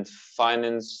carbon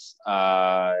finance,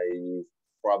 you've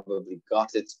probably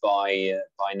got it by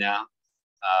now,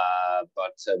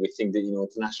 but we think that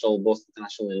both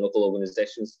international and local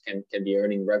organizations can be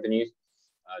earning revenue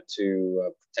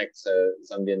to protect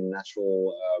Zambian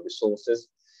natural resources,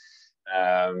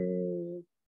 and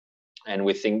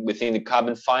we think the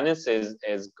carbon finance has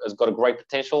got a great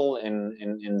potential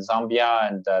in Zambia,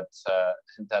 and that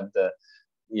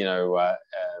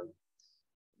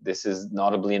this is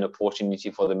notably an opportunity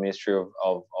for the Ministry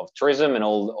of Tourism and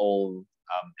all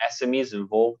SMEs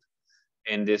involved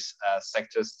in this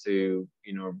sectors to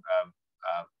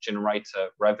generate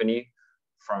revenue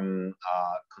from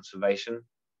conservation.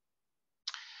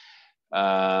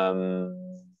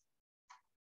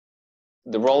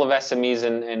 The role of SMEs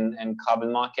in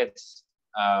carbon markets.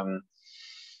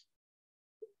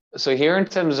 So here, in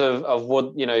terms of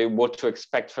what to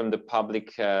expect from the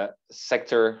public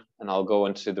sector, and I'll go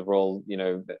into the role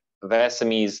of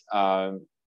SMEs.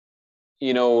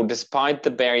 Despite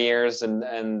the barriers and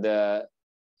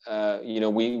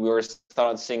we were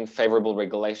started seeing favorable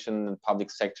regulation and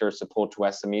public sector support to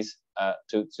SMEs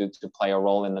to play a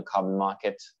role in the carbon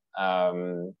market,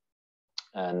 and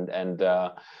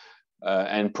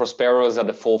Prospero is at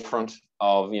the forefront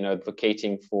of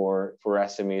advocating for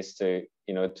SMEs to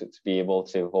be able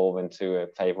to evolve into a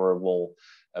favorable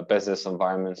business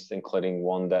environments, including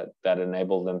one that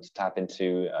enabled them to tap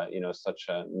into such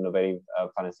an innovative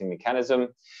financing mechanism.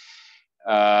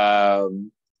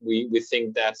 We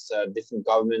think that different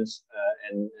governments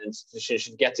and institutions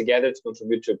should get together to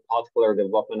contribute to particular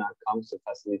development outcomes to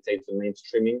facilitate the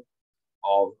mainstreaming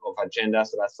agenda.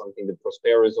 So that's something that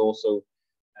Prospero is also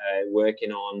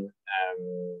working on.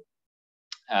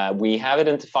 We have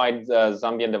identified the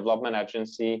Zambian Development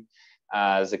Agency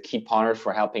as a key partner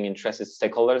for helping interested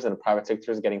stakeholders and private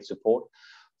sectors getting support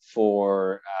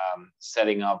for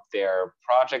setting up their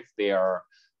projects. They are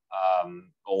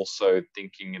also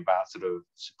thinking about sort of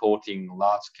supporting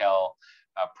large-scale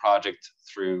projects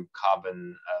through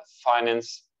carbon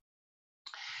finance.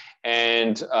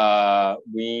 And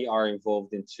we are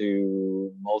involved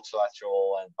into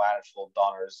multilateral and bilateral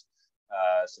donors,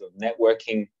 sort of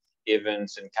networking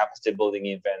events and capacity building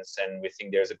events. And we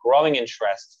think there's a growing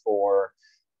interest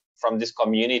from this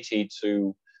community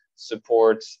to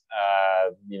support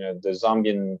the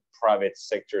Zambian private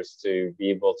sectors to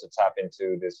be able to tap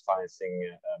into this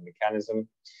financing mechanism.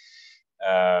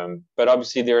 But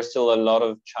obviously there are still a lot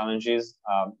of challenges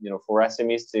for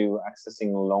SMEs to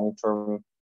accessing long-term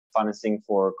financing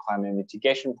for climate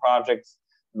mitigation projects,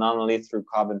 not only through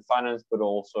carbon finance, but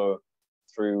also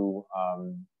through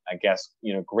I guess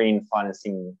green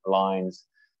financing lines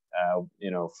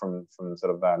from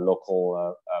sort of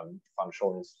local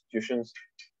financial institutions.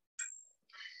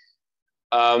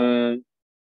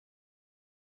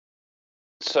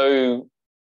 So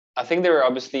I think there are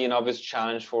obviously an obvious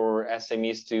challenge for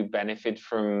SMEs to benefit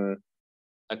from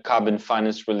a carbon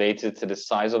finance related to the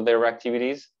size of their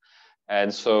activities.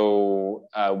 And so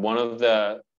one of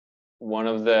the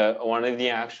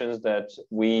actions that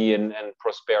we and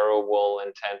Prospero will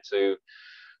intend to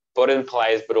put in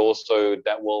place, but also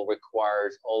that will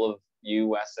require all of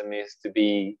you SMEs to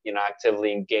be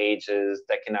actively engaged, is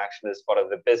taking action as part of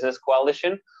the business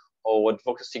coalition or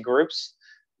advocacy groups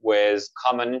with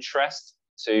common interest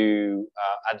to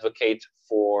advocate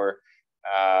for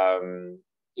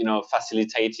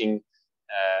facilitating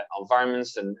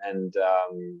environments and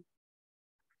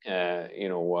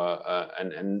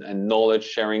knowledge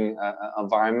sharing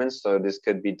environments. So this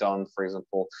could be done, for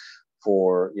example,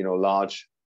 for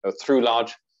through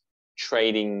large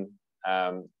trading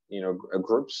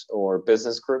groups or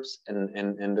business groups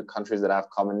in the countries that have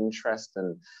common interest,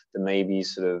 and that may be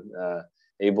sort of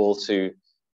able to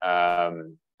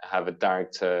have a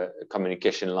direct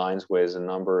communication lines with a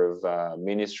number of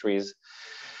ministries.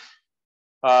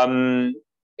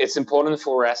 It's important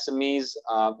for SMEs.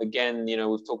 Again,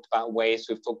 we've talked about waste,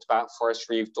 we've talked about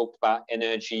forestry, we've talked about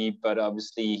energy, but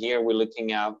obviously here we're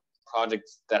looking at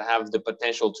projects that have the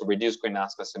potential to reduce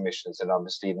greenhouse gas emissions, and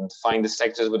obviously identifying the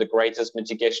sectors with the greatest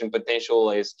mitigation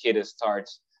potential is key to start,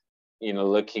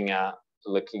 looking at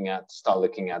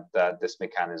this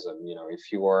mechanism.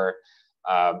 If you are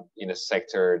in a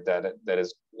sector that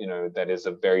is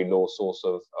a very low source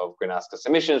of greenhouse gas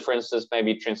emissions, for instance,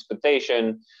 maybe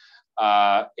transportation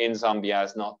in Zambia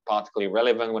is not particularly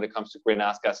relevant when it comes to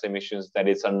greenhouse gas emissions, that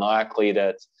it's unlikely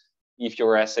that if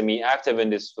you're SME active in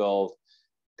this field,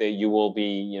 that you will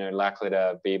be likely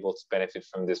to be able to benefit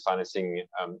from this financing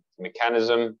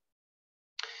mechanism.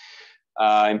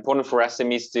 Important for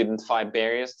SMEs to identify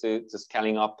barriers to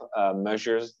scaling up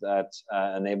measures that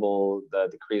enable the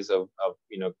decrease of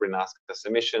greenhouse gas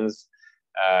emissions.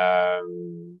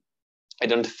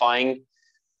 Identifying,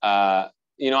 I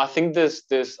think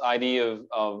this idea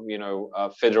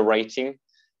of federating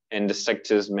in the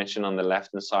sectors mentioned on the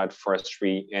left-hand side,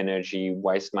 forestry, energy,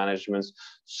 waste management,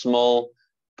 small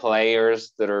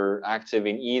players that are active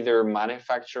in either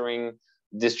manufacturing,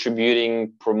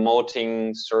 distributing,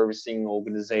 promoting, servicing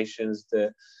organizations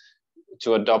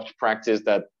to adopt practice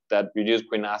that reduce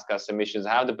greenhouse gas emissions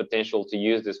have the potential to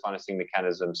use this financing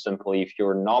mechanism. Simply, if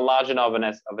you're not large enough of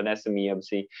an SME,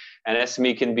 obviously, an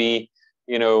SME can be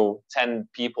 10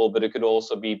 people, but it could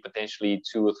also be potentially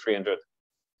 200 or 300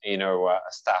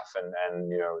 staff,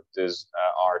 and there's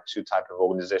are two types of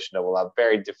organization that will have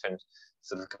very different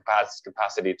sort of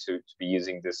capacity to be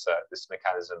using this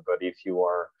mechanism. But if you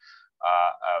are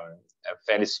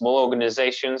fairly small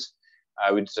organizations,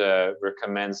 I would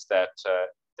recommend that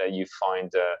you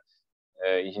find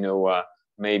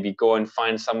maybe go and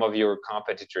find some of your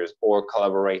competitors or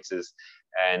collaborators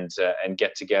and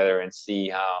get together and see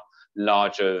how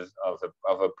large of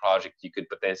a project you could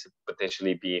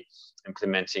potentially be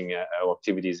implementing or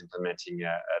activities implementing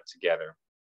together.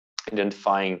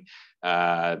 Identifying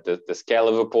the scale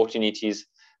of opportunities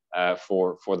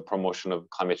for the promotion of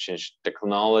climate change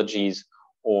technologies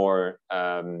or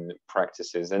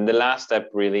practices. And the last step,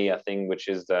 really, I think, which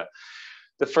is the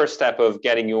first step of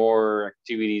getting your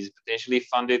activities potentially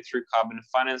funded through carbon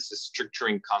finance, is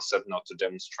structuring concept not to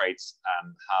demonstrate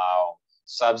how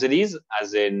subsidies,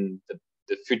 as in the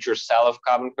future sale of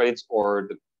carbon credits or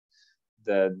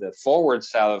the forward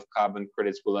sale of carbon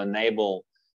credits, will enable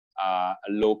a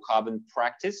low carbon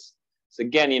practice. So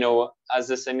again, as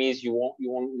SMEs, you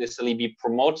won't necessarily be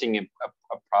promoting a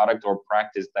product or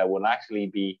practice that will actually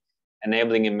be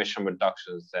enabling emission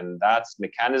reductions, and that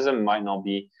mechanism might not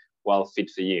be well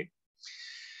fit for you.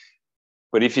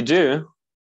 But if you do,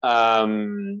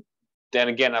 then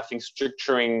again, I think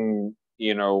structuring,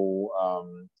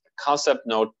 concept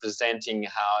note presenting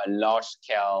how a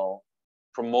large-scale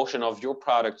promotion of your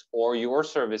product or your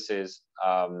services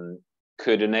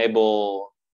could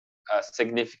enable a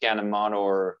significant amount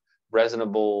or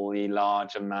reasonably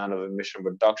large amount of emission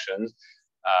reductions,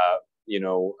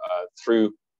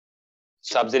 through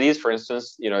subsidies. For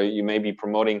instance, you may be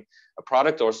promoting a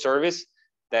product or service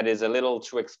that is a little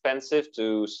too expensive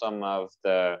to some of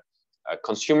the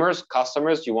customers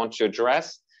you want to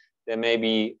address. Then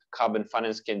maybe carbon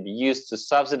finance can be used to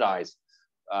subsidize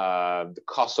the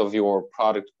cost of your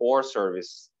product or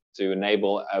service to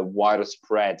enable a wider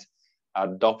spread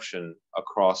adoption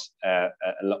across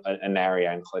an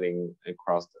area, including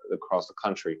across the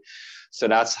country. So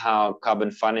that's how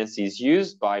carbon finance is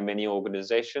used by many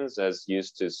organizations, as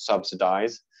used to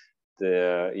subsidize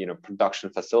the production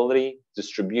facility,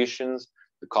 distributions,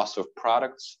 the cost of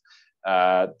products,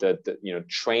 the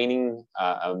training,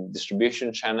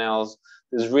 distribution channels.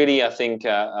 There's really, I think,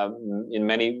 in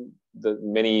many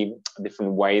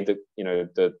different ways that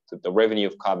the revenue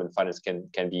of carbon finance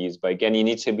can be used. But again, you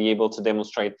need to be able to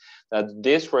demonstrate that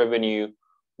this revenue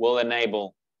will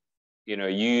enable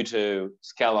you to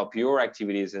scale up your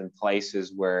activities in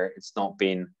places where it's not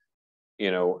been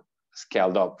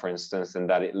scaled up, for instance, and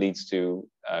that it leads to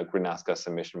greenhouse gas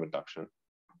emission reduction.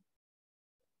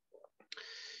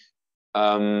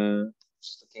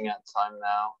 Just looking at time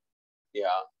now.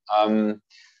 Yeah.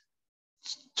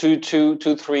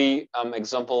 Three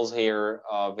examples here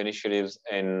of initiatives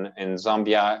in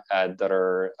Zambia that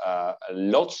are a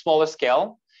lot smaller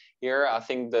scale. Here, I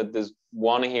think that there's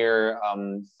one here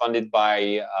funded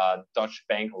by Dutch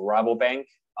bank, Rabobank.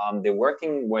 They're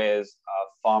working with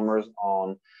farmers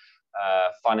on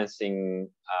financing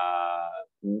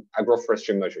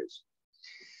agroforestry measures.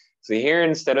 So here,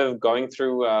 instead of going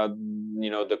through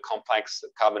the complex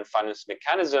carbon finance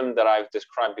mechanism that I've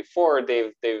described before,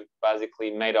 they've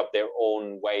basically made up their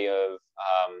own way of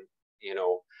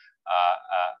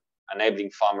enabling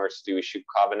farmers to issue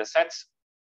carbon assets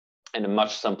in a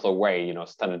much simpler way,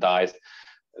 standardized.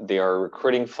 They are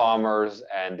recruiting farmers,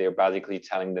 and they're basically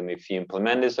telling them, if you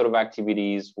implement this sort of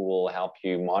activities, we will help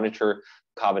you monitor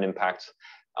carbon impacts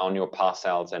on your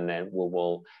parcels, and then we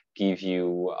will give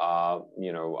you, I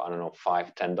don't know,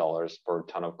 $5–10 per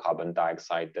ton of carbon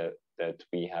dioxide that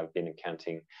we have been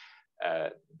accounting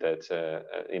as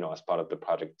part of the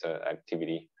project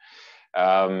activity.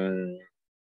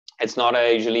 It's not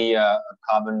usually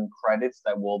carbon credits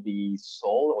that will be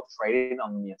sold or traded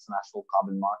on the international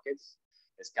carbon markets.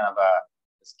 It's kind of a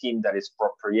scheme that is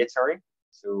proprietary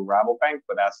to Rabobank,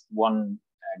 but that's one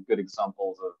good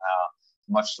example of how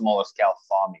much smaller scale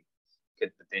farming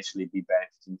could potentially be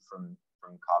benefiting from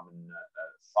carbon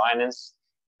finance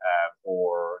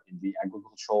or in the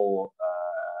agricultural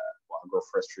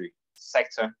agroforestry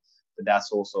sector. But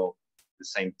that's also the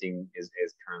same thing is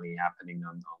currently happening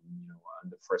on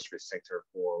the forestry sector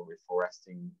for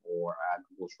reforesting, or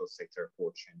agricultural sector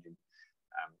for changing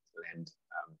land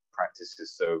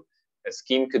practices. So a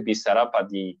scheme could be set up at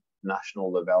the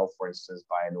national level, for instance,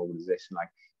 by an organization like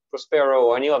Prospero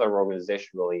or any other organization,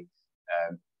 really,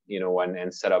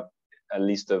 and set up a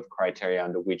list of criteria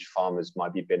under which farmers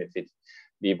might be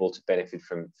able to benefit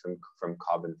from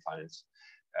carbon finance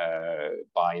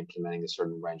by implementing a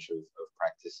certain range of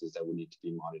practices that would need to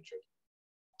be monitored.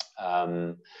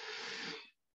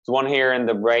 The one here in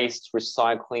the waste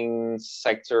recycling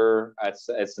sector,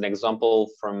 it's an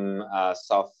example from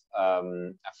South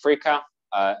Africa.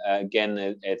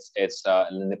 Again, it's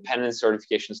an independent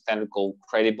certification standard called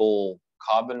Credible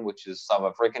Carbon, which is South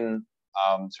African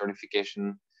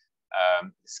certification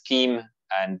scheme,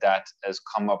 and that has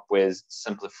come up with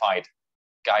simplified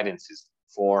guidances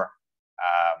for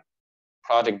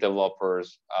project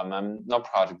developers, not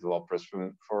project developers,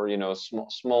 for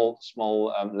small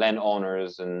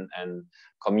landowners and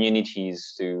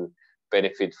communities to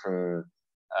benefit from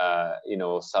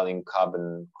selling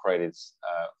carbon credits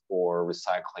for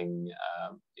recycling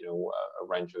a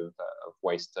range of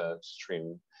waste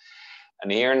stream.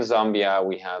 And here in Zambia,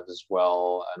 we have as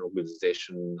well an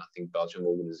organization, I think Belgian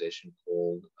organization,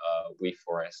 called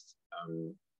WeForest,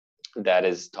 that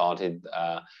has started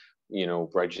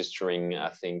registering, I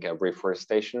think, a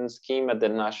reforestation scheme at the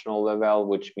national level,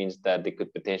 which means that they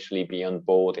could potentially be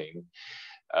onboarding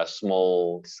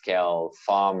small-scale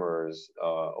farmers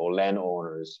or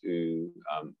landowners who,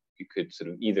 you could sort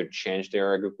of either change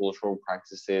their agricultural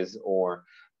practices or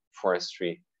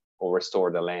forestry, or restore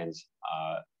the lands,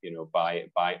 you know, by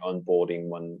onboarding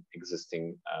one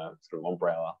existing sort of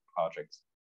umbrella project.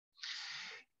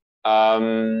 I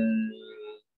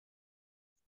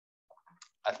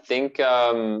think,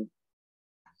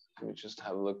 let me just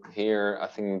have a look here. I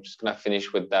think I'm just gonna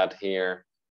finish with that here.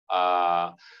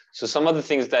 So some of the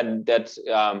things that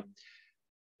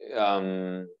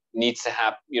needs to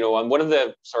happen, you know, and one of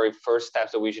the first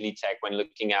steps that we usually take when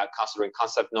looking at considering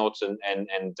concept notes and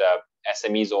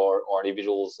SMEs or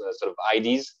individuals sort of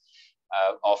IDs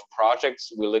of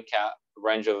projects, we look at a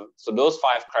range of, so those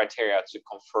 5 criteria to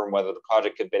confirm whether the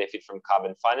project could benefit from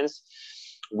carbon finance.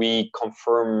 We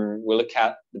look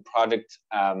at the project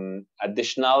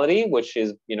additionality, which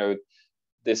is, you know,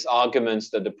 this arguments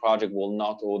that the project will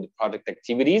not, or the project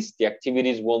activities, the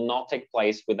activities will not take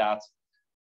place without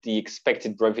the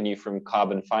expected revenue from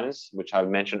carbon finance, which I've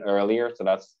mentioned earlier. So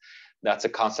that's a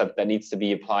concept that needs to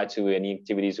be applied to any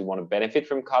activities who want to benefit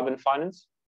from carbon finance.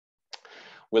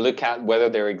 We look at whether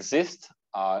there exists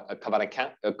a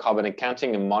carbon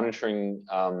accounting and monitoring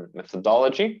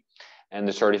methodology and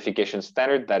the certification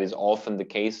standard. That is often the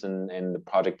case in the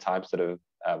project types that have,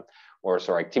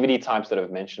 activity types that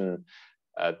I've mentioned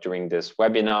during this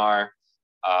webinar.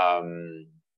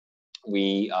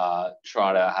 We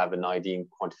try to have an idea in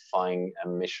quantifying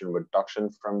emission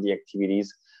reduction from the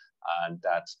activities, and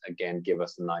that again give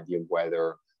us an idea of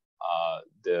whether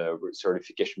the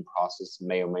certification process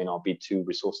may or may not be too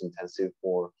resource intensive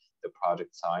for the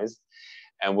project size.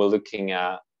 And we're looking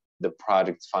at the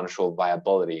project's financial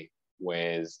viability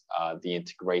with the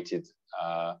integrated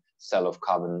sale of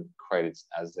carbon credits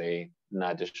as an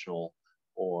additional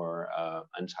or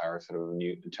entire sort of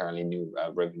entirely new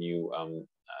revenue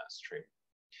stream.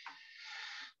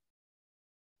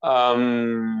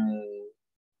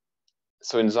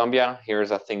 So in Zambia,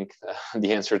 here's, I think,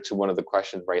 the answer to one of the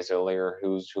questions raised earlier,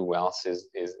 who else is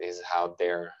out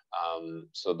there.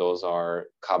 So those are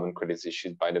carbon credits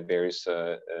issued by the various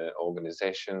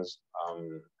organizations.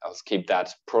 I'll skip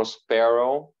that.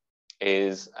 Prospero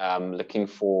is looking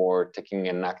for taking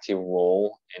an active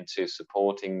role into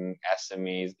supporting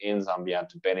SMEs in Zambia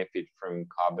to benefit from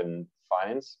carbon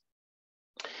finance.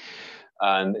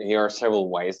 And here are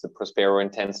several ways that Prospero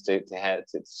intends to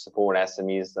support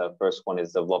SMEs. The first one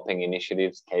is developing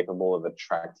initiatives capable of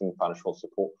attracting financial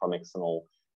support from external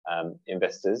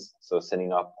investors. So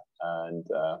setting up and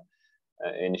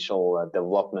initial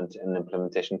development and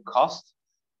implementation costs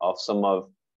of some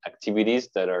of activities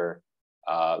that are,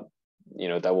 you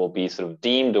know, that will be sort of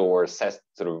deemed or assessed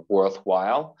sort of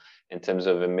worthwhile in terms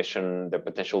of emission, the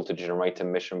potential to generate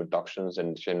emission reductions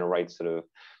and generate sort of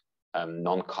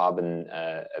non-carbon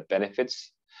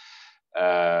benefits.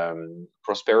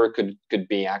 Prospero could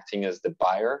be acting as the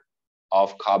buyer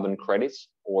of carbon credits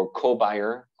or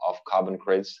co-buyer of carbon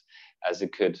credits, as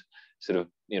it could sort of,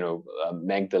 you know,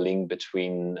 make the link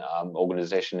between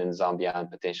organization in Zambia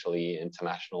and potentially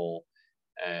international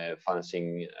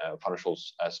financial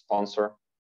sponsor.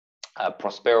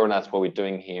 Prospero, and that's what we're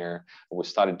doing here, what we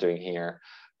started doing here,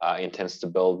 intends to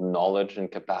build knowledge and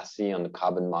capacity on the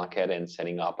carbon market and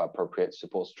setting up appropriate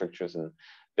support structures and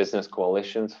business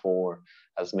coalitions for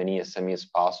as many SMEs as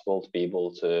possible to be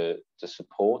able to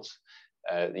support,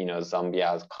 you know,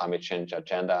 Zambia's climate change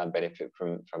agenda and benefit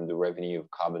from the revenue of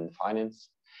carbon finance.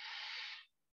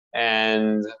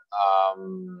 And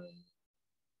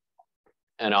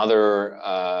another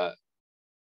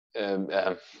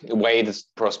way this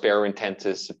Prospero intend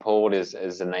to support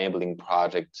is enabling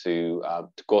project to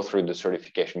go through the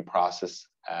certification process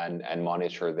and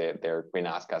monitor their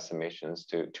greenhouse gas emissions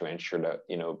to ensure that,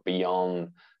 you know,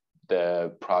 beyond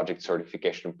the project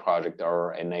certification project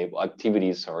or enable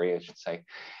activities, sorry, I should say,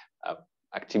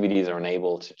 activities are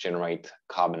enabled to generate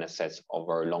carbon assets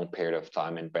over a long period of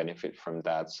time and benefit from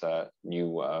that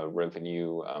new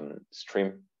revenue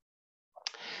stream.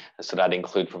 So that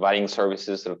includes providing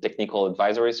services, sort of technical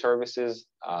advisory services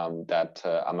that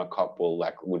Hamerkop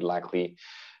would likely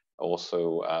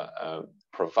also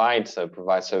provide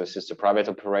services to private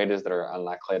operators that are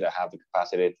unlikely to have the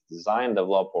capacity to design,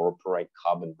 develop, or operate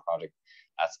carbon project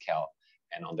at scale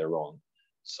and on their own.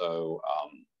 So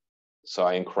so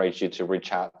I encourage you to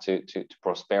reach out to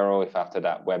Prospero if after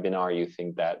that webinar you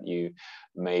think that you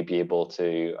may be able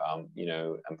to you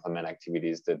know, implement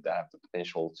activities that have the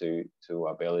potential to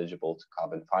be eligible to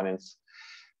carbon finance.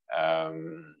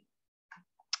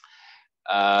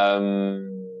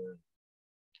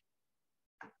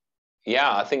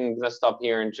 Yeah, I think I'm gonna stop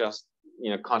here and just,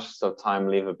 you know, conscious of time,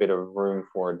 leave a bit of room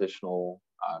for additional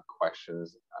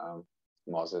questions.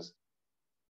 Moses,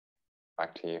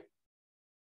 back to you.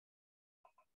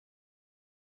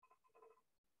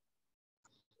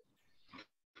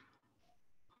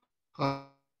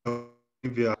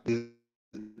 Olivia, thank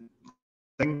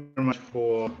you very much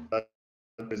for that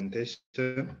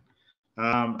presentation.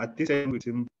 At this time, we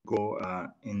seem to go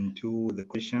into the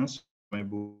questions. Maybe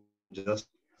we'll just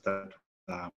start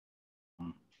the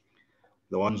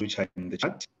ones which are in the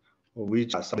chat, or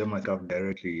which some of them might have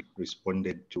directly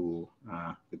responded to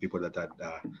the people that had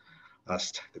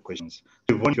asked the questions.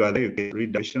 If you are there, you can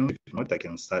read the questions. If not, I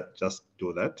can start just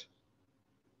do that.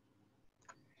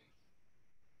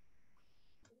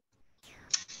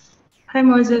 Hi,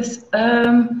 Moses.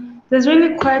 There's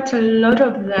really quite a lot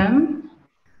of them.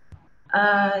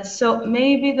 So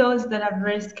maybe those that I've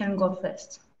raised can go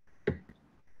first.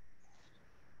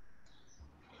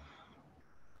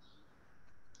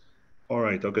 All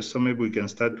right. Okay. So maybe we can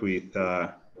start with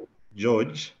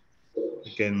George.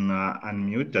 You can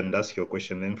unmute and ask your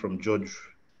question. Then from George,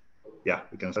 yeah,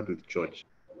 we can start with George.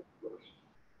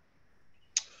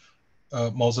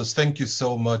 Moses, thank you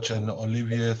so much. And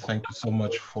Olivier, thank you so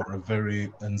much for a very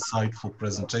insightful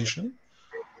presentation.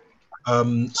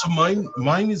 So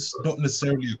mine is not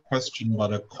necessarily a question,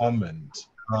 but a comment.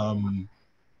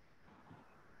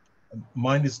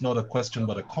 Mine is not a question,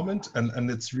 but a comment, and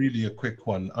it's really a quick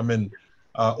one. I mean,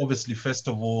 obviously, first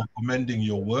of all, commending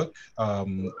your work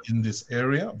in this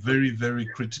area, very, very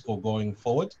critical going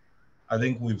forward. I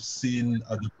think we've seen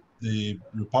the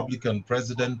Republican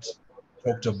president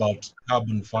talked about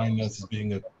carbon finance as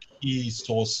being a key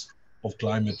source of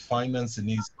climate finance in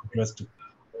his address to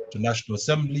National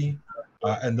Assembly,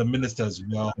 and the minister as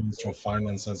well, Minister of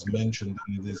Finance, has mentioned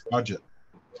in this budget.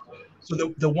 So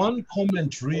the one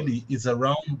comment really is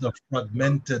around the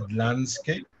fragmented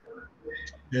landscape,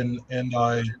 and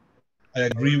I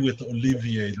agree with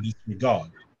Olivier in this regard,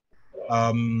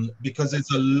 because there's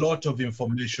a lot of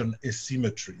information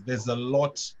asymmetry. There's a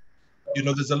lot,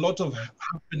 there's a lot of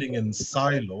happening in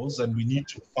silos, and we need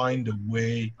to find a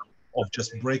way of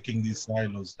just breaking these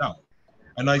silos down.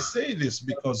 And I say this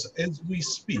because as we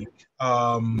speak,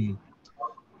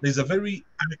 there's a very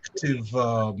active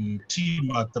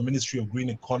team at the Ministry of Green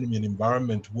Economy and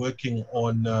Environment working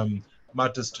on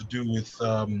matters to do with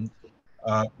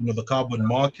the carbon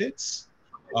markets.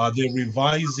 They're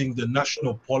revising the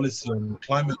national policy on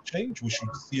climate change. We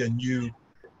should see a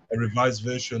revised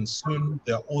version soon.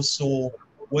 They're also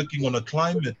working on a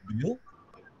climate bill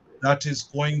that is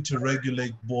going to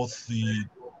regulate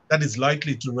that is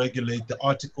likely to regulate the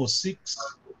Article 6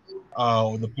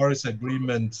 or the Paris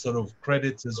Agreement sort of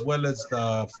credits, as well as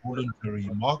the voluntary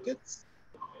markets.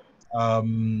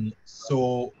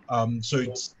 So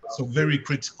it's very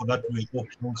critical that we go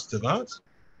close to that.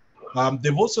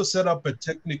 They've also set up a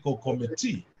technical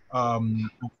committee of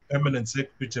permanent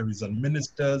secretaries and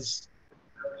ministers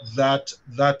that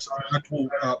will,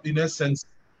 in essence,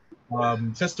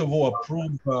 first of all,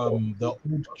 approve the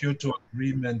old Kyoto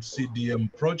Agreement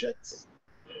CDM projects,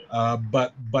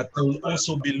 but they'll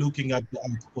also be looking at the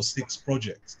Article 6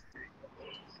 projects.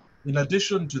 In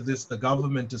addition to this, the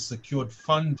government has secured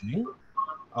funding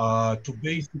to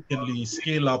basically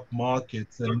scale up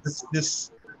markets, and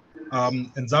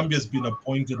and Zambia has been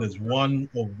appointed as one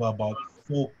of about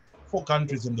four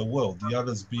countries in the world, the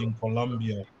others being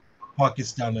Colombia,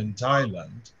 Pakistan, and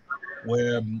Thailand,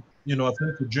 where I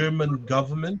think the German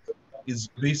government is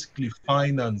basically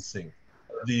financing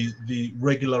the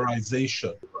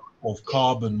regularization of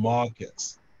carbon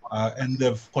markets, and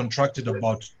they've contracted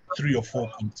about 3 or 4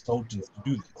 consultants to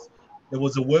do this. There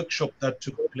was a workshop that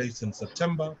took place in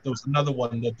September. There was another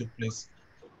one that took place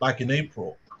back in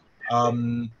April.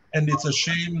 And it's a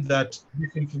shame that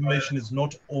this information is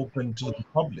not open to the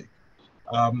public.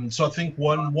 So I think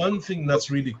one thing that's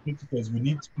really critical is we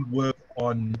need to work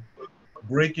on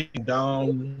breaking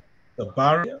down the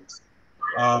barriers.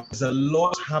 There's a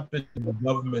lot happening in the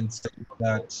government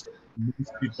that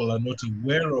most people are not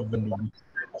aware of and will be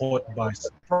caught by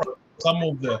surprise. Some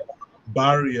of the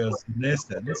barriers, in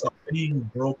essence, are being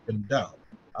broken down.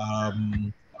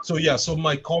 So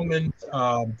my comment,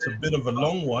 it's a bit of a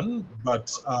long one, but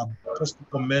just to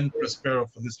commend Prospero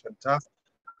for this fantastic,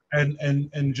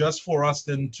 and just for us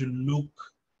then to look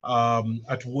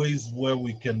at ways where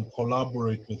we can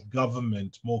collaborate with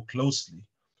government more closely,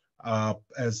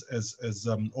 as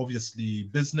obviously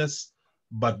business,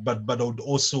 but I would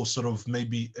also sort of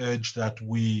maybe urge that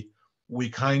we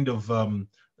kind of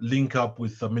link up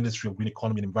with the Ministry of Green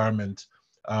Economy and Environment,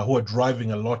 who are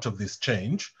driving a lot of this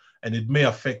change, and it may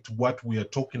affect what we are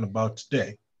talking about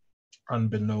today,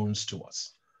 unbeknownst to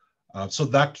us. So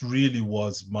that really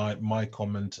was my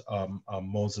comment,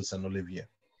 Moses and Olivier.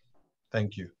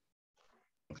 Thank you.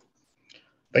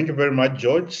 Thank you very much,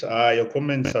 George. Your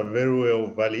comments are very well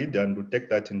valid, and we'll take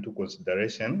that into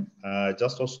consideration.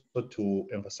 Just also to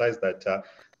emphasize that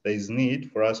there is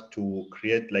need for us to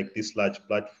create like this large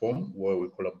platform where we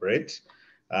collaborate,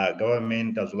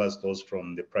 government as well as those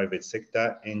from the private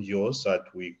sector, NGOs, so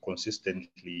that we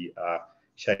consistently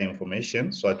share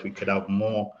information so that we can have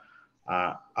more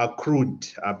accrued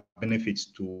benefits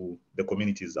to the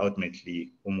communities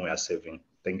ultimately whom we are serving.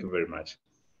 Thank you very much.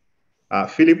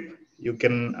 Philip, you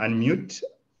can unmute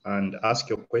and ask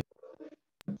your question.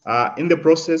 In the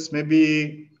process,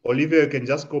 maybe Olivia, you can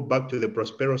just go back to the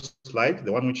Prospero slide,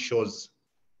 the one which shows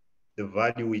the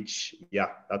value which, yeah,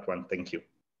 that one, thank you.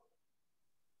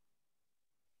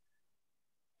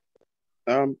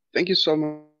 Thank you so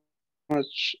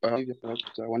much for that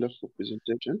wonderful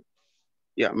presentation.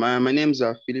 Yeah, my name is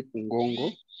Philip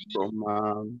Ngongo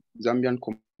from Zambian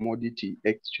Commodity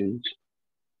Exchange.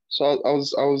 So I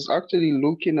was actually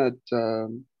looking at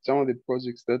some of the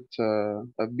projects that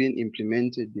have been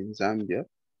implemented in Zambia,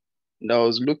 and I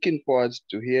was looking forward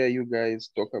to hear you guys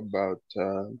talk about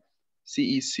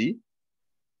CEC.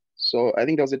 So I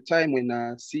think there was a time when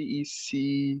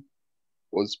CEC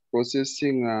was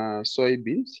processing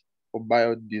soybeans for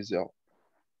biodiesel.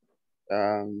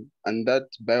 And that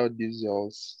biodiesel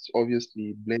is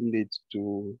obviously blended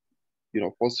to,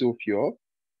 fossil fuel.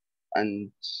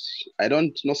 And I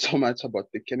don't know so much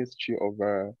about the chemistry of,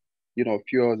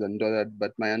 fuels and all that,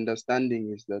 but my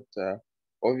understanding is that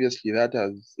obviously that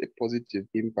has a positive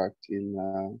impact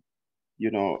in,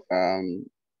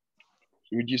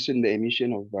 reducing the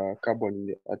emission of carbon in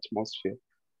the atmosphere.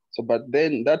 So, but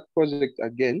then that project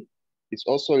again is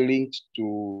also linked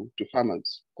to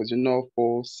farmers, because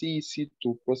for CEC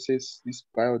to process this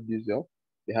biodiesel,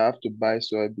 they have to buy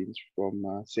soybeans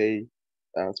from say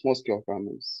small-scale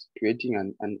farmers, creating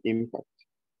an impact.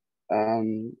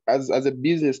 As a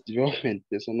business development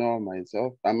personnel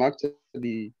myself, I'm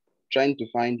actually trying to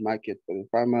find market for the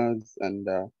farmers and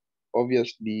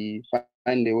obviously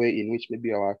find a way in which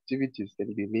maybe our activities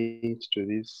can be linked to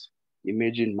this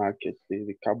emerging market,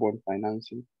 the carbon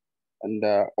financing. And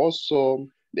also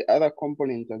the other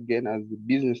component, again, as the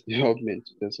business development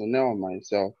personnel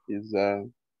myself, is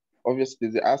obviously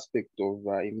the aspect of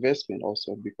investment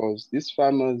also, because these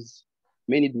farmers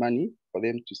may need money for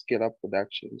them to scale up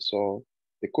production. So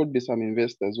there could be some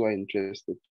investors who are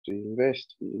interested to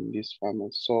invest in these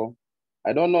farmers. So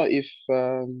I don't know if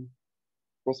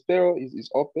Prospero is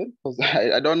open, because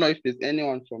I don't know if there's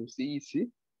anyone from CEC,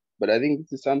 but I think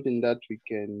this is something that we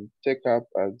can take up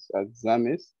as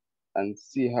ZAMES and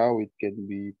see how it can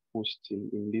be pushed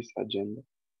in this agenda.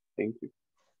 Thank you.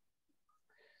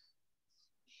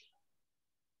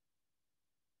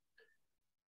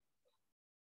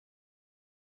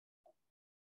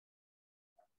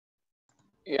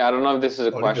 Yeah, I don't know if this is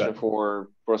a question for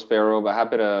Prospero, but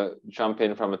happy to jump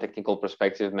in from a technical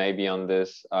perspective maybe on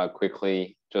this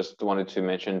quickly. Just wanted to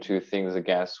mention two things, I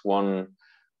guess. One,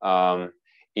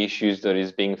 issues that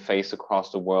is being faced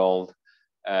across the world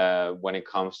when it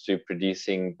comes to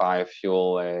producing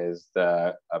biofuel is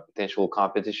the potential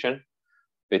competition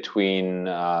between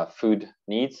food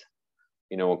needs,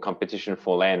 competition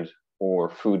for land or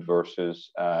food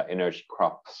versus energy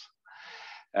crops.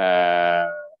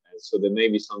 So there may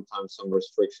be sometimes some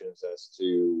restrictions as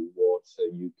to what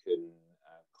you can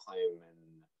claim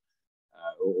and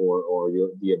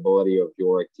the ability of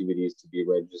your activities to be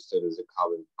registered as a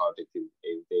carbon project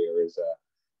if there is a,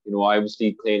 I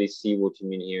obviously clearly see what you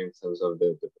mean here in terms of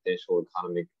the potential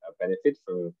economic benefit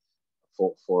for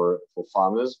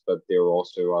farmers, but there are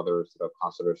also other sort of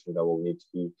considerations that will need to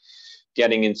be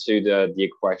getting into the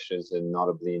equations, and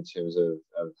notably in terms of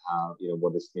how,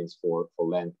 what this means for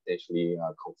land potentially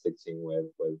conflicting with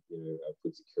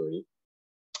food security.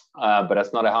 But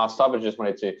that's not a hard stop. I just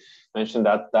wanted to mention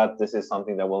that this is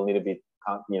something that will need to be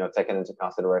taken into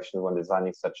consideration when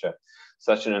designing such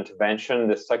an intervention.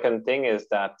 The second thing is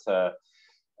that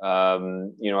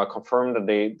I confirm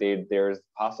that there's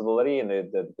possibility and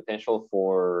the potential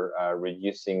for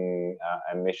reducing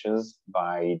emissions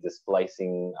by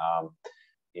displacing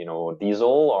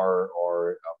diesel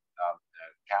or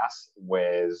gas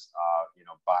with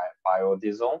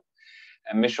biodiesel.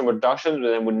 Emission reduction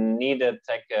then would need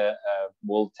to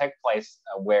will take place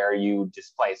where you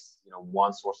displace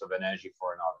one source of energy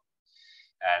for another.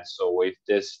 And so if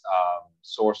this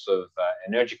source of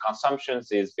energy consumption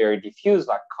is very diffuse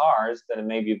like cars, then it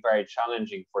may be very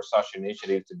challenging for such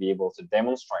initiative to be able to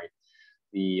demonstrate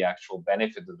the actual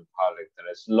benefit of the project. That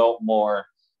it's a lot more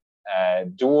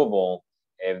doable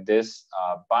if this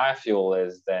biofuel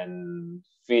is then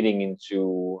feeding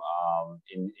into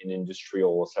in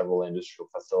industrial or several industrial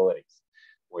facilities.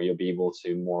 where you'll be able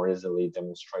to more easily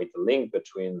demonstrate the link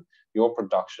between your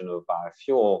production of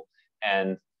biofuel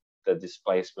and the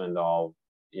displacement of,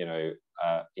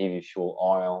 EV fuel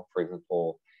oil, for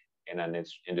example, in an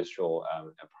industrial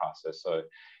process. So,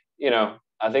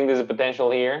 I think there's a potential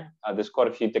here. There's quite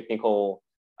a few technical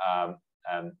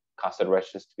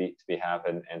considerations to be had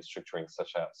in structuring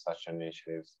such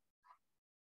initiatives.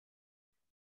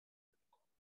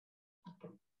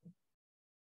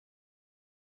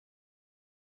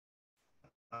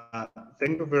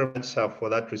 Thank you very much for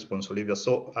that response, Olivia.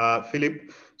 So,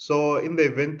 Philip, so in the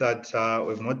event that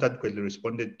we've not adequately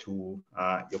responded to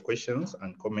your questions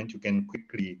and comment, you can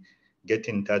quickly get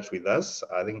in touch with us,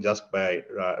 I think just by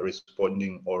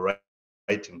responding or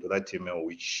writing to that email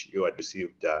which you had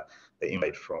received the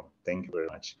invite from. Thank you very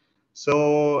much.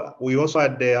 So we also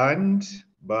had the hand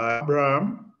by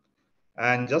Abraham.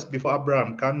 And just before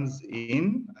Abraham comes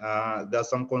in, there are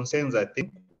some concerns, I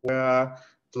think, where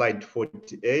slide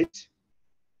 48,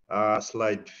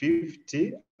 slide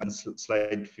 50, and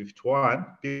slide 51,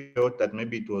 people thought that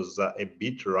maybe it was a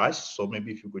bit rushed. So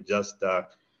maybe if you could just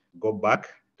go back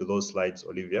to those slides,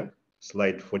 Olivia,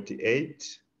 slide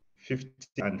 48, 50,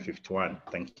 and 51.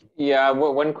 Thank you. Yeah, I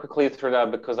went quickly through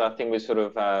that because I think we sort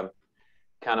of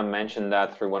kind of mentioned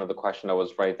that through one of the questions that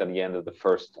was raised at the end of the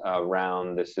first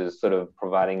round. This is sort of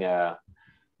providing a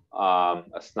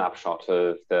snapshot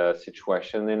of the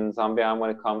situation in Zambia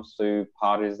when it comes to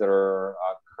parties that are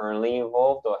currently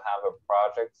involved or have a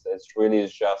project. It's really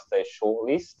just a short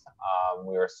list.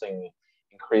 We are seeing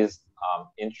increased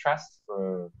interest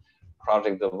from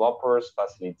project developers,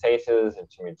 facilitators,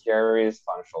 intermediaries,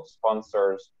 financial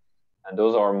sponsors, and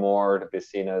those are more to be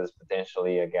seen as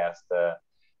potentially, I guess, the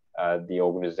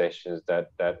organizations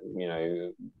that have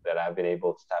been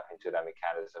able to tap into that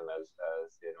mechanism as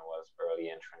early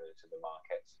entrant into the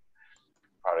market.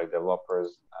 Product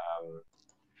developers.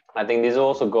 I think this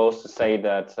also goes to say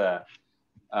that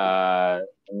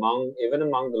even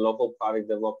among the local product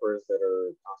developers that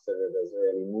are considered as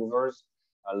early movers,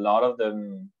 a lot of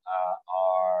them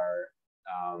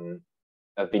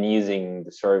have been using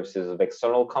the services of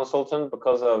external consultants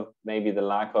because of maybe the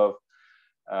lack of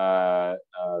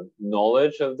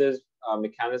knowledge of this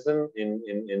mechanism in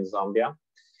Zambia.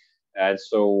 And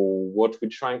so what we're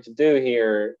trying to do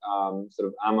here, sort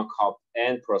of Hamerkop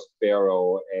and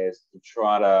Prospero, is to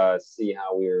try to see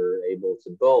how we're able to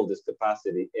build this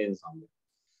capacity in Zambia.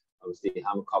 Obviously,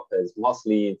 Hamerkop is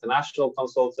mostly international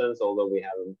consultants, although we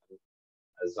have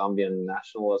a Zambian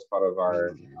national as part of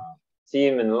our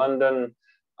team in London.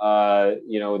 The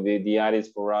idea is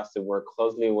for us to work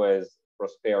closely with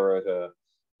Prospero to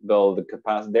build the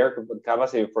capacity, their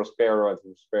capacity of Prospero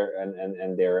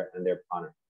and their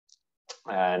partner.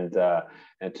 And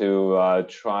to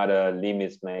try to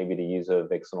limit maybe the use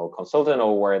of external consultant,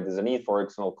 or where there's a need for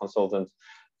external consultants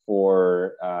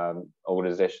for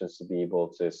organizations to be able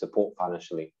to support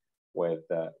financially with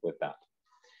that.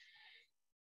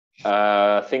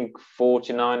 I think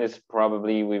 49 is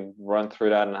probably, we've run through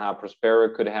that and how Prospero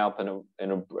could help in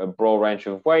a broad range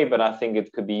of way, but I think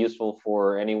it could be useful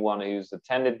for anyone who's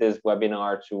attended this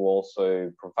webinar to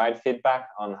also provide feedback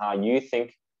on how you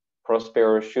think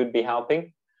Prospero should be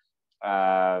helping.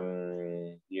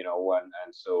 And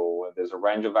so there's a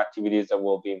range of activities that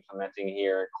we'll be implementing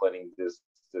here, including this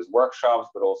workshops,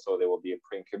 but also there will be a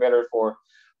pre-incubator for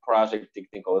project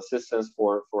technical assistance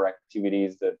for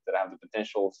activities that have the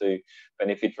potential to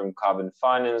benefit from carbon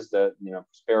finance, that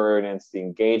Prospero needs to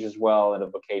engage as well and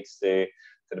advocates to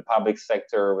the public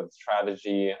sector with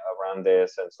strategy around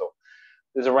this. And so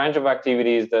there's a range of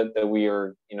activities that we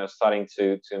are starting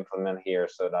to implement here.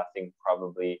 So that I think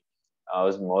probably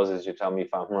Moses, you tell me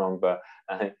if I'm wrong, but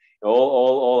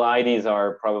all ideas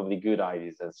are probably good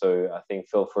ideas. And so I think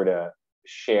feel free to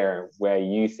share where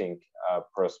you think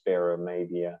Prospero may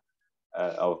be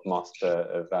of most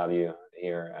value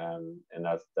here. And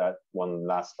that's that one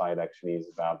last slide actually is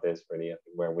about this really, I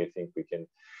think, where we think we can,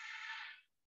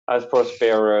 as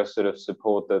Prospero, sort of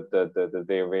support the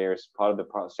various part of the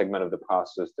segment of the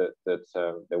process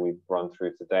that we've run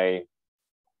through today.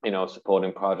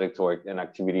 Supporting projects and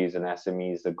activities and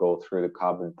SMEs that go through the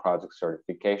carbon project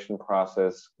certification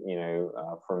process,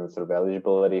 from sort of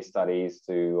eligibility studies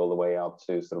to all the way up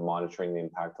to sort of monitoring the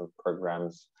impact of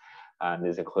programs. And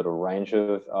these include a range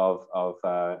of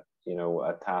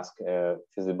task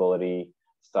feasibility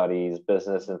studies,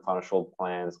 business and financial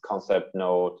plans, concept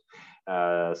note,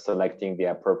 selecting the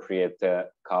appropriate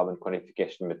carbon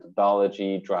quantification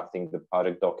methodology, drafting the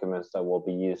project documents that will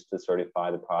be used to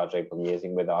certify the project,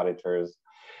 liaising with auditors,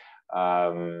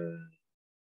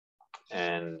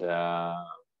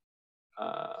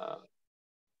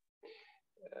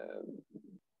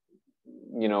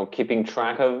 keeping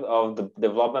track of the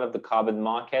development of the carbon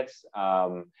markets.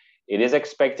 It is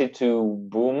expected to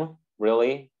boom,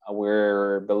 really.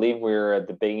 Believe we're at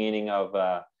the beginning of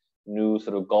a new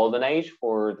sort of golden age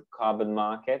for the carbon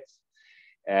markets.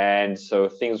 And so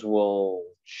things will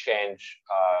change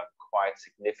quite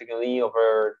significantly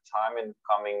over time in the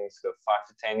coming sort of 5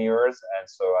 to 10 years. And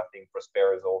so I think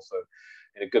Prospero is also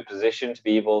in a good position to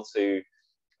be able to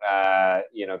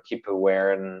keep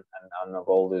aware and of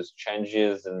all these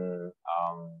changes and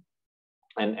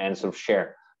sort of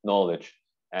share knowledge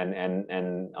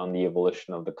and on the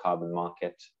evolution of the carbon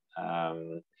market.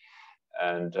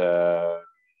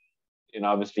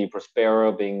 Obviously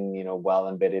Prospero being well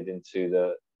embedded into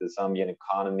the Zambian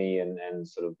economy and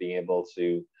sort of being able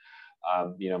to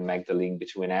make the link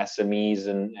between SMEs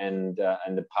and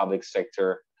the public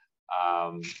sector.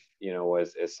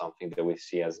 Is something that we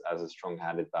see as a strong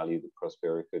added value that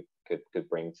Prospero could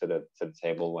bring to the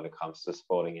table when it comes to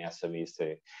supporting SMEs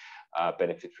to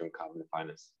benefit from carbon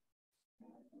finance.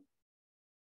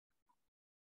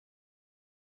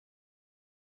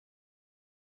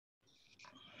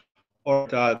 All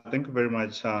right, thank you very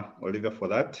much, Olivia, for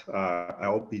that. I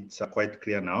hope it's quite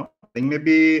clear now. I think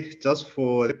maybe just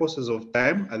for the purposes of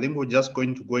time, I think we're just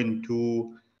going to go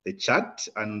into the chat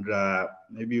and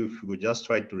maybe if we could just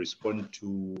try to respond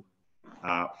to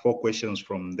 4 questions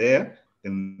from there.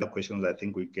 And the questions I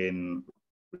think we can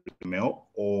email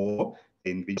or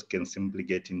the individuals can simply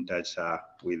get in touch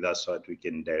with us so that we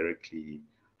can directly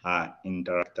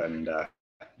interact and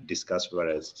discuss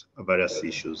various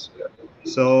issues.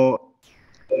 So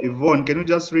Yvonne, can you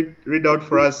just read out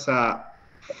for us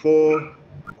 4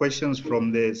 questions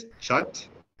from the chat?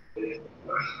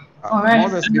 All right.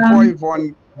 Moses, before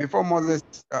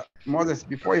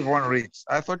Yvonne reads,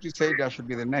 I thought you said I should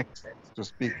be the next to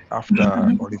speak after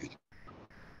Olivia.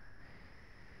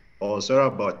 Oh, sorry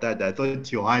about that. I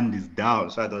thought your hand is down,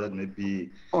 so I thought that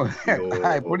maybe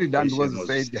I put it down because you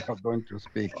said they are going to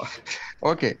speak.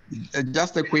 Okay,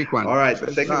 just a quick one. All right,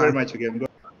 thank you very much again.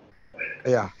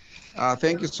 Yeah,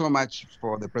 thank you so much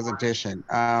for the presentation.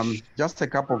 Just a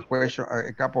couple of questions,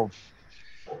 a couple of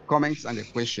comments and a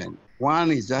question.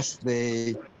 One is just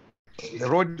the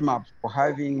roadmap for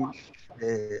having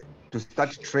to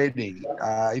start trading.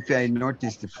 If I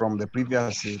noticed from the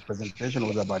previous presentation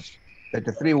was about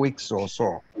 33 weeks or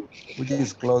so, which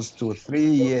is close to 3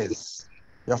 years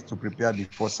just to prepare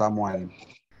before someone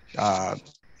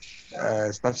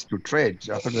starts to trade.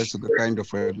 I thought that's a kind of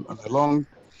a long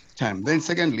time. Then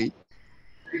secondly,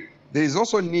 there is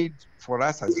also need for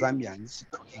us as Zambians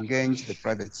to engage the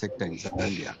private sector in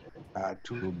Zambia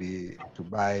to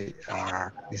buy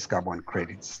these carbon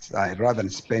credits rather than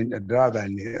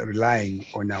relying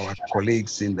on our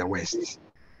colleagues in the West,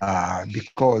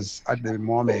 because at the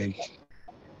moment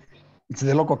it's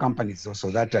the local companies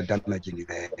also that are damaging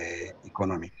the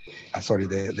economy.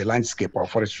 The landscape or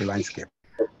forestry landscape,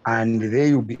 and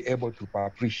they will be able to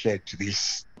appreciate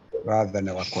this rather than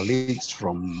our colleagues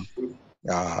from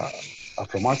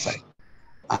outside.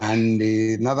 And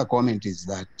another comment is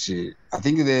that I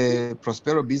think the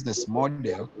Prospero business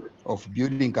model of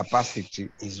building capacity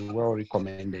is well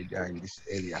recommended in this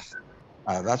area.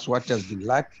 That's what has been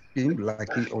lacking,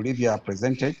 like Olivia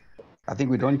presented. I think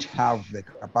we don't have the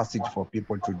capacity for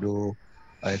people to do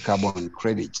carbon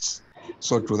credits.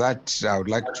 So to that, I would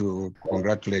like to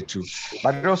congratulate you.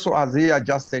 But also, as he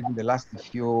just said in the last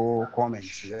few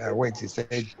comments, he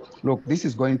said, look, this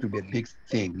is going to be a big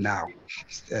thing now.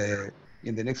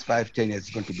 In the next 5, 10 years,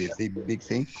 it's going to be a big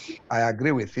thing. I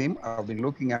agree with him. I've been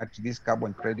looking at this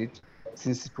carbon credit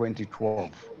since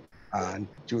 2012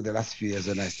 until the last few years,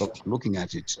 and I stopped looking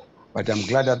at it. But I'm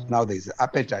glad that now there's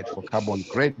appetite for carbon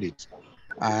credit.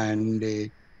 And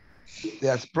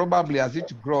there's probably, as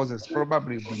it grows, there's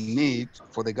probably the need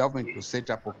for the government to set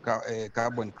up a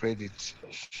carbon credit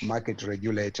market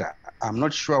regulator. I'm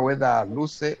not sure whether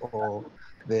LUCE or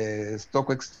the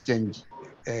Stock Exchange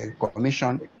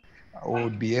Commission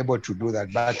would be able to do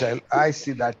that. But I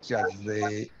see that as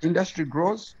the industry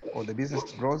grows or the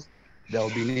business grows, there will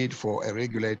be need for a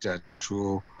regulator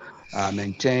to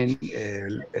maintain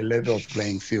a level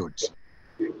playing field.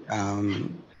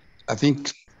 I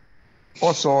think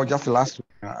also, just last,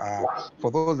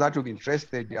 for those that will be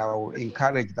interested, I will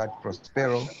encourage that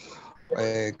Prospero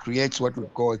creates what we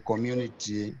call a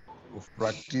community of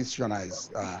practitioners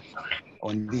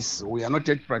on this. We are not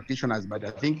yet practitioners, but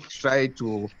I think try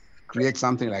to create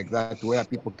something like that where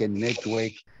people can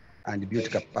network and build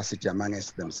capacity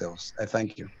amongst themselves. I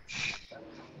thank you.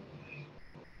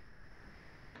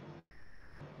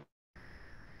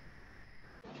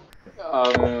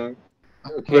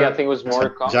 Okay, I think it was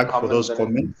more Jack, for those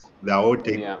comments. They are all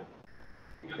taken. Yeah.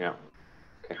 Yeah.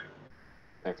 Okay.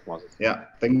 Thanks, Moses. Yeah,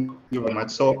 thank you very much.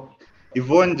 So,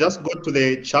 Yvonne, just go to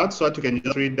the chat so that you can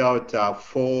just read out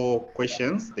 4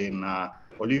 questions. Then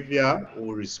Olivia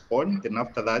will respond. Then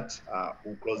after that,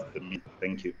 we'll close the meeting.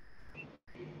 Thank you.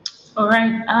 All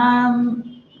right.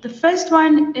 The first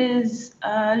one is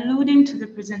alluding to the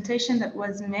presentation that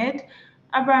was made.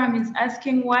 Abraham is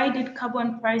asking, why did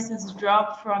carbon prices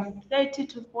drop from 30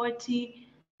 to 40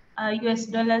 US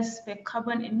dollars per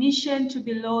carbon emission to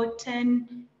below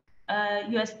 10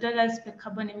 US dollars per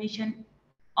carbon emission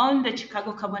on the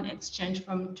Chicago Carbon Exchange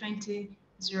from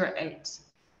 2008?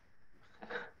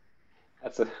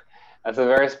 That's a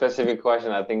very specific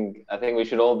question. I think we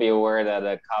should all be aware that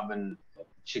the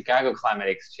Chicago Climate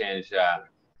Exchange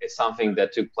is something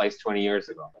that took place 20 years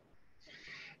ago.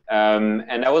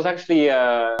 And that was actually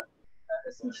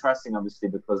it's interesting, obviously,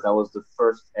 because that was the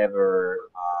first ever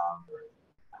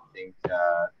I think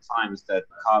times that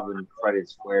carbon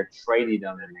credits were traded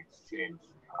on an exchange.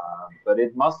 But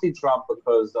it mostly dropped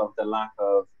because of the lack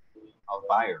of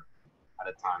buyer at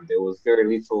the time. There was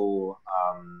very little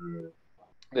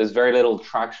there's very little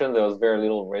traction. There was very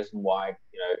little reason why,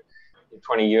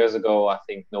 20 years ago, I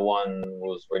think no one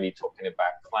was really talking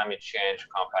about climate change.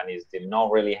 Companies did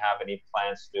not really have any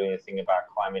plans to do anything about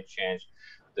climate change.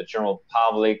 The general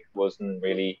public wasn't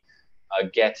really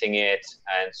getting it.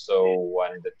 And so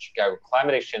when the Chicago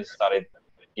Climate Exchange started,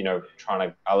 trying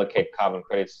to allocate carbon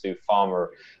credits to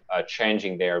farmer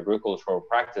changing their agricultural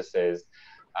practices,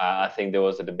 I think there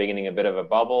was at the beginning a bit of a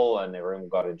bubble and everyone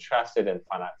got interested and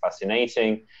found it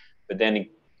fascinating. But then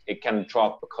it kind of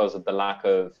dropped because of the lack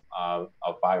of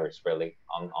buyers really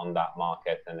on that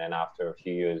market. And then after a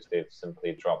few years, they've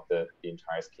simply dropped the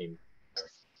entire scheme.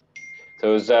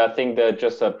 So it was, I think,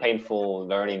 just a painful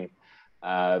learning,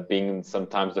 being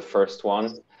sometimes the first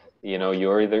one.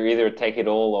 You either take it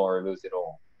all or lose it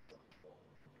all.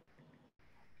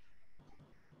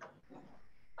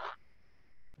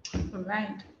 All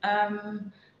right.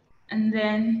 And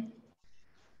then,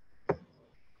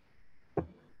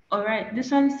 all right,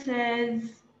 this one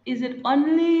says, is it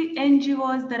only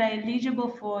NGOs that are eligible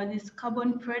for this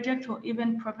carbon project, or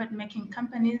even profit-making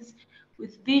companies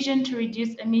with vision to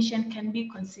reduce emission can be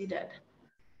considered?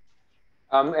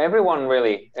 Everyone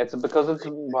really. It's because it's,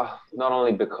 well, not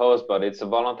only because, but it's a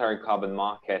voluntary carbon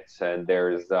market, and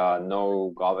there's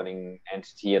no governing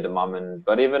entity at the moment.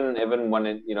 But even when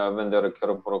it, even though the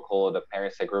Kyoto Protocol or the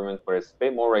Paris Agreement, where it's a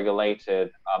bit more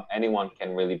regulated, anyone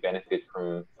can really benefit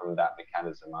from that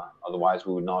mechanism. Otherwise,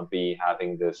 we would not be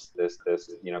having this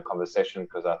conversation,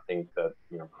 because I think that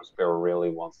Prospero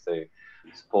really wants to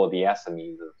support the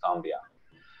SMEs of Zambia.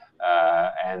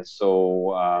 And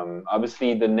so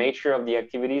obviously the nature of the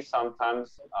activities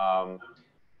sometimes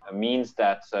means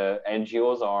that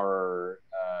NGOs are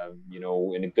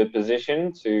in a good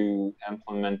position to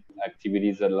implement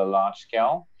activities at a large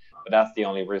scale, but that's the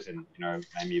only reason.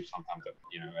 Maybe sometimes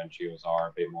NGOs are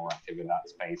a bit more active in that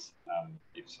space,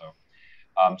 if so.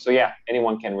 So yeah,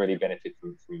 anyone can really benefit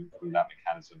from that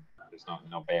mechanism. There's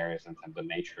no barriers in terms of the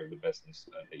nature of the business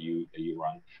that you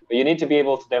run. But you need to be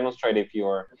able to demonstrate, if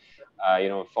you're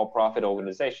a for-profit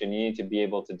organization, you need to be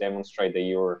able to demonstrate that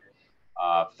you're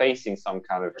facing some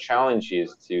kind of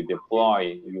challenges to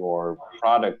deploy your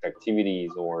product,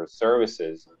 activities, or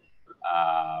services,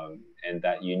 and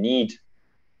that you need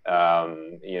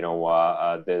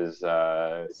there's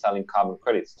selling carbon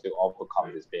credits to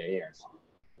overcome these barriers.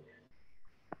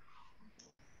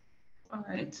 All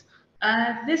right.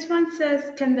 This one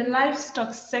says, can the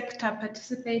livestock sector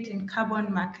participate in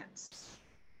carbon markets?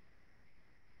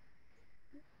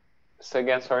 Say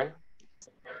again, sorry?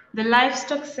 The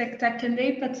livestock sector, can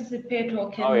they participate,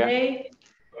 or can they?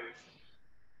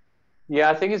 Yeah,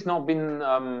 I think it's not been.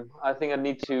 I think I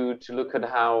need to look at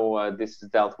how this is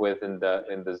dealt with in the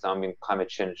Zambian climate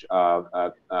change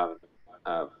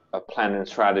plan and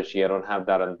strategy. I don't have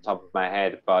that on top of my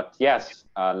head, but yes,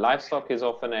 livestock is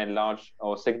often a large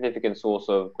or significant source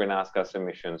of greenhouse gas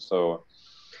emissions. So,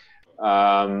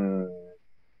 so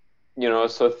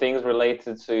things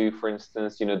related to, for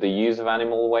instance, the use of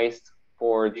animal waste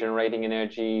for generating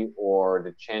energy, or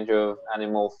the change of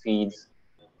animal feeds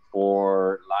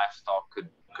for livestock could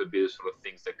be the sort of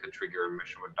things that could trigger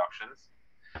emission reductions.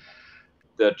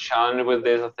 The challenge with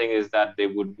this, I think, is that they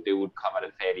would come at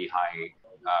a fairly high.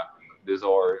 These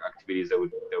are activities that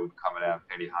would come at a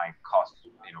fairly high cost,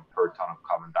 per ton of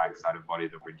carbon dioxide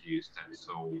embodied or reduced. And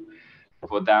so,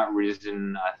 for that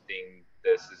reason, I think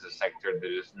this is a sector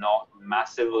that is not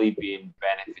massively being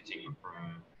benefiting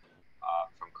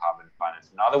from carbon finance.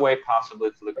 Another way possibly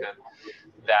to look at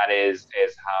that is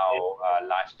how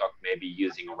livestock may be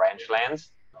using rangelands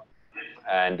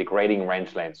and degrading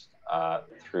rangelands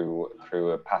through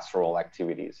pastoral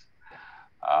activities,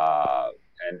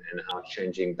 and how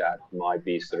changing that might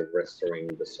be sort of restoring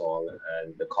the soil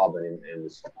and the carbon in the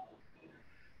soil.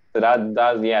 So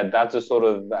that's the sort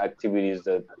of activities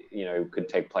that could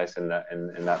take place in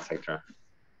that sector.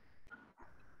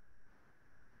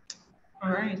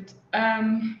 All right.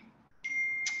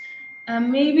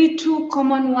 Maybe two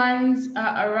common ones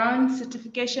around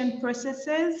certification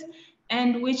processes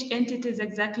and which entities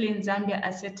exactly in Zambia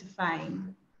are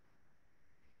certifying.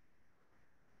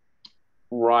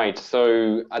 Right.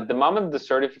 So at the moment, the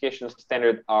certification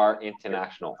standards are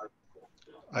international.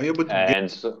 Are you able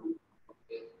to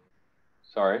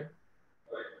sorry?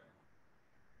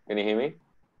 Can you hear me?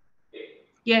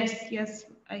 Yes. Yeah,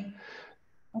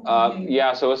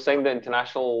 so I was saying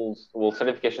the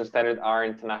certification standards are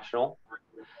international.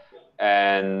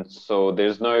 And so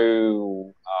there's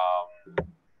no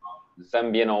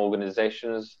Zambian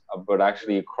organizations, but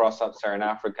actually across sub-Saharan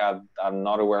Africa, I'm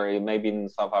not aware, maybe in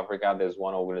South Africa, there's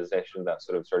one organization that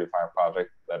sort of certifies a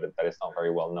project that is not very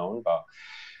well known, but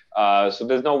so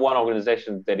there's no one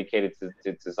organization dedicated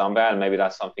to Zambia, and maybe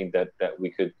that's something that we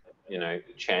could,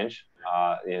 change,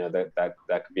 that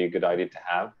could be a good idea to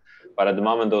have. But at the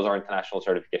moment, those are international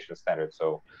certification standards.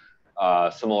 So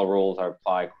similar rules are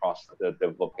applied across the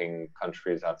developing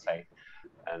countries, I'd say,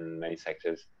 and many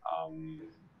sectors,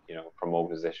 from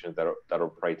organizations that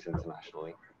operate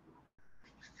internationally.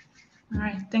 All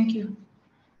right, thank you.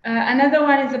 Another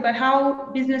one is about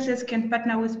how businesses can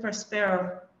partner with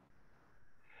Prospero.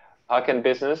 How can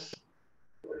businesses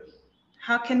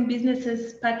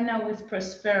partner with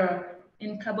Prospero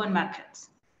in carbon markets?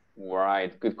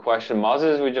 Right, good question.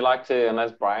 Moses, would you like to,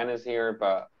 unless Brian is here,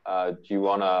 but do you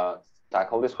want to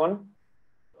tackle this one,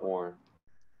 or?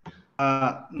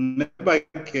 Maybe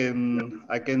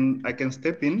I can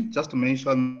step in just to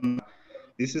mention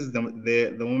this is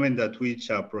the moment at which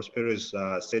Prospero is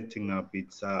setting up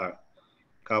its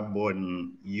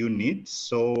carbon unit.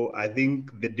 So I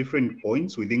think the different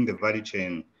points within the value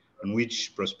chain on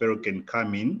which Prospero can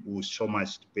come in will so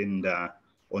much depend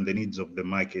on the needs of the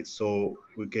market. So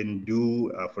we can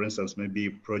do, for instance, maybe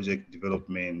project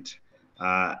development,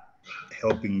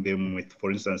 helping them with,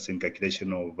 for instance, in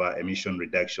calculation of emission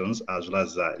reductions, as well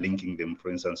as linking them,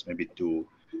 for instance, maybe to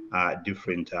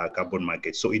different carbon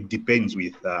markets. So it depends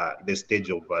with the stage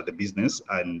of the business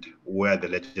and where the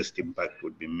latest impact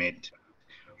would be made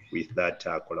with that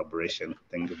collaboration.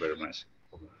 Thank you very much.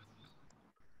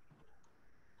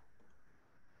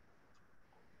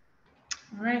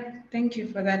 All right, thank you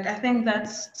for that. I think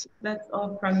that's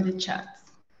all from the chat.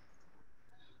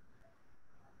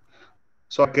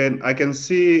 So I can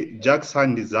see Jack's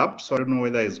hand is up. So I don't know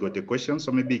whether he's got a question.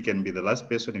 So maybe he can be the last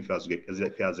person if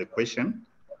he has a question.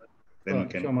 Then we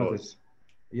can close.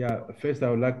 Yeah, first I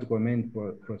would like to commend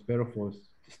Prospero for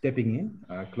stepping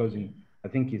in, closing. I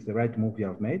think it's the right move you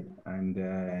have made, and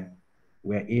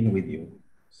we're in with you.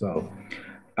 So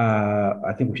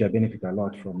I think we shall benefit a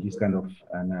lot from this kind of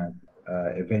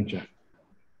a venture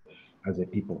as a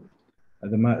people.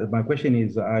 My question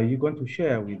is, are you going to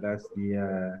share with us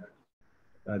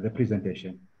the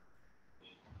presentation?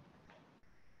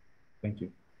 Thank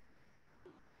you.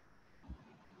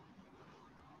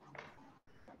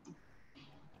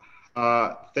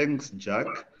 Thanks, Jack.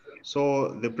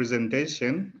 So the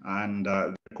presentation and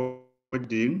the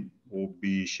recording will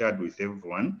be shared with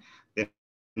everyone. Then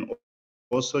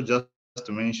also just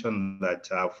to mention that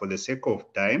for the sake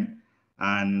of time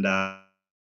and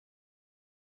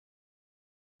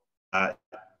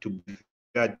to be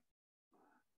fair to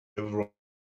everyone,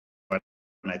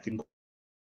 I think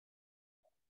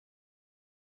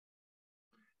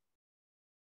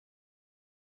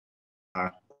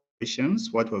questions,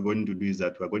 what we're going to do is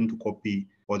that we're going to copy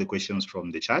all the questions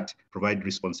from the chat, provide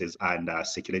responses, and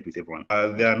circulate with everyone.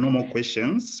 There are no more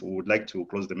questions. We would like to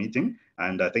close the meeting.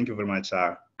 And thank you very much,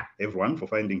 everyone, for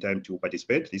finding time to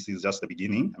participate. This is just the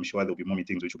beginning. I'm sure there'll be more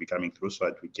meetings which will be coming through so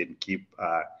that we can keep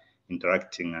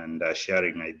interacting and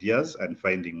sharing ideas and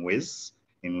finding ways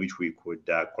in which we could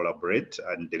collaborate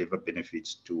and deliver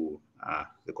benefits to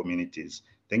the communities.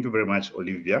 Thank you very much,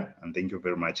 Olivia, and thank you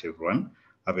very much, everyone.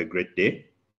 Have a great day.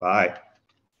 Bye.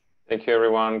 Thank you,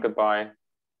 everyone. Goodbye.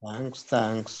 Thanks.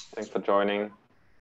 Thanks for joining.